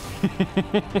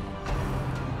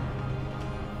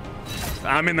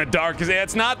 I'm in the dark because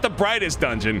it's not the brightest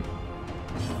dungeon.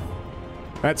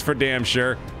 That's for damn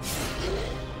sure.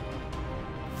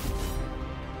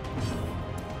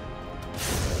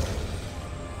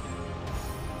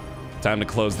 Time to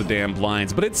close the damn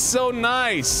blinds, but it's so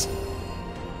nice.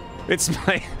 It's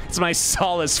my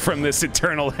solace from this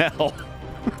eternal hell.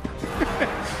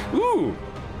 Ooh,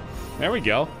 there we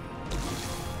go.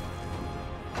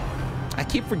 I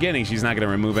keep forgetting she's not gonna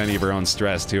remove any of her own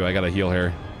stress too. I gotta heal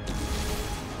her.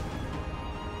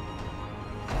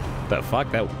 The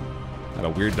fuck? That had a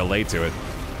weird delay to it.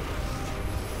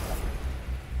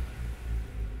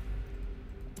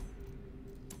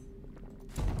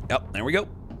 Yep, there we go.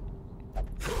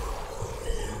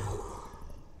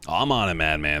 Oh, I'm on it,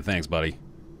 Madman. Thanks, buddy.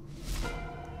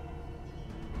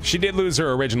 She did lose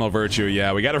her original virtue,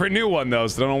 yeah. We got to renew one, though,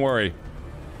 so don't worry.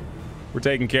 We're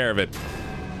taking care of it.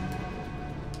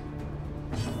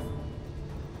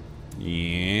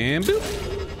 Yeah,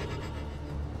 boop.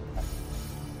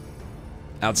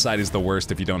 Outside is the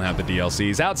worst if you don't have the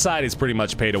DLCs. Outside is pretty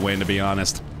much pay to win, to be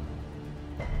honest.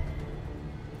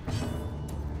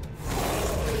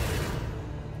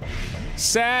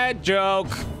 Sad joke.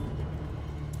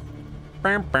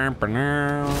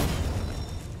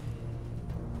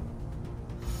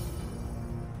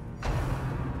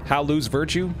 How lose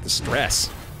virtue? The stress.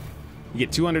 You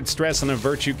get 200 stress on a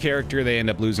virtue character, they end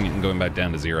up losing it and going back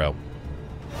down to 0.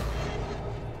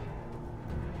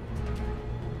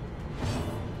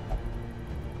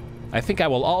 I think I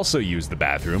will also use the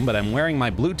bathroom, but I'm wearing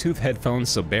my Bluetooth headphones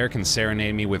so Baer can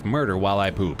serenade me with murder while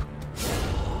I poop.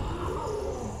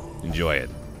 Enjoy it.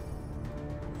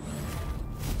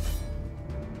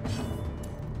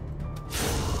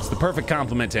 It's the perfect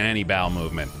complement to any bowel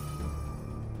movement.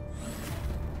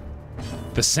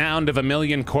 The sound of a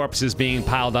million corpses being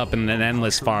piled up in an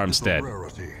endless farmstead.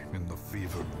 Rarity in the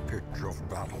fevered pitch of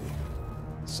battle.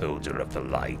 Soldier of the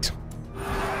light.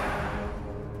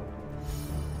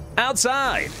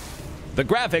 Outside! The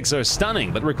graphics are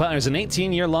stunning, but requires an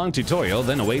 18-year-long tutorial,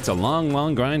 then awaits a long,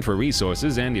 long grind for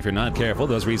resources, and if you're not careful,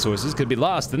 those resources could be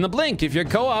lost in the blink if you're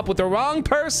co-op with the wrong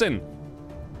person.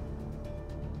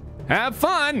 Have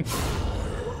fun!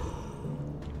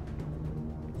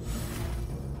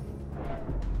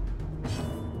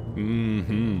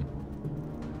 Mm-hmm.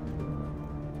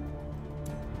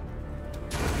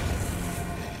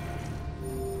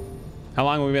 How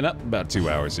long have we been up? About 2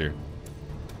 hours here.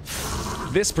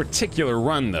 This particular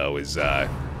run, though, is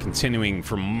continuing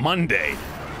from Monday,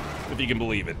 if you can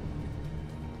believe it.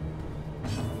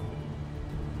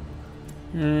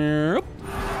 Yep.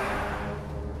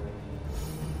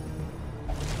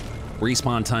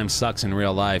 Respawn time sucks in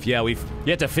real life. Yeah, we've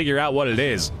yet to figure out what it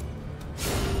is.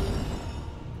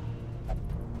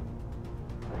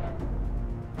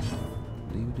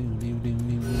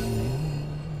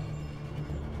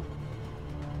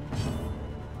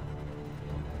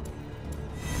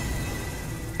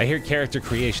 I hear character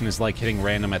creation is like hitting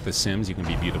random at The Sims. You can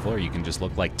be beautiful or you can just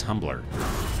look like Tumblr.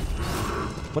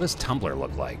 What does Tumblr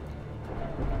look like?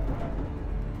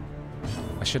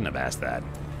 I shouldn't have asked that.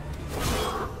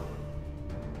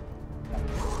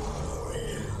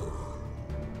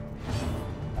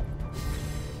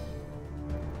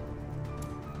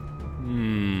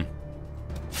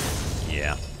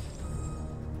 Yeah.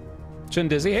 Chin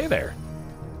Dizzy, hey there.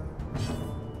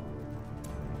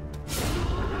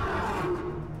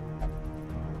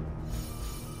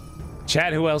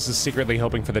 Chat, who else is secretly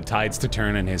hoping for the tides to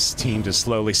turn and his team to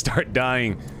slowly start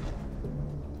dying?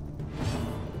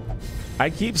 I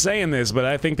keep saying this, but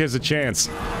I think there's a chance.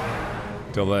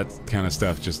 Till that kind of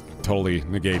stuff just totally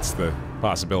negates the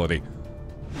possibility.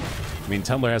 I mean,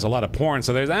 Tumblr has a lot of porn,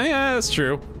 so there's... yeah, that's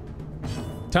true.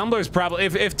 Tumblr's probably...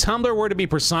 If Tumblr were to be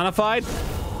personified,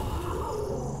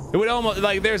 it would almost...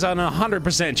 Like, there's an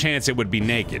 100% chance it would be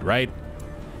naked, right?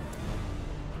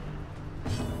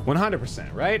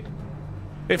 100%, right?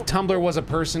 If Tumblr was a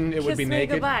person, it would be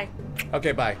naked. Goodbye.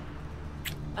 Okay, bye.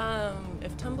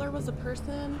 If Tumblr was a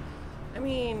person, I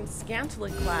mean,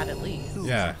 scantily clad at least.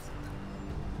 Yeah.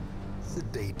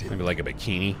 Sedated. Maybe like a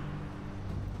bikini.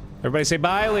 Everybody say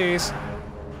bye, Elise.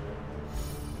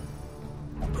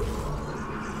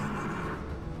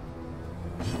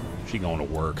 She going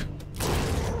to work.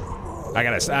 I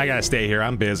gotta stay here.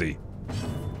 I'm busy.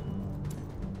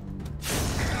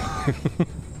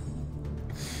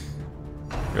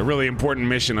 A really important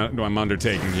mission I'm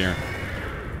undertaking here.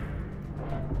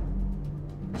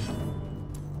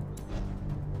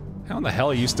 How in the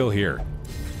hell are you still here?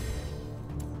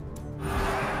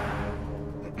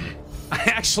 I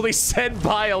actually said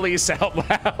bye, Elise, out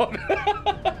loud.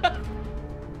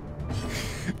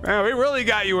 Man, we really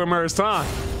got you immersed, huh?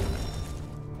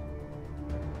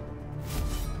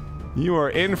 You are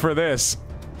in for this.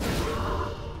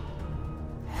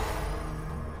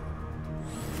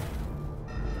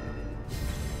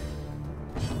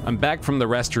 I'm back from the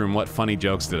restroom. What funny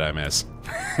jokes did I miss?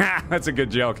 That's a good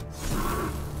joke.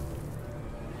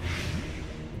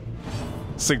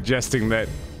 Suggesting that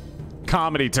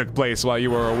comedy took place while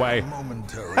you were away.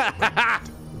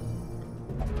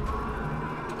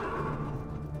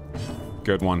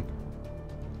 Good one.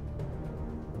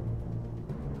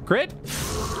 Crit?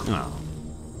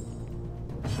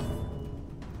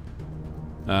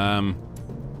 Oh.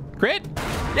 Crit?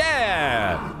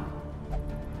 Yeah!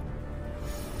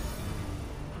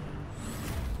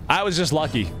 I was just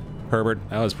lucky, Herbert.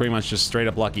 I was pretty much just straight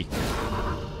up lucky.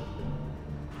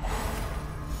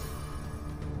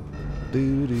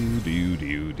 Do do do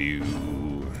do do.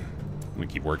 I'm gonna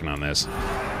keep working on this.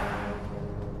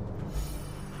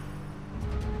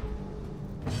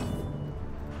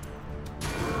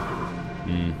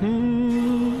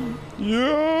 Mm-hmm.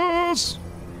 Yes.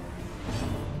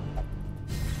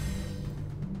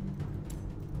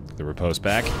 The riposte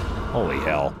back. Holy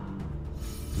hell.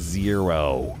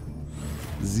 0.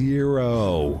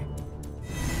 0.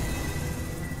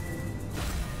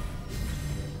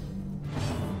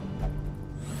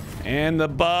 And the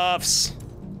buffs.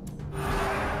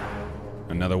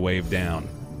 Another wave down.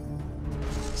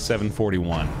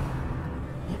 741.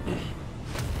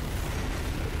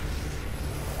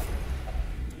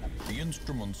 The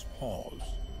instruments pause,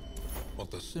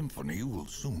 but the symphony will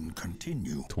soon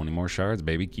continue. 20 more shards,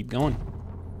 baby. Keep going.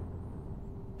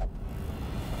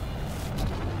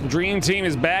 Dream Team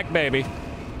is back, baby.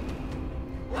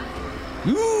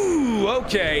 Ooh,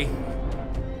 okay.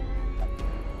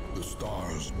 The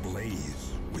stars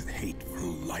blaze with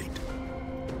hateful light.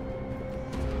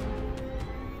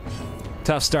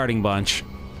 Tough starting bunch.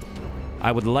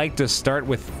 I would like to start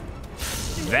with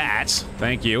that.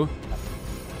 Thank you.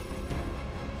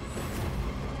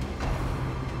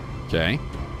 Okay.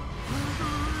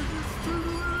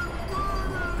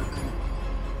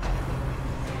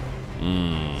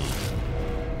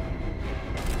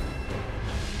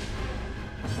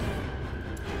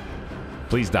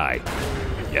 Please die.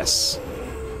 Yes.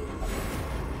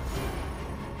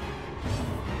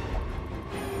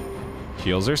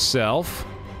 Heals herself.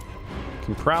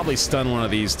 Can probably stun one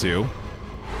of these two.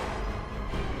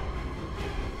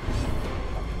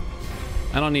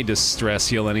 I don't need to stress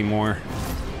heal anymore.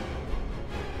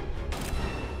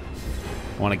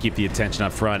 I want to keep the attention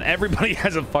up front. Everybody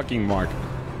has a fucking mark.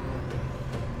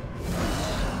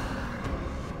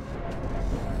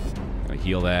 Gotta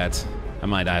heal that. I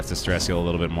might have to stress heal a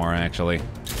little bit more, actually.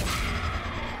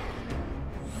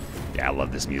 Yeah, I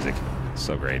love this music. It's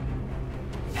so great.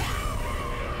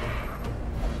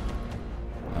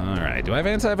 Alright, do I have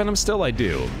anti-venom still? I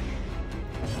do.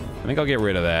 I think I'll get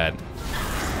rid of that.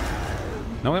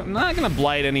 No, I'm not gonna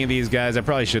blight any of these guys. I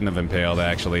probably shouldn't have impaled,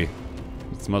 actually.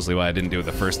 It's mostly why I didn't do it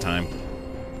the first time.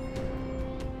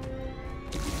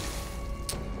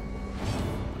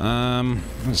 I'm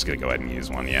just gonna go ahead and use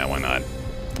one. Yeah, why not?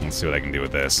 Let's see what I can do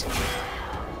with this.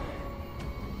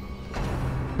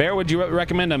 Baer, would you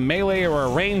recommend a melee or a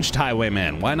ranged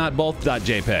highwayman? Why not both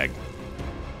 .jpg?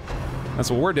 That's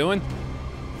what we're doing.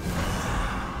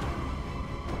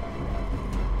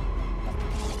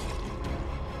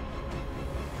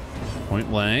 Point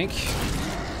blank.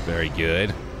 Very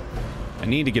good. I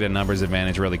need to get a numbers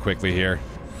advantage really quickly here.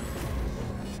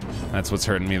 That's what's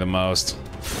hurting me the most.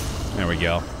 There we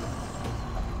go.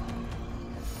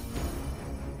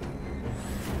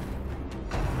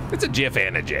 It's a GIF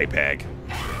and a JPEG.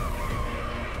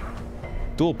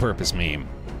 Dual purpose meme.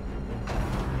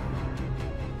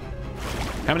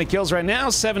 How many kills right now?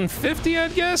 750,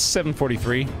 I'd guess?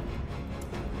 743.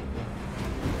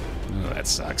 Oh, that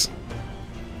sucks.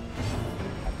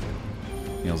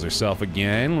 Heals herself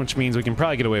again, which means we can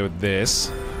probably get away with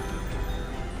this.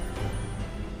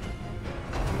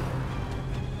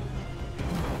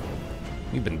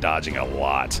 We've been dodging a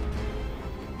lot.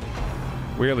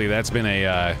 Weirdly, that's been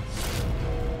a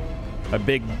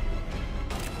big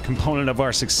component of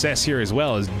our success here as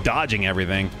well, is dodging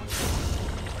everything.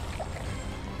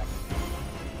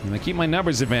 And I keep my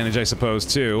numbers advantage, I suppose,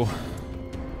 too.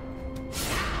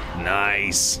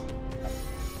 Nice.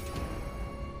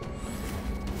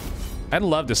 I'd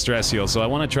love to stress heal, so I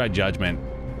want to try Judgment.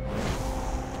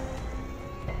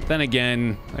 Then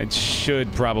again, I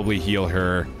should probably heal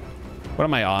her. What are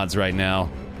my odds right now?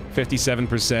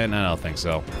 57%? I don't think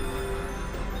so.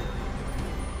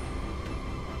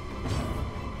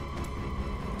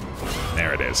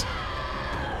 There it is.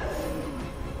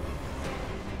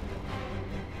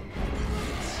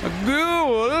 A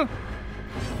ghoul?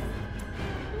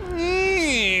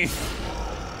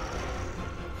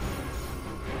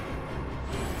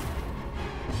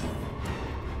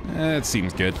 It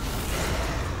seems good.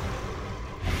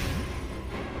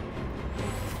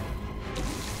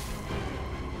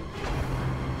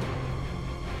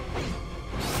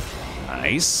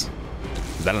 Nice.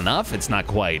 Is that enough? It's not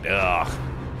quite. Ugh.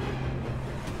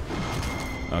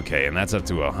 Okay, and that's up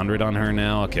to 100 on her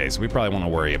now. Okay, so we probably want to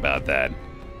worry about that.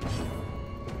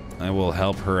 I will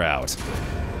help her out.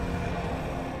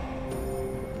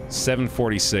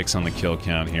 746 on the kill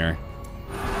count here.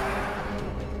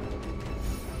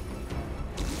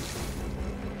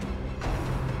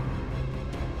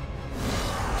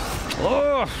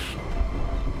 Oh!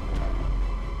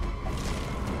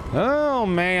 Oh,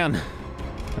 man.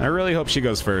 I really hope she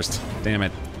goes first. Damn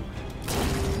it.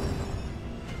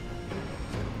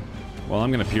 Well, I'm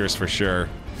gonna pierce for sure.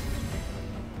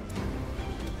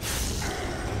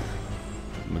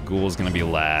 The ghoul's gonna be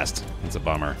last. It's a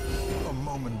bummer. A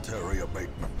momentary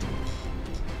abatement.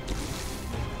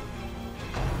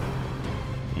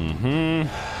 Mm-hmm.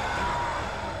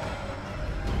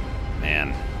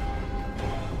 Man.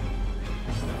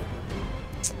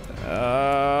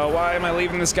 Why am I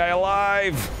leaving this guy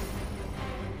alive?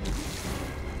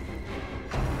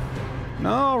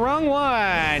 No, wrong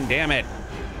one. Damn it.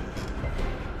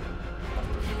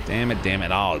 Damn it, damn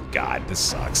it. Oh, God, this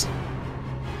sucks.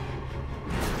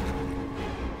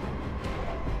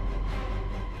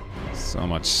 So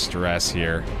much stress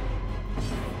here.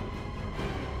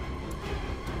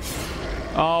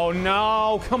 Oh,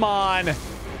 no. Come on.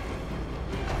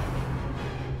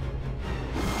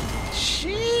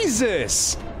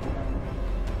 Jesus.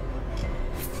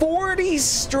 40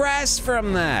 stress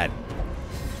from that.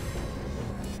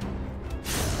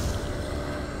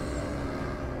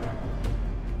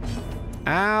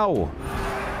 Ow.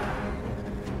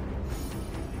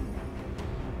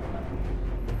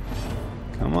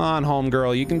 Come on,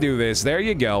 homegirl, you can do this. There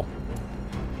you go.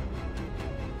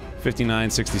 59,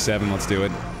 67, let's do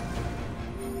it.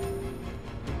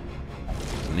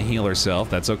 Gonna heal herself,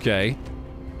 that's okay.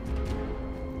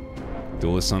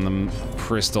 Duelist on the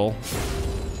crystal.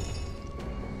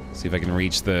 See if I can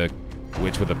reach the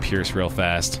witch with a pierce real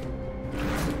fast.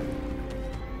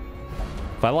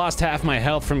 If I lost half my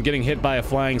health from getting hit by a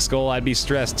flying skull, I'd be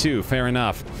stressed too. Fair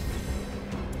enough.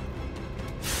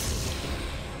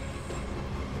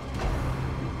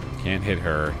 Can't hit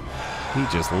her. He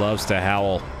just loves to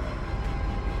howl.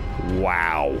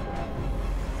 Wow.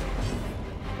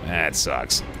 That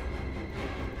sucks.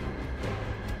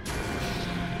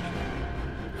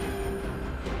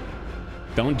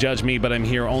 Don't judge me, but I'm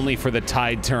here only for the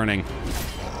tide turning.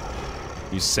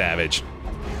 You savage.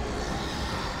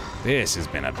 This has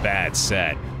been a bad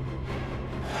set.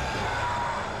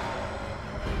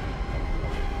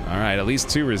 Alright, at least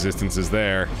 2 resistances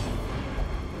there.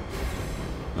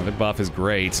 Another buff is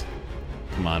great.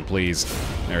 Come on, please.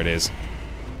 There it is.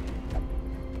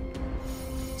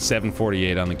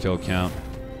 748 on the kill count.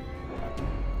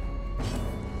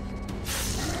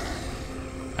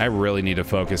 I really need to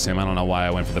focus him. I don't know why I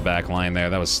went for the back line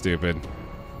there. That was stupid.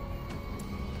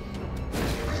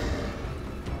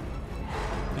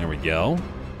 There we go.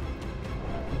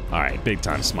 All right, big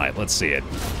time smite. Let's see it.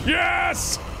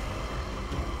 Yes!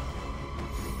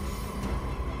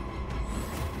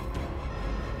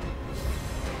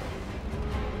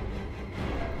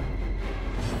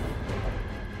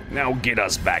 Now get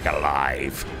us back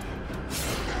alive.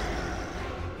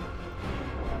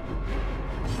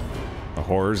 The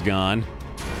horror's gone.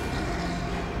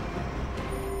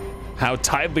 How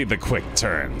tidily the quick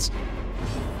turns.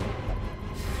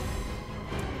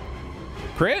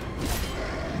 Crit?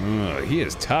 Ugh, he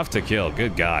is tough to kill.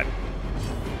 Good God.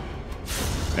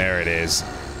 There it is.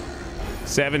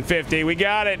 750. We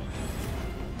got it.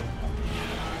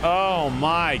 Oh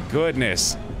my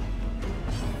goodness.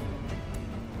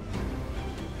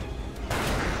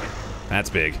 That's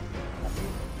big.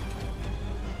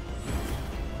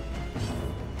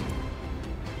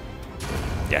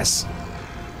 Yes.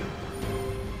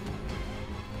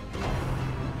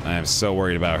 I am so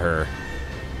worried about her.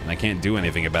 And I can't do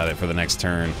anything about it for the next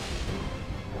turn.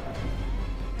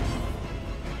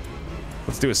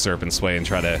 Let's do a Serpent Sway and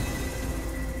try to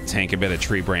tank a bit of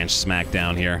Tree Branch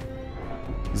Smackdown here.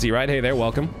 Z-Ride, hey there,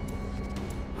 welcome.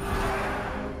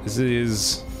 This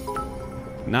is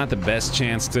not the best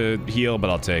chance to heal, but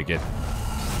I'll take it.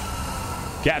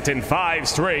 Captain 5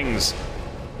 Strings.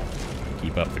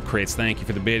 Keep up the crits. Thank you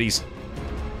for the biddies.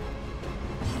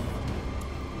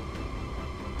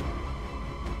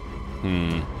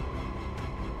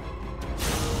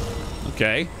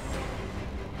 Okay.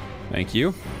 Thank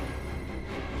you.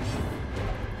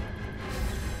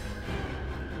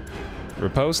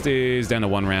 Riposte is down to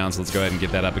 1 round, so let's go ahead and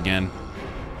get that up again.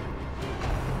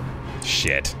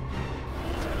 Shit.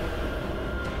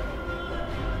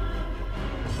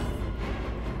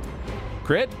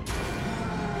 Crit?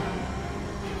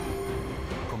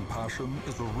 Compassion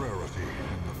is a rarity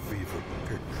in the fevered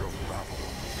pitch of battle.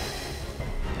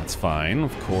 That's fine,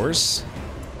 of course.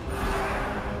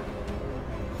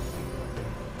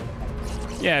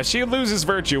 Yeah, if she loses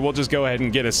virtue, we'll just go ahead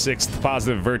and get a 6th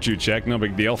positive virtue check. No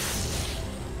big deal.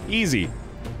 Easy.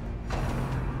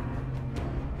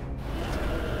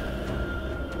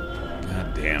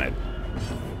 God damn it.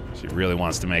 She really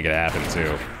wants to make it happen,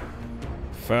 too.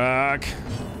 Fuck.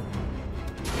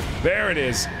 There it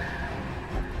is.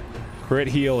 Crit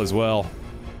heal as well.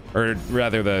 Or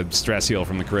rather, the stress heal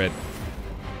from the crit.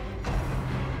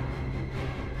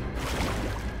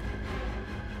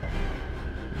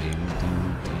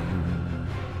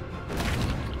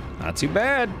 Not too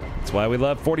bad. That's why we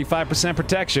love 45%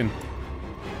 protection.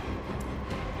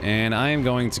 And I am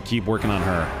going to keep working on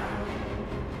her.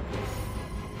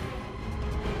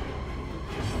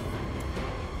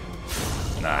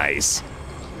 Nice.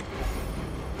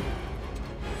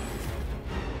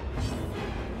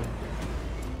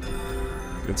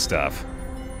 Good stuff.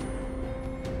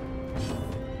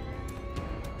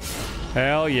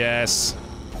 Hell yes.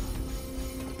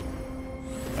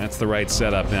 That's the right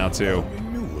setup now, too.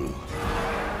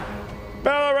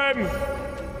 Bellerin!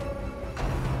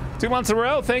 2 months in a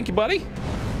row. Thank you, buddy.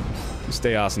 You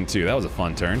stay awesome, too. That was a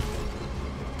fun turn.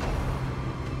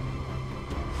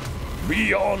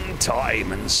 Beyond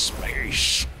time and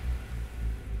space.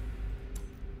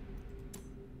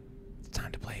 It's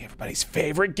time to play everybody's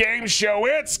favorite game show.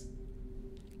 It's...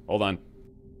 Hold on.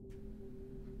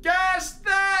 Guess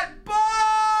that boss!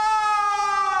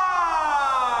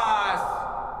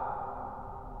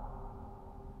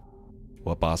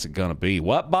 What boss it gonna be?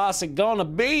 What boss it gonna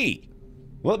be?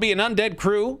 Will it be an undead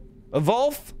crew? A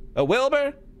Wolf? A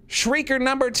Wilbur? Shrieker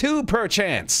number 2,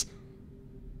 perchance?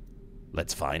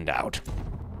 Let's find out.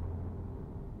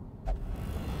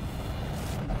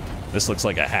 This looks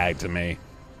like a hag to me.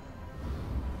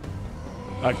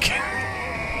 Okay.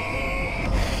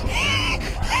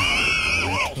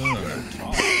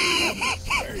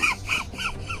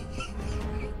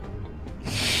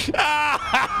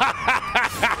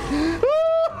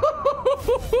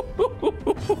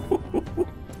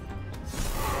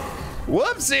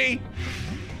 Whoopsie!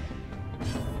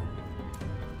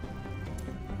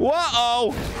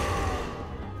 Whoa-oh!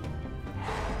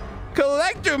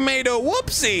 Collector made a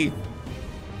whoopsie!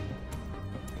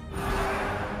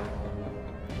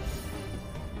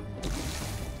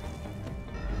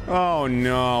 Oh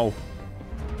no.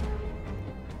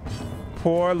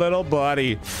 Poor little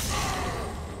buddy.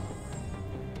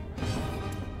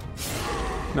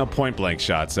 No point blank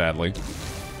shot, sadly.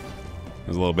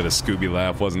 There's a little bit of Scooby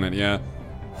laugh, wasn't it? Yeah.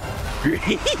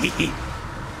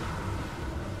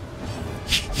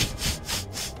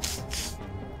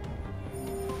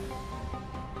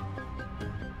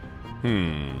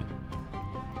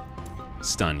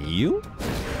 Stun you?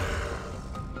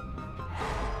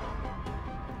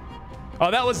 Oh,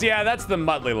 that was, yeah, that's the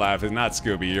Muttley laugh, is not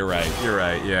Scooby. You're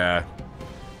right, yeah.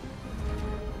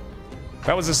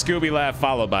 That was a Scooby laugh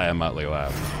followed by a Muttley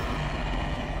laugh.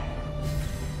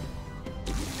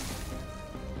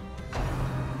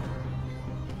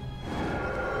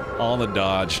 All the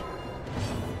dodge.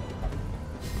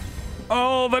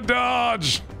 All the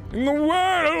dodge in the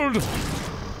world!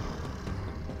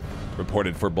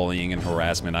 Reported for bullying and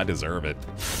harassment. I deserve it.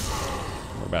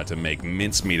 We're about to make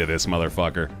mincemeat of this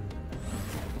motherfucker.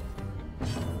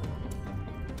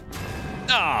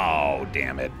 Oh,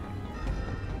 damn it.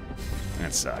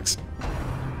 That sucks.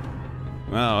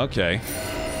 Oh, okay.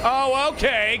 Oh,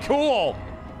 okay, cool.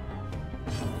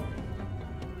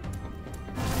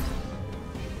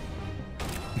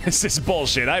 This is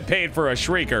bullshit. I paid for a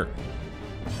shrieker.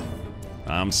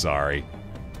 I'm sorry.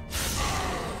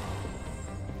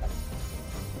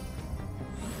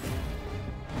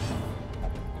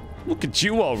 Look at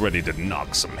you all ready to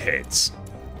knock some heads.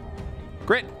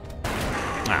 Grit.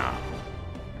 Ah.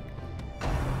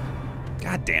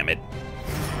 God damn it.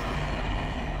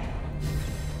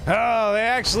 Oh, they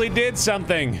actually did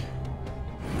something.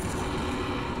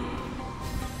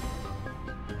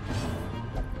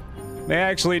 They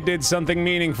actually did something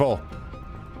meaningful.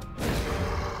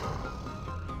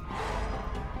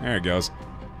 There it goes.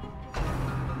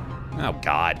 Oh,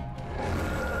 God.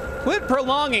 Quit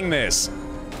prolonging this.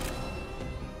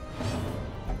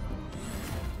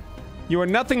 You are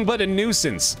nothing but a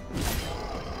nuisance.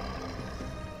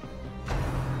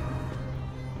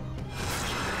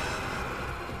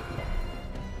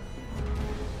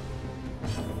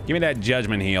 Give me that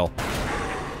judgment heal.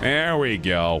 There we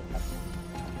go.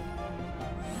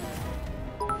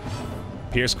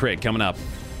 Pierce crit coming up.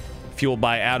 Fueled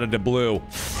by Out of the Blue.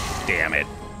 Damn it.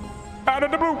 Out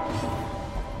of the Blue.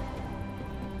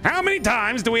 How many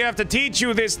times do we have to teach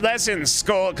you this lesson,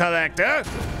 Skull Collector?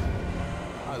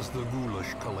 As the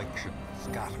ghoulish collection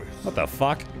scatters, What the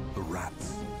fuck? the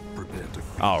rats prepare to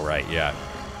feast. Oh, right, yeah.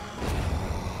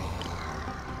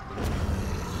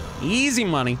 Easy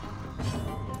money.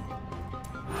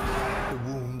 The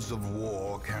wounds of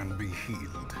war can be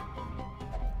healed,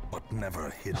 but never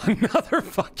hidden. Another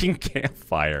fucking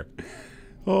campfire.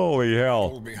 Holy hell.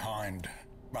 Battle behind,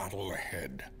 battle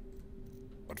ahead.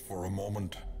 But for a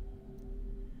moment,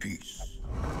 peace.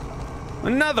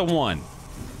 Another one.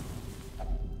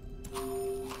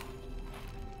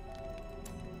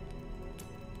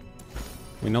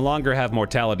 We no longer have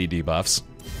mortality debuffs.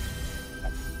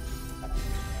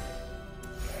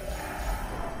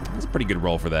 That's a pretty good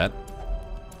roll for that.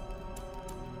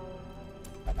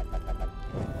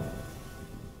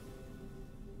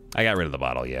 I got rid of the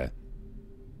bottle, yeah.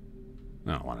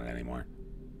 I don't want it anymore.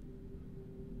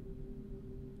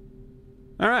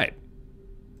 All right.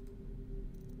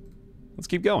 Let's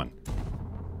keep going.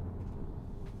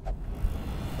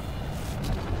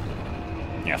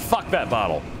 Yeah, fuck that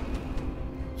bottle.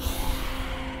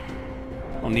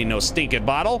 Don't need no stinking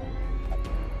bottle.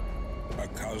 A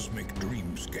cosmic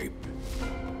dreamscape.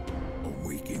 A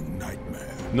waking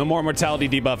nightmare. No more mortality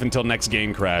debuff until next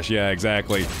game crash. Yeah,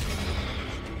 exactly.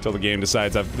 Until the game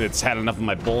decides it's had enough of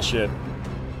my bullshit.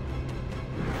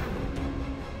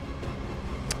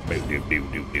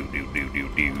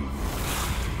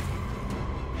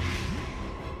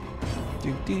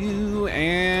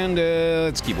 And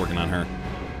let's keep working on her.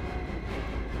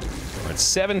 We're at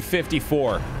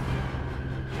 754.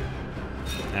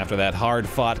 After that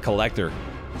hard-fought collector.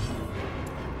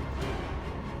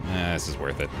 This is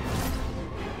worth it.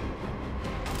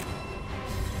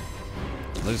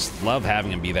 I just love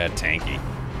having him be that tanky.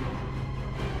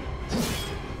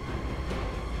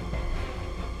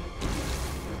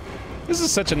 This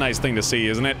is such a nice thing to see,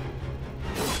 isn't it?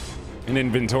 An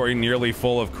inventory nearly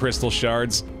full of crystal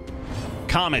shards.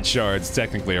 Comet shards,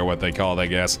 technically, are what they call it, I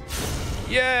guess.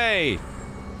 Yay!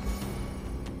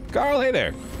 Carl, hey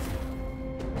there.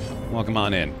 Welcome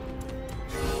on in.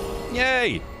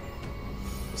 Yay!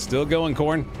 Still going,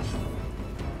 Corn.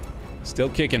 Still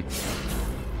kicking.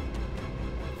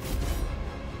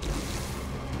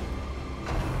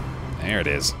 There it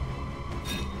is.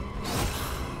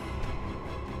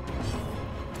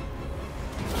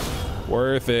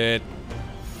 Worth it.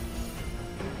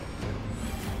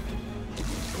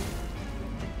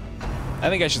 I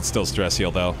think I should still stress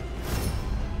heal, though.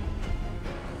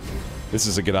 This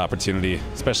is a good opportunity,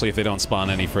 especially if they don't spawn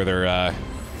any further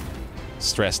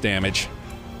stress damage.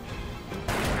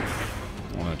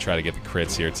 I want to try to get the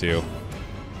crits here, too.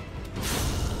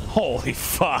 Holy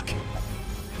fuck.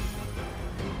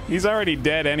 He's already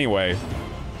dead anyway.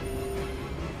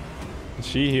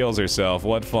 She heals herself.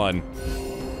 What fun.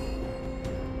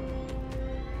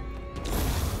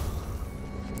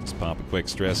 Let's pop a quick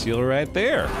stress heal right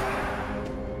there.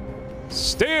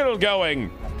 Still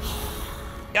going.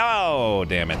 Oh,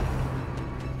 damn it.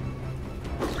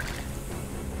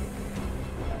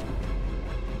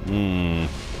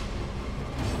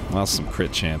 Lost some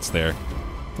crit chance there.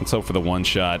 Let's hope for the one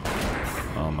shot.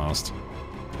 Almost.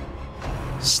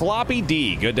 Sloppy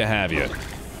D, good to have you.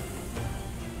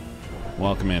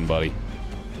 Welcome in, buddy.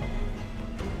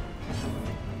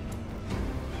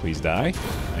 Please die.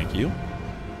 Thank you.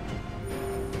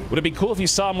 Would it be cool if you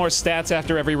saw more stats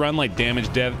after every run, like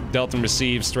damage dealt and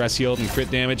received, stress healed, and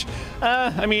crit damage?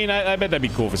 I mean, I bet that'd be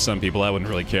cool for some people. I wouldn't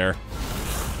really care.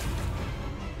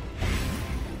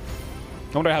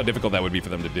 I wonder how difficult that would be for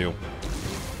them to do.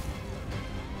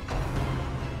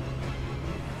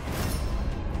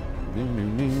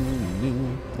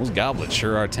 Those goblets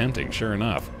sure are tempting, sure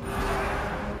enough.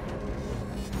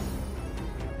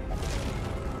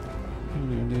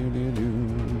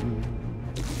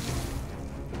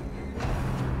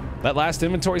 That last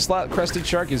inventory slot, Crested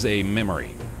Shark, is a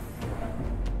memory.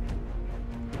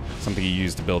 Something you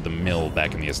used to build the mill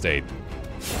back in the estate.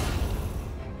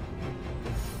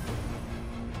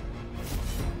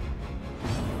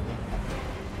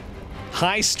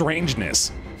 High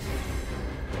strangeness.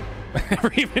 I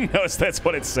never even noticed that's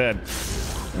what it said.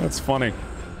 That's funny.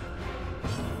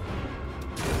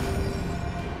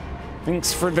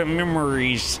 Thanks for the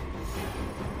memories.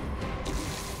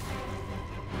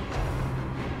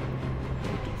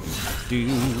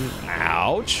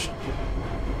 Ouch.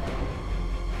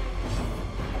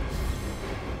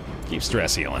 Keep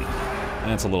stress healing.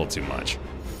 That's a little too much.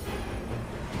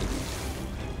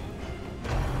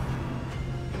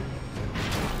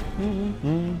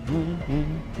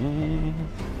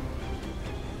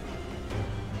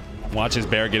 Watch his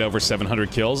Baer get over 700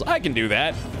 kills. I can do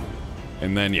that.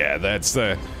 And then, yeah, that's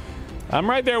the... I'm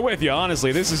right there with you,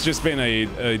 honestly. This has just been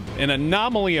an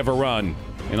anomaly of a run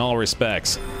in all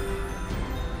respects.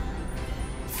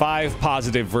 5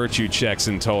 positive virtue checks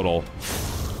in total.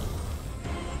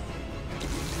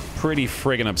 Pretty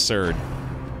friggin' absurd.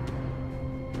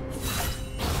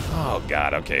 Oh,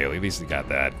 God, okay, at least he got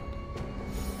that.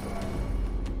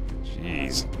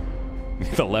 Jeez.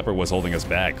 The leper was holding us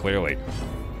back, clearly.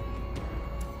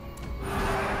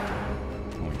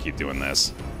 I'm gonna keep doing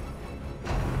this.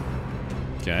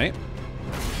 Okay.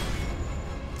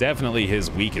 Definitely his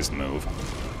weakest move.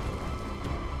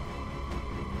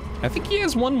 I think he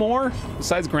has one more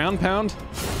besides ground pound.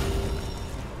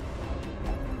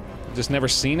 Just never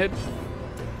seen it.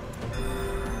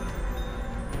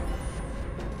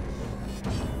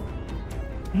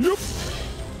 Nope.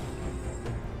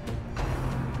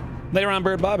 Later on,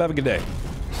 Bird Bob. Have a good day.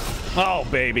 Oh,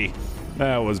 baby.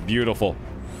 That was beautiful.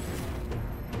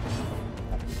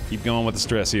 Keep going with the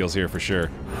stress heals here for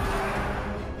sure.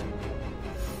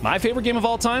 My favorite game of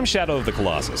all time, Shadow of the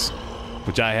Colossus,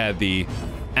 which I had the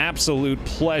absolute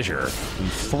pleasure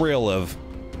and thrill of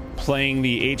playing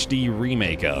the HD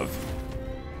remake of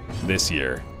this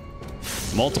year.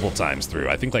 Multiple times through.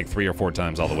 I think like 3 or 4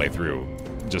 times all the way through,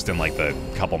 just in like the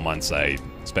couple months I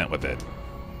spent with it.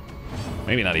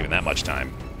 Maybe not even that much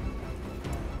time.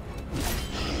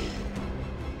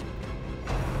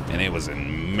 And it was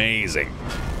amazing.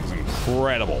 It was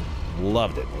incredible.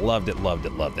 Loved it. Loved it, loved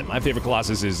it, loved it. My favorite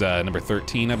Colossus is number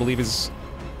 13, I believe is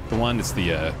the one. It's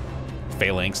the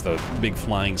Phalanx, the big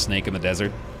flying snake in the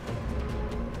desert.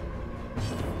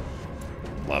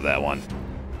 Love that one.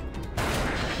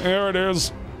 There it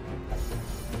is.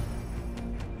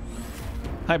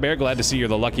 Hi, Baer. Glad to see you're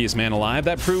the luckiest man alive.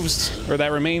 That proves, or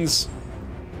that remains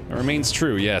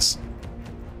true, yes.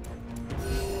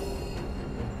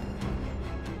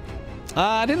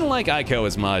 I didn't like Ico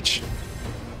as much.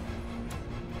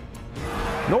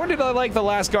 Nor did I like The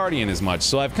Last Guardian as much,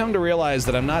 so I've come to realize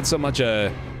that I'm not so much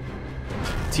a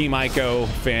Team Ico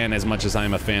fan as much as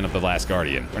I'm a fan of The Last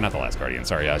Guardian. Or not The Last Guardian,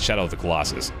 sorry, Shadow of the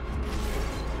Colossus.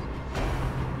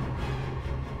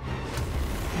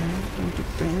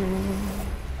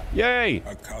 Yay!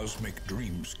 A cosmic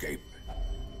dreamscape.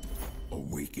 A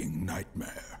waking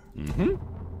nightmare. Mm-hmm.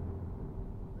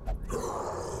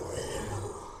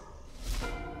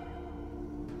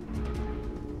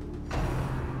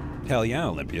 Hell yeah,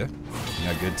 Olympia. You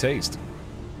got good taste.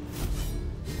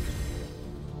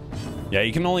 Yeah,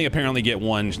 you can only apparently get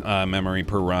one memory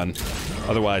per run.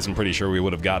 Otherwise, I'm pretty sure we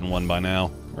would have gotten one by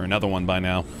now. Or another one by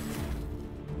now.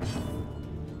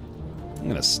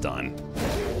 gonna stun.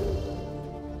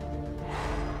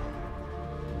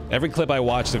 Every clip I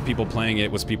watched of people playing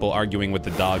it was people arguing with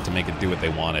the dog to make it do what they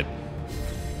wanted.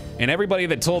 And everybody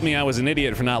that told me I was an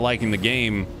idiot for not liking the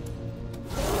game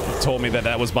told me that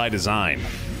that was by design.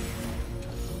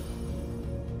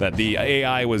 That the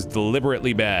AI was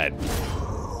deliberately bad.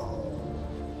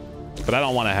 But I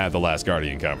don't want to have the Last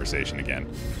Guardian conversation again.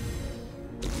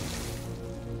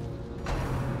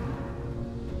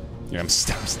 Yeah, I'm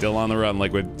still on the run,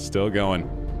 Liquid. Still going.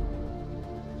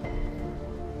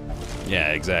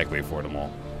 Yeah, exactly,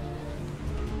 Fortimal.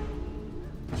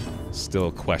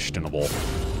 Still questionable.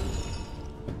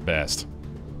 At best.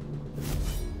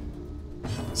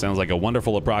 Sounds like a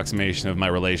wonderful approximation of my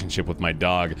relationship with my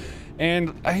dog.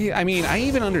 And, I mean, I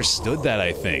even understood that,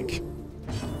 I think.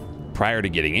 Prior to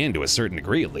getting in, to a certain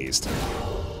degree, at least.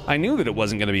 I knew that it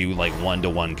wasn't going to be, like,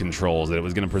 one-to-one controls, that it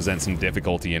was going to present some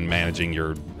difficulty in managing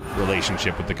your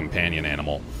relationship with the companion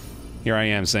animal. Here I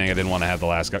am saying I didn't want to have the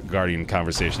Last Guardian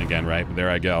conversation again, right? But there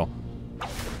I go.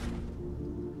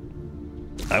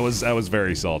 I was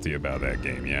very salty about that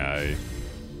game. Yeah,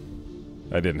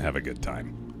 I didn't have a good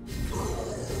time.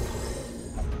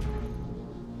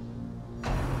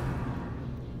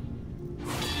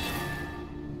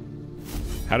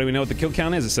 How do we know what the kill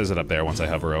count is? It says it up there once I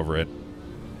hover over it.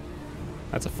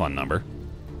 That's a fun number.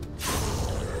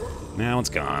 Now it's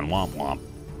gone. Womp womp.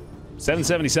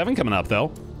 777 coming up,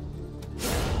 though.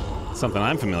 Something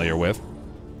I'm familiar with.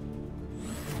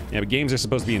 Yeah, but games are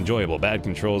supposed to be enjoyable. Bad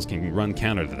controls can run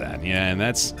counter to that. Yeah, and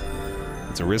that's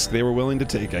a risk they were willing to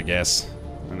take, I guess.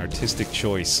 An artistic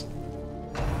choice.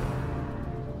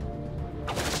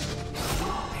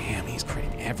 Damn, he's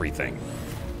critting everything.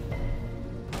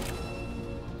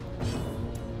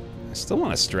 I still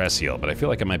want to stress heal, but I feel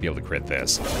like I might be able to crit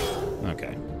this.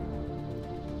 Okay.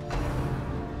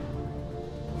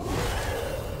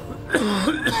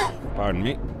 Pardon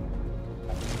me.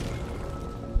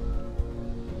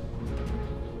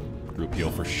 Group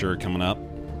heal for sure coming up.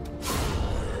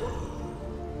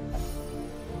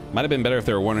 Might have been better if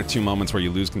there were one or two moments where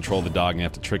you lose control of the dog and you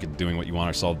have to trick it doing what you want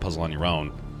or solve the puzzle on your own.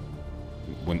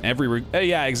 When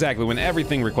yeah, exactly. When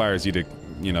everything requires you to,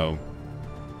 you know,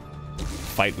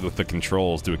 fight with the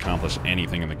controls to accomplish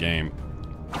anything in the game.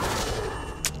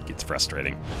 It gets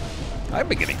frustrating. I've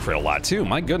been getting crit a lot too,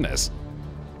 my goodness.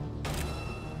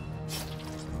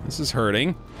 This is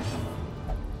hurting.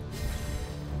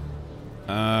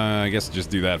 I guess just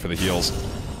do that for the heals.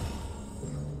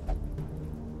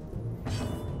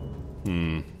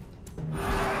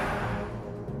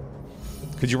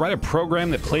 Could you write a program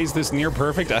that plays this near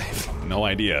perfect? I have no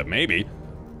idea. Maybe.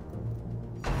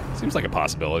 Seems like a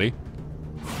possibility.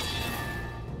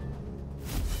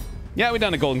 Yeah, we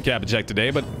done a golden kappa check today,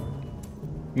 but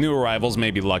new arrivals may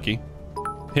be lucky.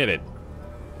 Hit it.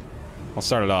 I'll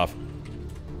start it off.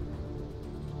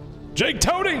 Jake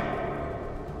Toady!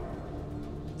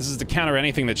 This is to counter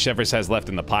anything that Shevers has left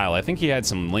in the pile. I think he had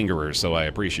some lingerers, so I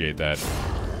appreciate that.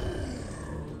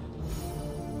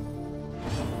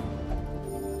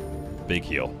 Big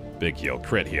heal. Big heal.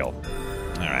 Crit heal.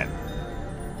 Alright.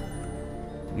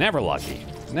 Never lucky.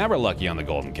 Never lucky on the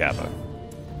golden kappa.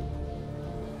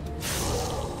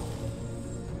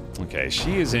 Okay,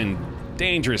 she is in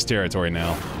dangerous territory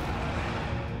now.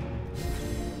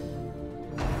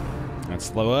 That's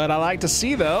what I like to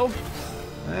see, though.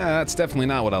 That's definitely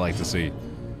not what I like to see.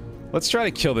 Let's try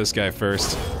to kill this guy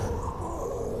first.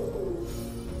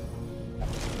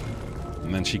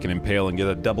 And then she can impale and get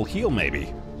a double heal,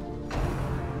 maybe.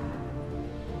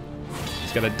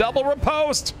 He's got a double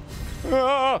riposte!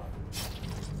 Ah!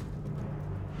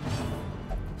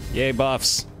 Yay,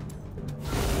 buffs.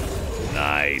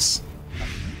 Nice.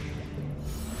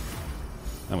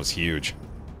 That was huge.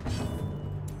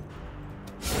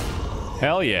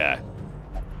 Hell yeah.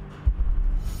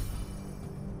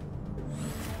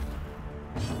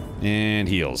 And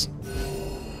heals.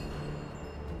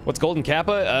 What's golden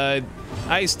kappa?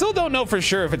 I still don't know for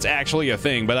sure if it's actually a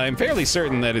thing, but I'm fairly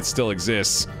certain that it still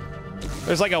exists.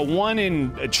 There's like a 1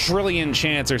 in a trillion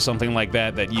chance or something like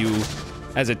that that you,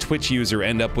 as a Twitch user,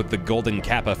 end up with the golden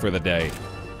kappa for the day.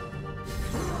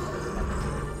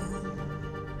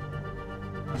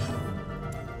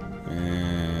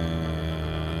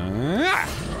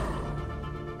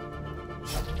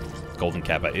 Golden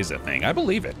kappa is a thing. I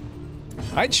believe it.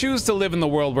 I choose to live in the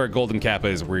world where golden kappa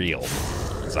is real.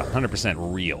 It's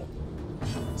 100% real.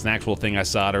 It's an actual thing I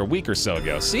saw it a week or so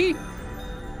ago. See?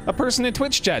 A person in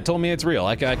Twitch chat told me it's real.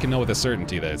 I can know with a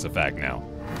certainty that it's a fact now.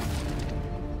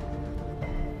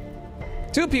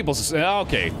 Two people,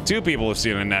 okay, 2 people have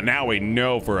seen it now. Now we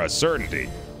know for a certainty.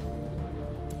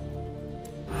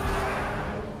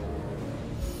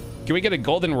 Can we get a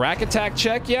golden rack attack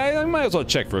check? Yeah, I might as well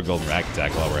check for a golden rack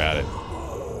attack while we're at it.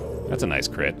 That's a nice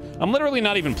crit. I'm literally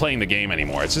not even playing the game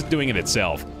anymore. It's just doing it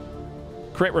itself.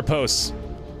 Crit riposts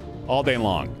all day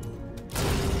long.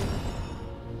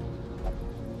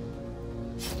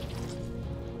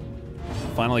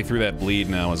 Finally through that bleed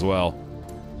now as well.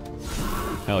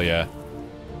 Hell yeah.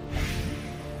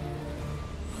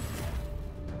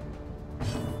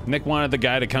 Nick wanted the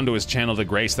guy to come to his channel to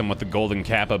grace them with the golden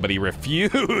kappa, but he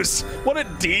refused. What a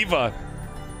diva.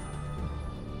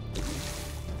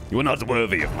 You are not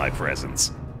worthy of my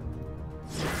presence.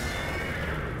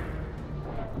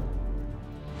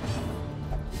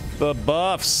 The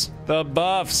buffs. The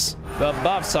buffs. The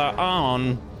buffs are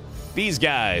on these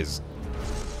guys.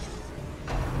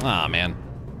 Ah, man.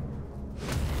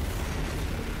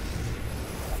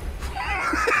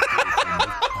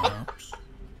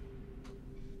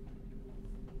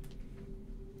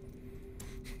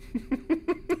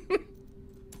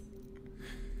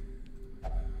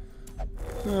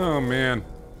 Oh, man.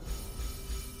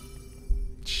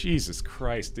 Jesus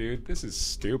Christ, dude. This is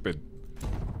stupid.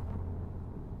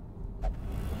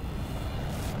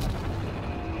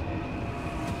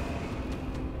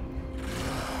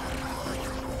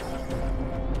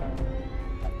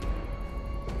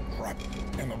 Trapped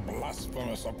in a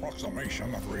blasphemous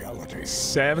approximation of reality.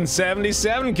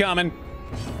 777 coming.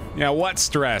 Yeah, what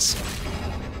stress?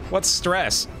 What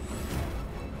stress?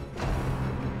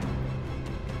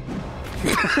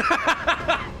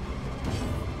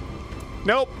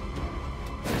 Nope.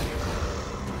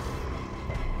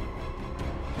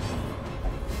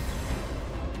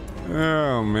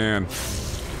 Oh, man.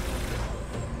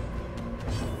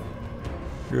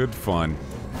 Good fun.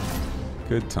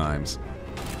 Good times.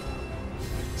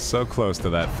 So close to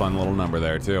that fun little number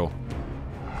there, too.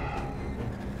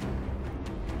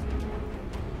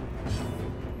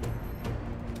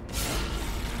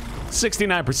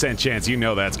 %69 chance you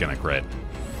know that's gonna crit.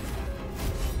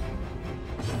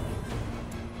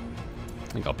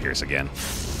 I think I'll pierce again.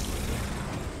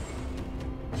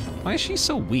 Why is she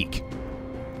so weak?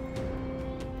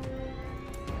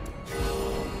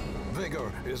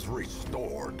 Vigor is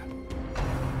restored.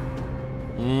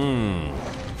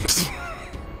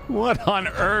 What on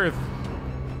earth?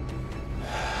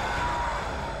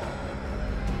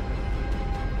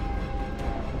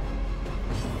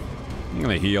 I'm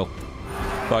gonna heal.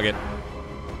 Fuck it.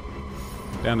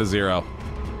 Down to 0.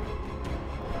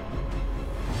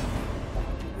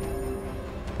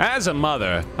 As a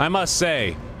mother, I must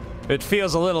say, it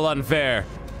feels a little unfair.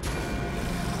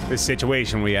 This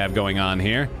situation we have going on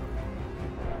here.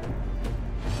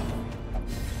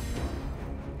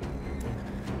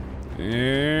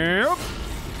 Yep.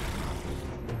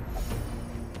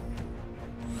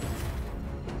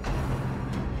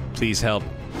 Please help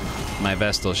my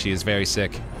Vestal. She is very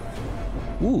sick.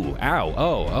 Ooh, ow.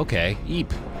 Oh, okay.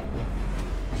 Eep.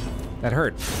 That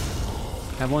hurt.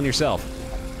 Have one yourself.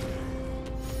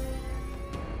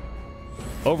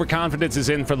 Overconfidence is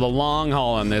in for the long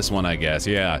haul on this one, I guess.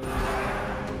 Yeah.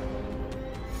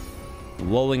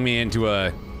 Lulling me into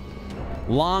a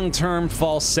long-term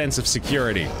false sense of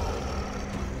security.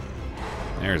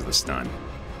 There's the stun.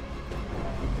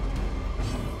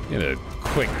 Get a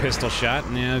quick pistol shot.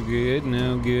 No good,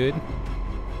 no good.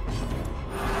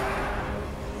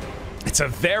 It's a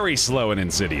very slow and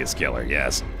insidious killer,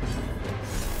 yes.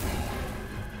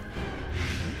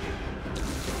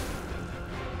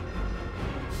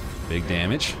 Big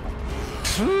damage.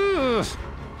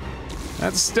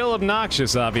 That's still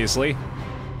obnoxious, obviously.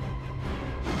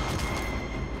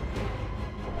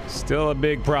 Still a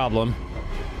big problem.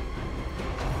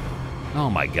 Oh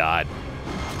my god.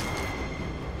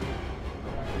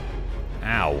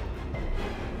 Ow.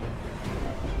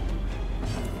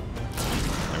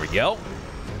 There we go.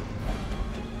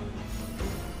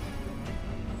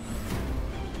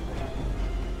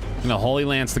 Gonna Holy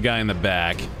Lance the guy in the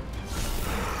back.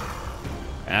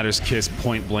 Adder's Kiss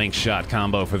point blank shot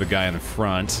combo for the guy in the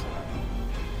front.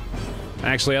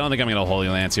 Actually, I don't think I'm gonna Holy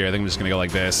Lance here. I think I'm just gonna go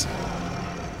like this.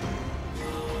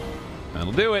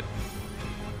 That'll do it.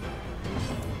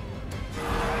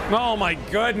 Oh my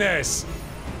goodness!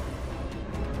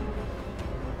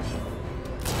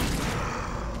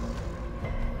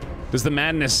 Does the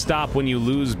madness stop when you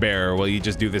lose Baer, or will you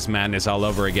just do this madness all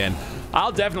over again?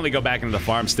 I'll definitely go back into the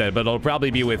farmstead, but it'll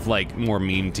probably be with, like, more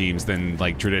meme teams than,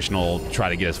 like, traditional try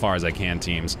to get as far as I can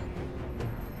teams.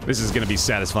 This is gonna be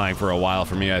satisfying for a while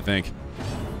for me, I think.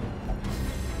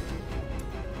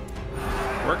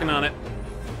 Working on it.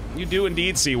 You do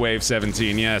indeed see Wave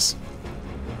 17, yes.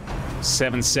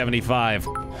 775.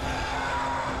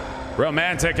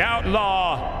 Romantic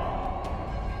Outlaw!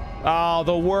 Oh,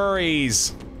 the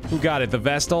worries. Who got it? The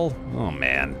Vestal? Oh,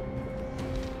 man.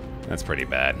 That's pretty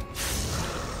bad.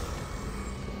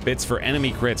 Bits for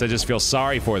enemy crits. I just feel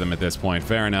sorry for them at this point.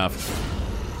 Fair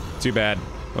enough. Too bad.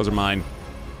 Those are mine.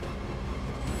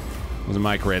 Those are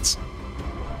my crits.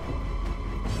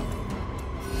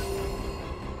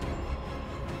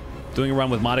 Doing a run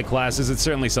with modded classes, it's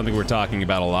certainly something we're talking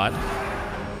about a lot.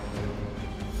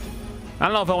 I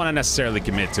don't know if I want to necessarily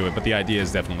commit to it, but the idea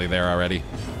is definitely there already.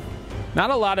 Not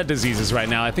a lot of diseases right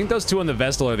now. I think those two on the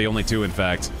Vestal are the only two, in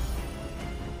fact.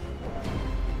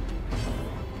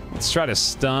 Let's try to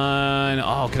stun.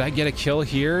 Oh, could I get a kill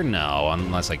here? No,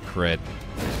 unless I crit.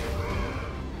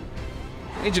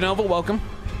 Hey, Genova, welcome.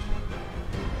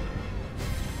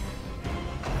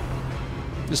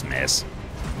 Just miss.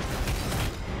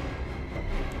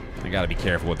 I gotta be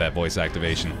careful with that voice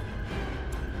activation.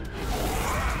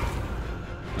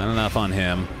 Not enough on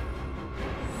him.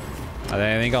 I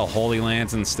think I'll Holy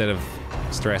Lance instead of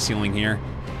stress healing here.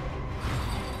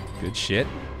 Good shit.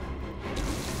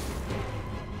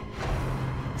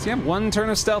 Does he have one turn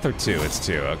of stealth or two? It's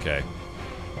two, okay.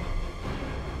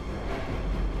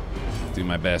 Do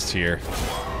my best here.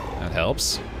 That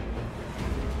helps.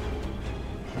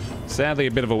 Sadly,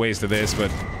 a bit of a waste of this, but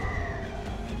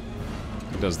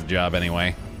it does the job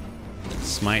anyway.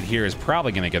 Smite here is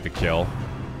probably gonna get the kill.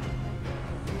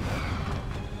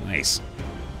 Nice.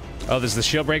 Oh, there's the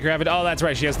shield breaker avid. Oh, that's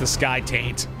right, she has the Sky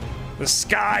Taint. The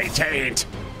Sky Taint!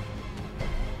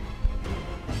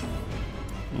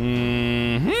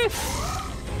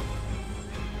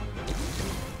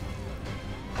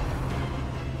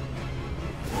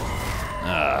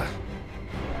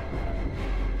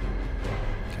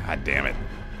 God damn it.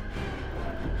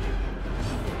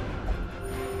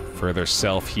 Further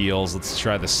self-heals. Let's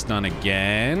try the stun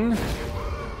again.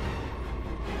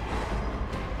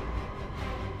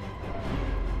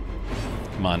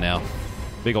 Come on now.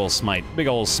 Big ol' smite. Big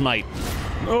ol' smite.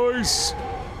 Nice!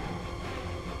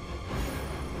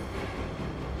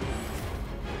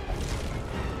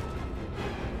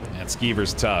 That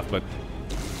Skeever's tough, but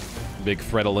big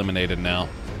threat eliminated now.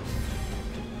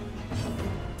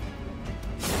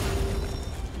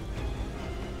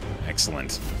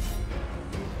 Excellent.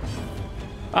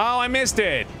 Oh, I missed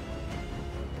it!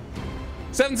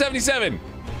 777!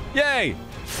 Yay!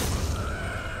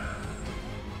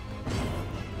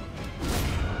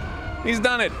 He's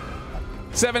done it!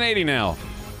 780 now.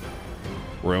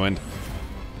 Ruined.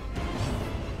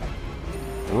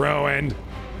 Ruined.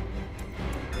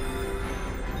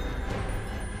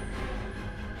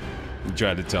 You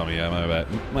tried to tell me, yeah, my bad.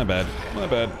 My bad. My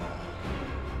bad.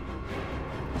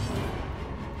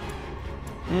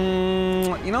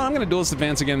 You know, I'm gonna duelist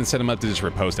advance again and set him up to just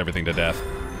riposte everything to death.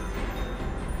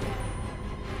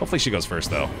 Hopefully she goes first,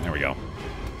 though. There we go.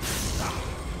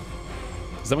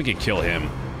 Because then we can kill him.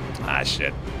 Ah,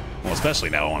 shit. Well,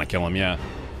 especially now I want to kill him, yeah.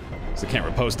 Because I can't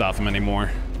riposte off him anymore.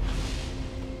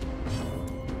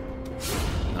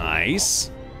 Nice.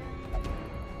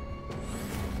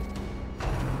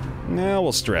 Now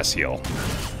we'll stress heal.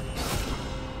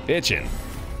 Itching.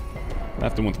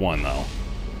 Left him with one, though.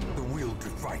 The will to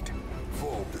fight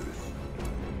falters.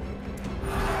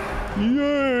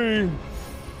 Yay!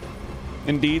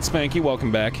 Indeed, Spanky,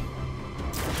 welcome back.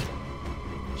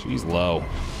 She's low.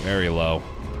 Very low.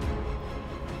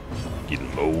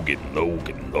 Getting low, getting low,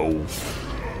 getting low.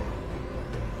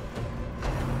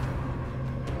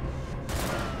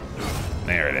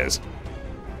 There it is.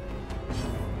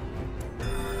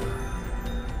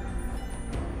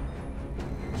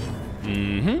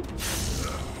 Mm-hmm.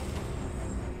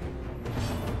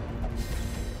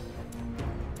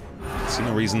 See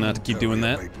no reason not to keep doing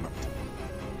that.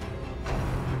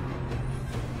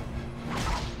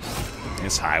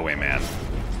 This highwayman.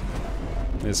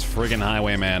 This friggin'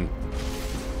 highwayman.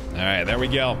 Alright, there we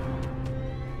go.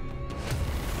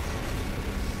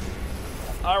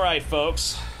 Alright,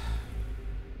 folks.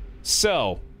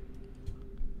 So,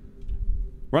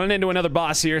 running into another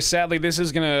boss here. Sadly, this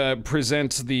is gonna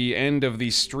present the end of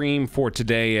the stream for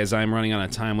today as I'm running on a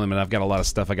time limit. I've got a lot of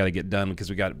stuff I gotta get done because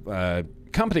we got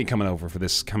company coming over for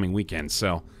this coming weekend.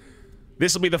 So,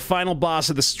 this will be the final boss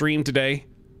of the stream today.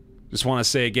 Just want to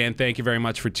say again, thank you very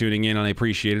much for tuning in, and I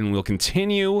appreciate it, and we'll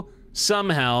continue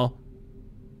somehow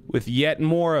with yet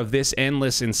more of this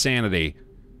endless insanity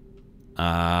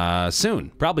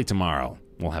soon. Probably tomorrow.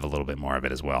 We'll have a little bit more of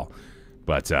it as well.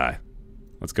 But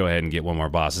let's go ahead and get one more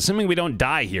boss. Assuming we don't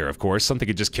die here, of course. Something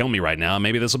could just kill me right now.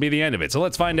 Maybe this will be the end of it. So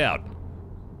let's find out.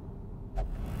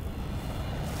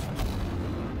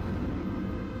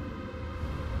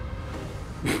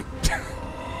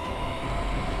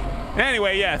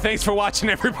 Anyway, yeah, thanks for watching,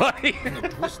 everybody. In a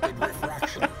twisted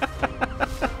refraction.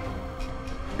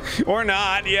 Or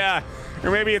not, yeah. Or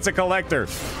maybe it's a collector.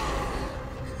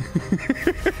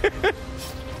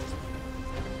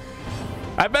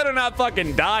 I better not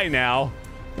fucking die now.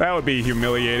 That would be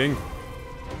humiliating.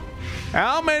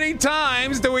 How many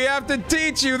times do we have to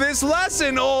teach you this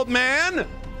lesson, old man?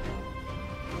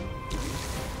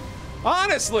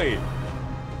 Honestly.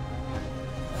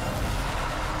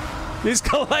 He's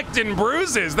collecting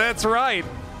bruises, that's right.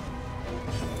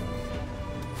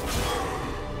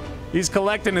 He's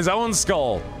collecting his own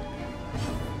skull.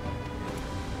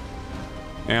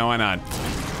 Yeah, why not?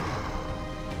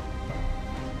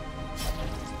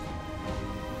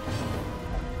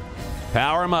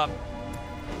 Power him up.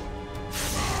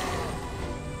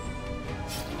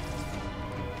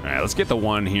 All right, let's get the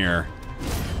one here.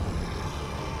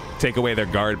 Take away their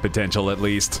guard potential at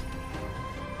least.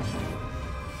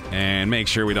 And make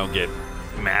sure we don't get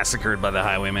massacred by the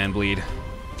Highwayman bleed.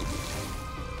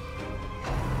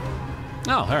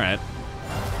 Oh, all right.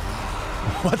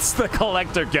 What's the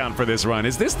collector count for this run?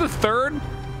 Is this the third?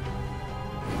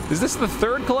 Is this the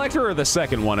third collector or the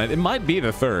second one? It might be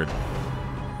the third.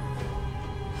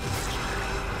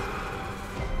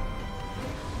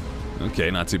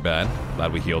 Okay, not too bad.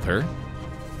 Glad we healed her.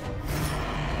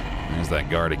 There's that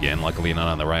guard again. Luckily not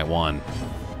on the right one.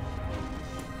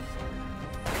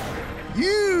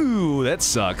 Ew, that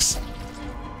sucks.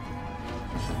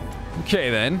 Okay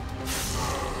then.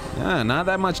 Not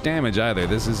that much damage either.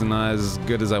 This isn't as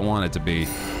good as I want it to be.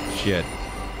 Shit.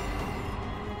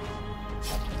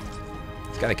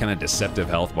 It's got a kind of deceptive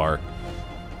health bar.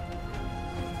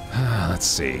 Let's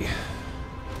see.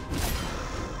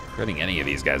 Critting any of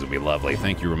these guys would be lovely.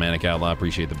 Thank you, Romantic Outlaw.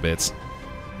 Appreciate the bits.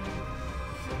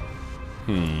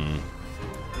 I'm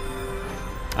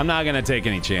not gonna take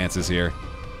any chances here.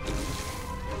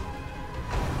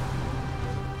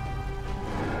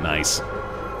 Nice.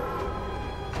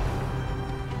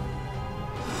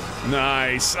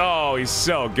 Nice. Oh, he's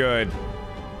so good.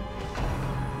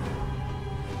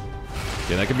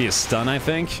 Yeah, that could be a stun, I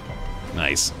think.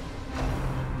 Nice.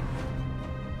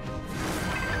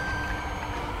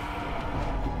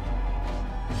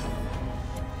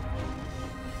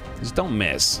 Just don't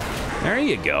miss. There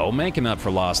you go, making up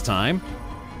for lost time.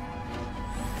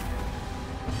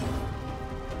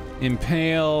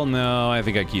 Impale, no, I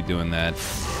think I keep doing that.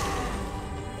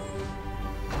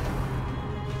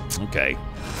 Okay.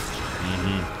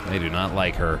 They do not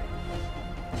like her.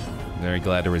 Very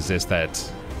glad to resist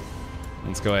that.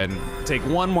 Let's go ahead and take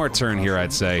one more turn here,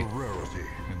 I'd say.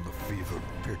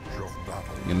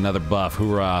 Get another buff,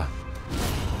 hoorah.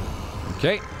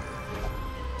 Okay.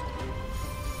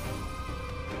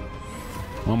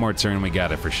 One more turn, we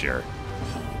got it for sure.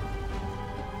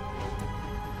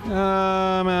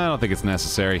 I don't think it's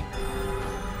necessary.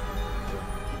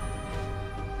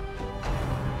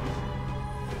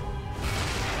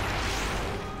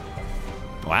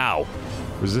 Wow.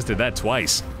 Resisted that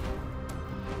twice.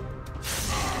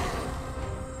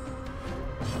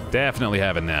 Definitely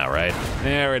have it now, right?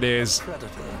 There it is.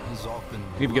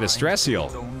 You even get a stress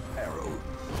heal.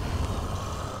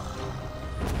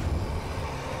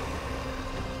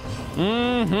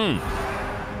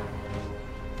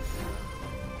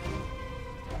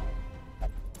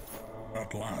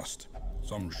 At last,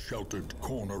 some sheltered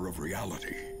corner of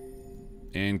reality.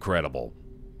 Incredible.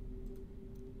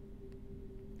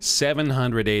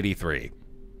 783.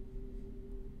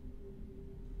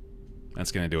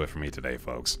 That's gonna do it for me today,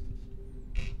 folks.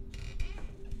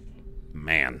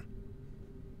 Man.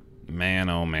 Man,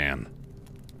 oh man.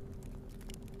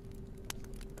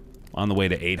 On the way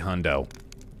to 800.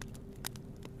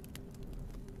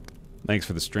 Thanks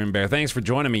for the stream, Bear. Thanks for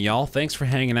joining me, y'all. Thanks for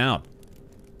hanging out.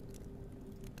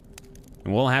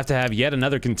 And we'll have to have yet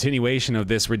another continuation of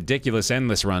this ridiculous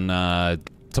endless run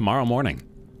tomorrow morning.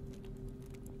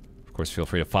 Of course, feel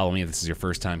free to follow me if this is your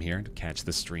first time here to catch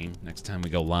the stream next time we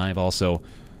go live. Also,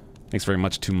 thanks very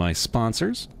much to my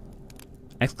sponsors.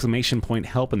 Exclamation point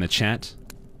help in the chat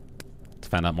to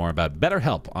find out more about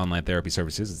BetterHelp online therapy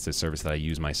services. It's a service that I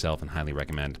use myself and highly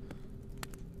recommend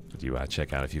that you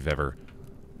check out if you've ever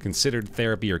considered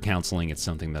therapy or counseling. It's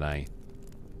something that I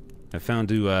have found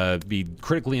to be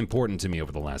critically important to me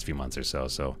over the last few months or so,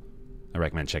 so I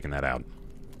recommend checking that out.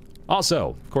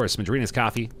 Also, of course, Madrina's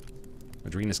Coffee.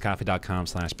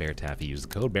 madrinascoffee.com/BearTaffy. Use the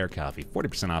code BearCoffee.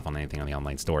 40% off on anything on the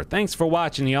online store. Thanks for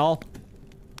watching, y'all.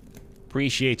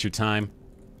 Appreciate your time.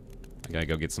 I gotta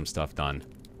go get some stuff done.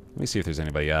 Let me see if there's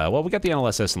anybody. Well, we got the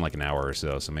NLSS in like an hour or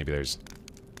so, so maybe there's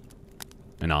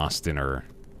an Austin or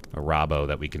a Robbo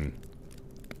that we can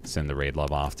send the raid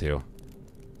love off to.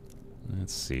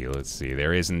 Let's see, let's see.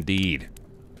 There is indeed.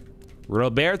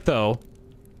 Roberto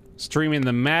streaming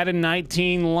the Madden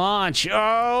 19 launch.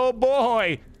 Oh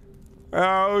boy!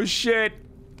 Oh shit!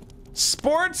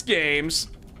 Sports games!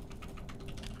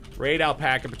 Raid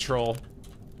Alpaca Patrol.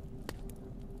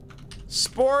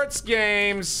 Sports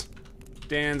games!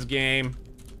 Dan's game.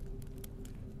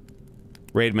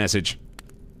 Raid message.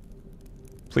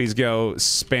 Please go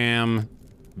spam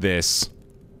this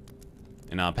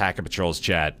in Alpaca Patrol's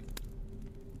chat.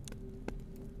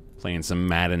 Playing some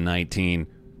Madden 19.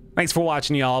 Thanks for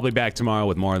watching, y'all. I'll be back tomorrow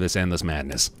with more of this endless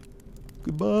madness.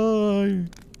 Goodbye.